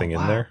there's Wow, something in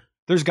wow. there.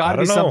 There's got I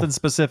to be don't know. something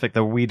specific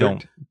that we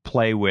don't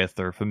play with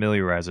or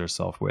familiarize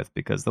ourselves with,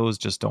 because those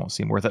just don't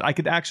seem worth it. I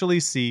could actually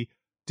see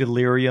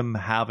Delirium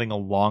having a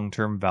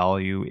long-term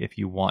value if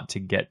you want to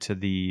get to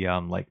the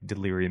like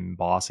Delirium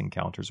boss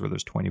encounters where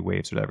there's 20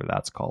 waves or whatever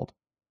that's called,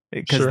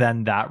 because Sure.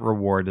 then that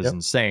reward is Yep.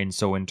 insane.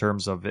 So in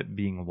terms of it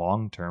being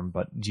long-term,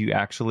 but do you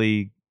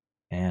actually,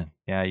 man,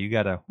 yeah, you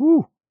gotta, whoo.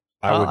 would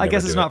I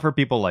guess never it's do it. not for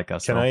people like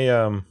us. Can though.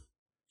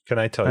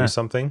 I tell Huh. you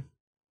something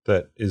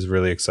that is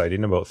really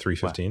exciting about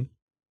 315?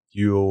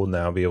 You'll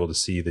now be able to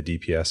see the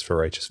DPS for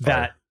Righteous Fire.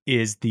 That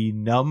is the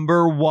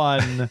number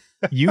one.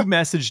 You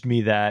messaged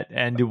me that,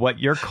 and what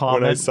your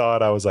comment. When I saw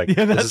it, I was like,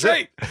 Yeah, this that's is it.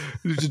 right.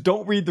 Just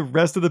don't read the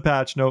rest of the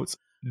patch notes.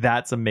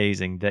 That's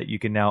amazing that you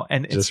can now.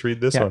 And it's, Just read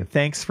this yeah, one.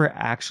 thanks for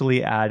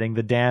actually adding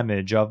the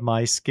damage of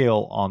my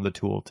skill on the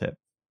tooltip.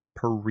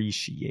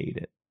 Appreciate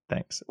it.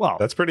 Thanks. Well,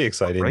 That's pretty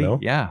exciting, great. though.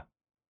 Yeah.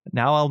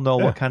 Now I'll know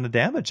Yeah. what kind of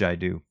damage I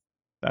do.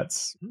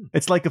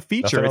 It's like a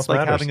feature. Nothing It's else like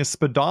matters. having a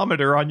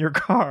speedometer on your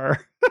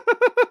car.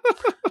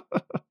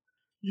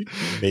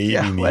 Maybe need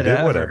it,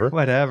 whatever.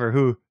 Whatever.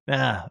 Who?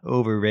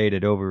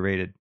 Overrated.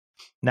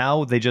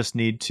 Now they just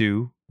need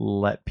to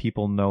let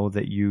people know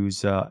that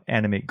use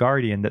Animate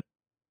Guardian that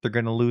they're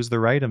going to lose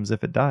their items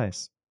if it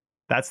dies.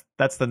 That's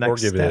the next Or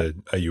give step. it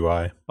a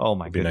UI. Oh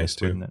my Would be goodness, nice,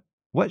 too. wouldn't it?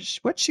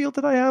 What shield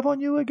did I have on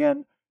you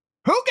again?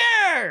 Who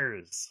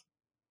cares?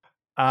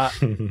 I'll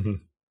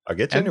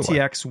get you a new one.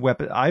 MTX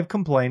weapon. I've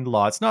complained a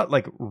lot. It's not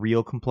like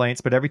real complaints,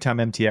 but every time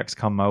MTX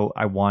come out,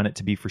 I want it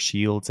to be for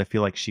shields. I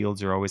feel like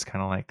shields are always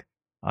kind of like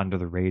under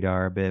the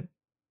radar a bit.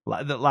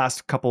 The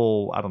last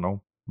couple, I don't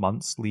know,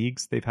 months,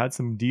 leagues, they've had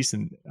some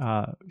decent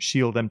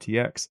shield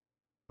MTX.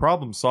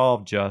 Problem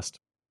solved. Just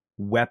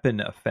weapon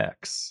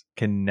effects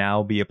can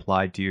now be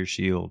applied to your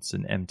shields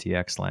in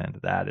MTX land.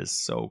 That is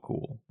so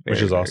cool.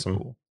 Which is very awesome.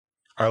 cool.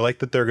 I like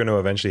that they're going to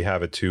eventually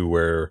have it too,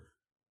 where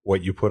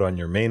what you put on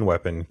your main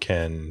weapon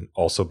can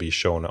also be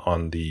shown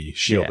on the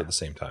shield Yeah. at the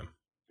same time.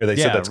 Or they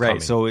said that's right.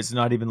 coming. So it's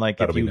not even like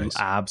That'll if be you nice.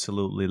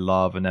 absolutely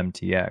love an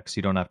MTX,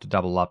 you don't have to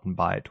double up and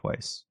buy it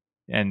twice.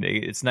 And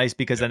it's nice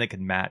because then it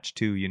can match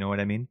too. You know what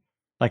I mean?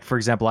 Like, for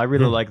example, I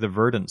really like the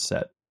Verdant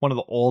set, one of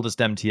the oldest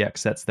MTX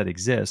sets that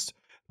exist.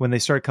 When they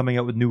started coming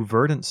out with new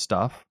Verdant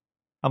stuff,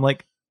 I'm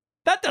like,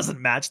 that doesn't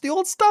match the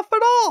old stuff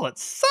at all. It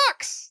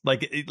sucks.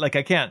 Like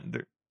I can't.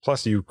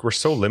 Plus, you were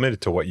so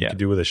limited to what you Yeah. could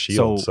do with a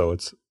shield, So-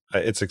 so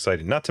it's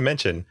exciting. Not to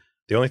mention,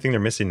 the only thing they're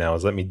missing now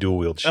is let me dual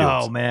wield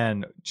shields. Oh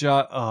man.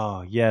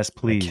 Oh yes,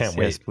 please. can't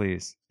Yes, wait.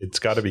 please. It's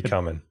got to be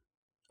coming.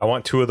 I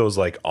want 2 of those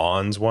like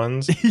Ons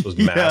ones, those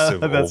Yeah,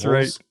 massive that's ovals.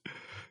 right.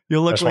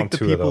 You'll I look just like want the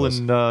 2 of people those.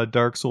 in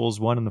Dark Souls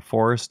 1 in the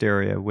forest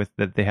area with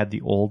that they had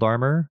the old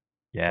armor.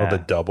 Yeah.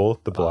 Oh,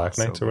 the Black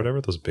so Knights or good.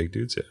 whatever, those big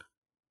dudes.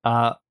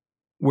 Yeah.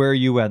 Where are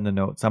you at in the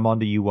notes? I'm on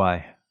to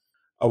UI.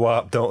 Oh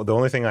well, the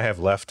only thing I have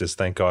left is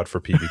thank God for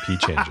PvP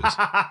changes.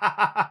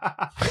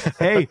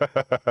 Hey,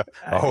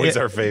 always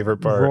our favorite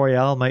part.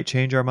 Royale might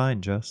change our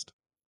mind. Just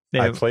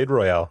I played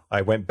Royale.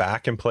 I went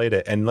back and played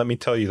it, and let me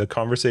tell you, the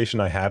conversation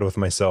I had with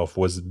myself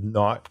was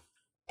not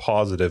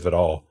positive at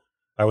all.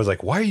 I was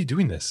like, "Why are you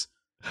doing this?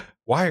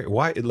 Why?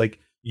 Like,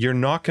 you're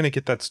not going to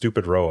get that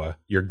stupid Roa.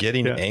 You're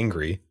getting Yeah.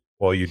 angry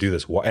while you do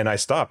this." And I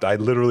stopped. I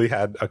literally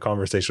had a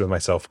conversation with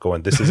myself,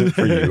 going, "This isn't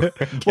for you." well,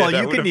 Get you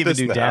out couldn't of even this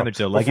do now damage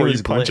though. Like it before was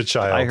you punch a glitched.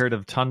 child. I heard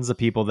of tons of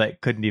people that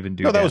couldn't even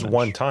do. No, that damage. was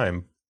one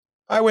time.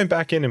 I went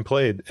back in and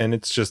played, and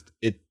it's just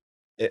I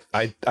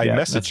Yeah,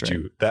 that's messaged right.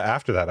 you that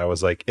after that I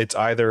was like, it's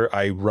either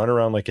I run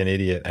around like an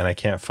idiot and I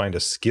can't find a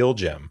skill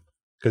gem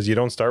because you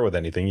don't start with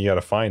anything, you got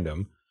to find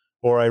them,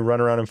 or I run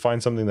around and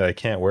find something that I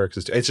can't wear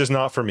because it's just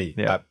not for me.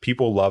 Yeah.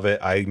 People love it.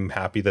 I'm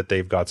happy that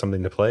they've got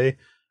something to play.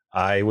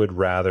 I would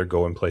rather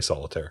go and play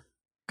solitaire.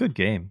 Good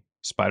game.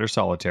 Spider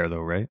Solitaire though,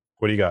 right?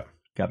 What do you got?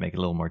 Got to make it a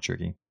little more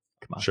tricky.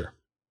 Come on. Sure,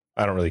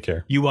 I don't really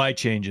care. UI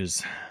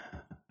changes.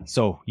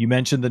 So, you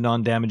mentioned the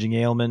non-damaging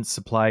ailments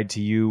applied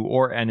to you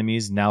or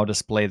enemies now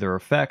display their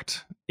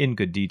effect in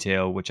good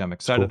detail, which I'm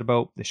excited Cool.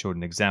 about. They showed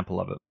an example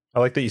of it.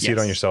 I like that you see it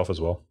on Yes. yourself as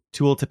well.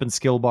 Tooltip and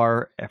skill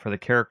bar for the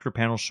character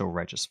panel show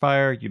Righteous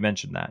Fire. You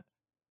mentioned that.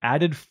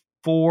 Added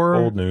 4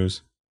 Old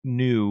news.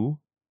 new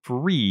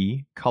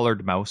free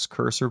colored mouse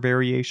cursor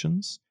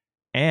variations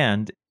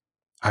and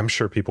I'm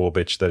sure people will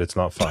bitch that it's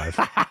not 5.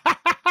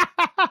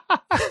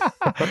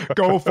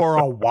 go for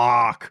a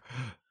walk.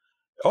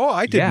 Oh,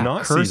 I did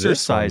not see cursor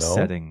this size one, though.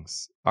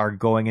 settings are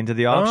going into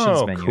the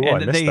options Oh, menu, cool. I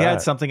and missed they had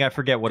that. something I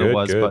forget what it Good,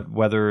 was, good. but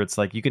whether it's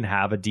like you can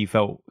have a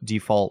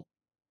default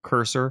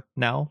cursor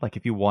now. Like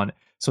if you want,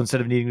 so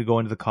instead of needing to go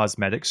into the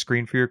cosmetics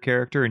screen for your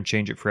character and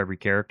change it for every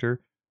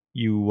character,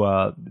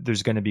 you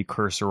there's going to be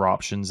cursor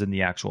options in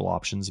the actual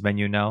options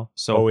menu now.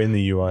 So in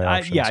the UI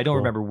options. I don't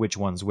remember which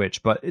one's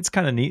which, but it's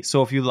kind of neat.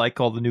 So if you like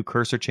all the new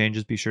cursor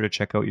changes, be sure to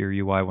check out your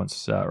UI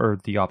once or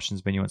the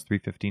options menu once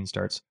 3.15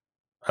 starts.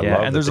 I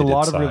love and there's a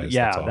lot of really,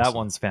 that awesome.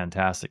 one's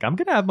fantastic. I'm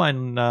gonna have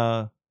mine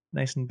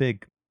nice and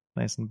big.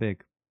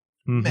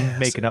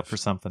 Making up for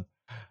something.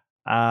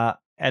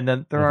 And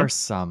then there are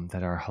some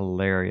that are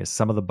hilarious.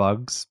 Some of the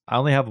bugs. I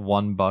only have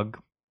one bug.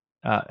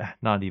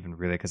 Not even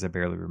really, because I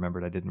barely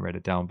remembered. I didn't write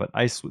it down. But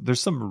there's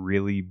some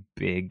really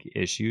big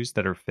issues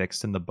that are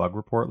fixed in the bug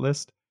report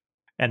list.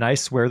 And I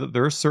swear that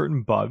there are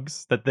certain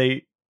bugs that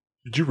they...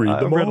 Did you read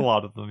them I read all? a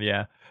lot of them,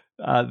 yeah.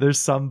 There's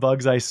some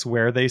bugs I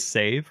swear they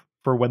save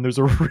for when there's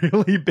a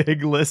really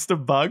big list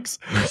of bugs,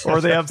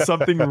 or they have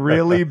something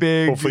really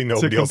big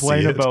to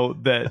complain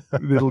about that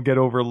it'll get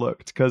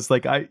overlooked. Because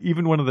like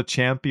even one of the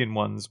champion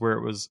ones where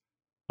it was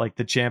like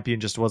the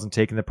champion just wasn't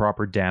taking the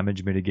proper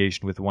damage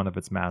mitigation with one of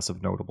its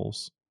massive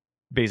notables.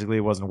 Basically,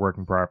 it wasn't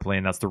working properly,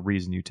 and that's the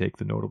reason you take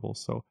the notables.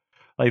 So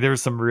like there were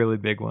some really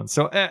big ones.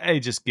 So I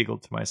just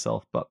giggled to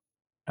myself, but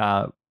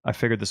I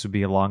figured this would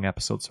be a long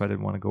episode, so I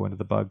didn't want to go into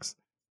the bugs.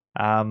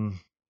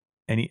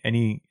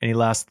 Any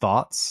last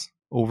thoughts?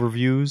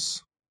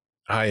 Overviews?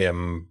 I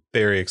am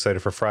very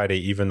excited for Friday,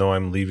 even though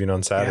I'm leaving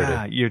on Saturday.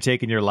 Yeah, you're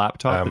taking your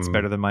laptop. That's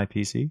better than my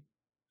PC.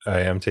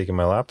 I am taking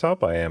my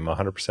laptop. I am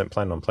 100%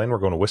 planning on playing. We're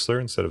going to Whistler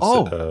instead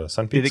of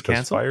Sun Peaks. Did it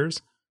cancel?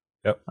 Fires.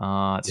 Yep.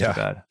 It's too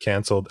bad.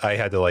 Canceled. I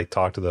had to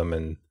talk to them,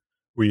 and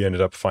we ended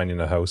up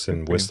finding a house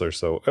in Whistler.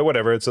 So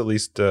whatever. It's at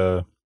least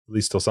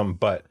still something.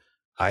 But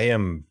I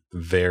am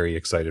very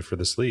excited for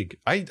this league.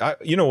 I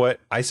you know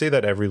what? I say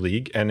that every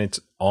league, and it's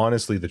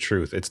honestly the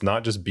truth. It's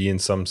not just being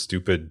some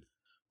stupid.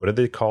 What did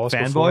they call us?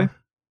 Fanboy?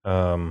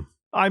 Before?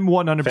 I'm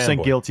 100%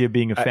 fanboy. Guilty of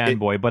being a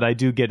fanboy, but I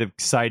do get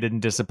excited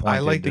and disappointed. I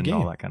like the and game.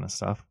 All that kind of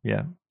stuff.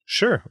 Yeah.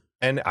 Sure.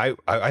 And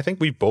I think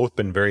we've both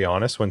been very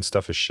honest when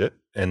stuff is shit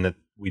and that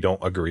we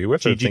don't agree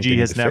with. GGG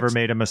has never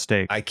made a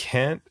mistake. I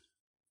can't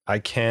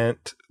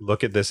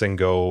look at this and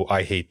go,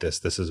 I hate this.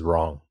 This is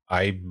wrong.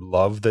 I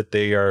love that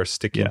they are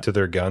sticking to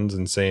their guns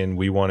and saying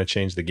we want to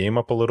change the game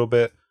up a little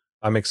bit.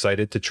 I'm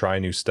excited to try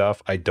new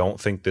stuff. I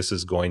don't think this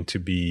is going to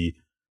be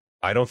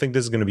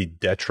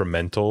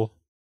detrimental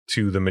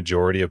to the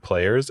majority of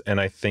players.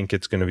 And I think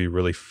it's going to be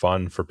really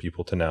fun for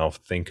people to now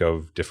think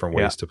of different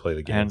ways to play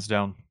the game. Hands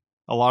down.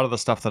 A lot of the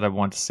stuff that I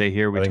want to say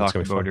here, we talked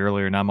about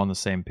earlier, and I'm on the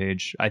same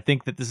page. I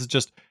think that this is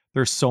just,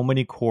 there's so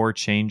many core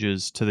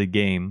changes to the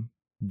game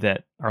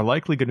that are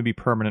likely going to be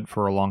permanent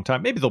for a long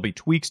time. Maybe there'll be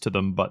tweaks to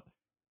them, but,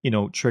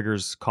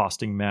 triggers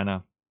costing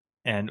mana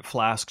and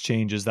flask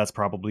changes, that's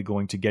probably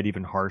going to get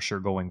even harsher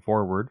going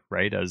forward,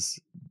 right? As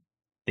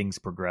things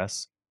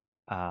progress.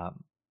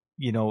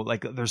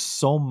 There's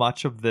so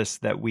much of this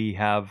that we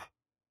have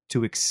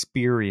to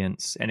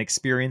experience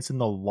in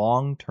the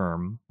long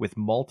term with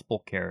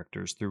multiple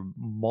characters through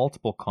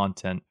multiple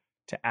content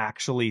to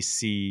actually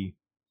see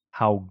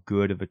how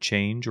good of a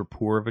change or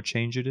poor of a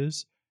change it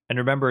is. And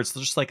remember, it's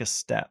just like a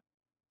step.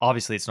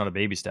 Obviously, it's not a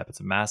baby step, it's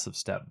a massive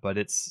step, but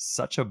it's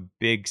such a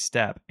big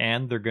step.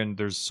 And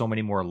there's so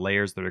many more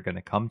layers that are going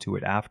to come to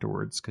it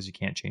afterwards because you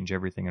can't change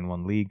everything in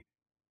one league.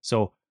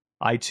 So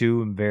I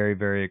too am very,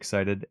 very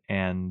excited,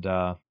 and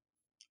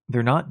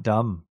they're not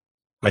dumb.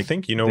 I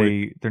think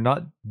they're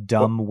not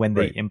dumb when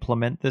they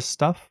implement this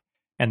stuff,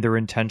 and they're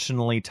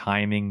intentionally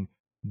timing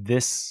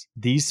these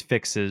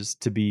fixes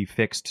to be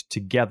fixed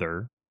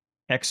together,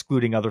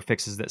 excluding other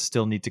fixes that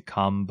still need to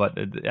come. But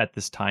at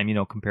this time,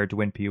 compared to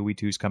when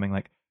PoE2 is coming,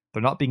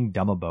 they're not being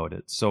dumb about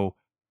it. So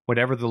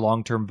whatever the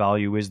long-term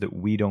value is that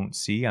we don't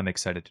see, I'm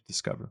excited to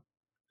discover.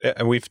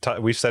 And we've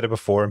said it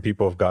before, and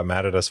people have got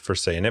mad at us for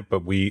saying it,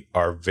 but we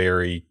are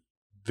very,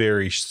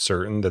 very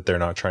certain that they're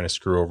not trying to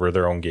screw over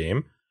their own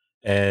game.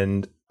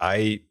 And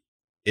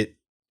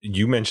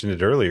you mentioned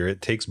it earlier.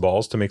 It takes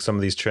balls to make some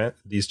of these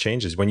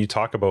changes. When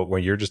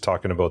you're just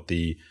talking about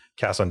the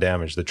cast on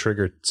damage, the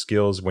trigger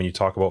skills. When you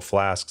talk about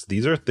flasks,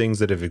 these are things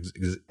that have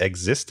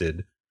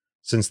existed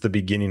since the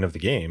beginning of the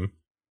game.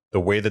 The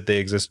way that they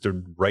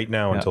existed right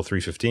now until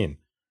 3.15.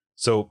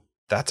 So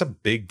that's a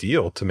big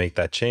deal to make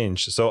that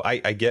change. So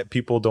I get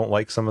people don't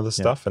like some of the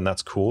stuff, and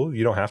that's cool.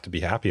 You don't have to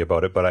be happy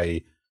about it, but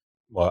I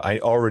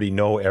already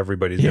know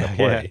everybody's going to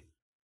play,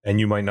 and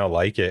you might not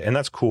like it, and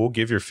that's cool.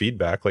 Give your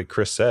feedback, like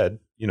Chris said.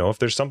 If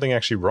there's something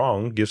actually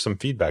wrong, give some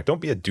feedback.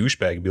 Don't be a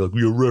douchebag and be like,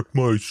 you wrecked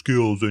my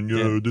skills, and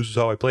this is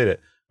how I played it.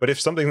 But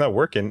if something's not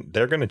working,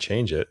 they're going to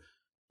change it.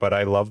 But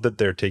I love that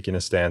they're taking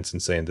a stance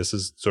and saying this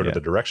is sort of the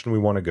direction we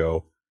want to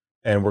go,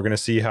 and we're going to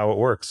see how it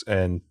works.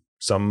 And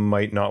some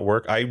might not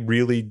work. I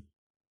really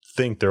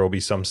think there will be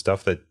some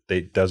stuff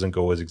that doesn't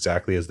go as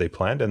exactly as they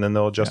planned, and then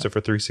they'll adjust it for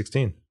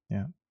 3.16.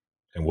 Yeah.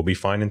 And we'll be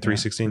fine in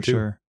 3.16 too.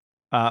 Sure.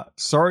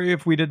 Sorry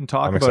if we didn't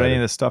talk about any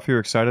of the stuff you were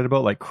excited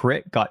about. Like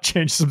crit got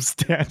changed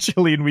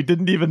substantially and we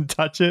didn't even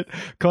touch it.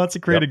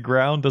 Consecrated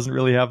Ground doesn't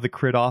really have the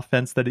crit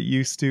offense that it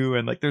used to.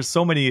 And there's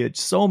so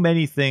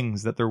many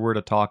things that there were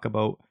to talk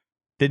about.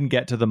 Didn't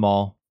get to them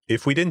all.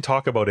 If we didn't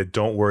talk about it,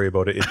 don't worry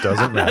about it. It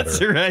doesn't matter.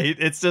 That's right.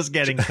 It's just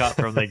getting cut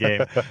from the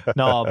game.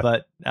 No,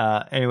 but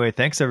anyway,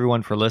 thanks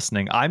everyone for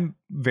listening. I'm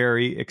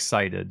very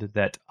excited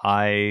that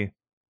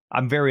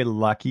I'm very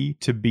lucky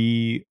to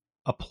be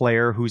a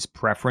player whose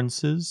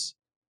preferences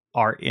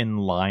are in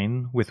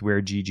line with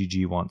where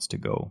GGG wants to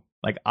go.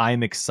 Like,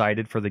 I'm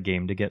excited for the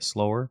game to get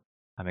slower.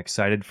 I'm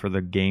excited for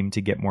the game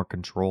to get more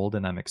controlled,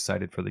 and I'm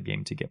excited for the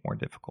game to get more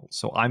difficult.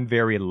 So I'm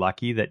very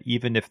lucky that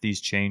even if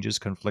these changes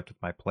conflict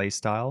with my play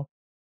style,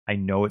 I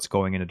know it's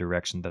going in a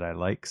direction that I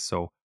like.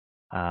 So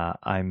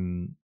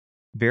I'm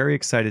very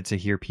excited to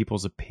hear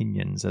people's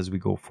opinions as we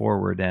go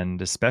forward,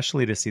 and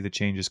especially to see the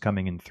changes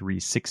coming in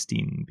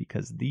 3.16,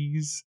 because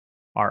these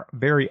are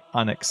very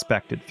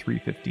unexpected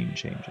 3.15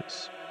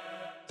 changes.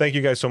 Thank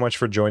you guys so much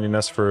for joining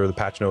us for the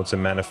Patch Notes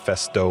and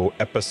Manifesto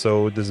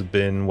episode. This has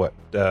been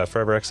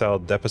Forever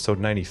Exiled episode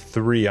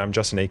 93. I'm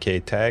Justin, aka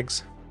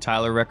Tags.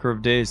 Tyler, Wrecker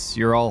of Days.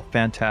 You're all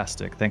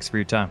fantastic. Thanks for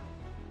your time.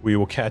 We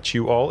will catch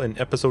you all in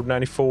episode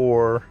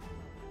 94.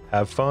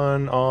 Have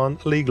fun on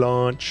League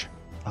launch.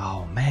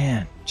 Oh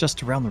man,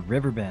 just around the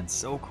riverbend.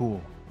 So cool.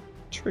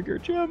 Trigger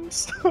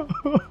gems.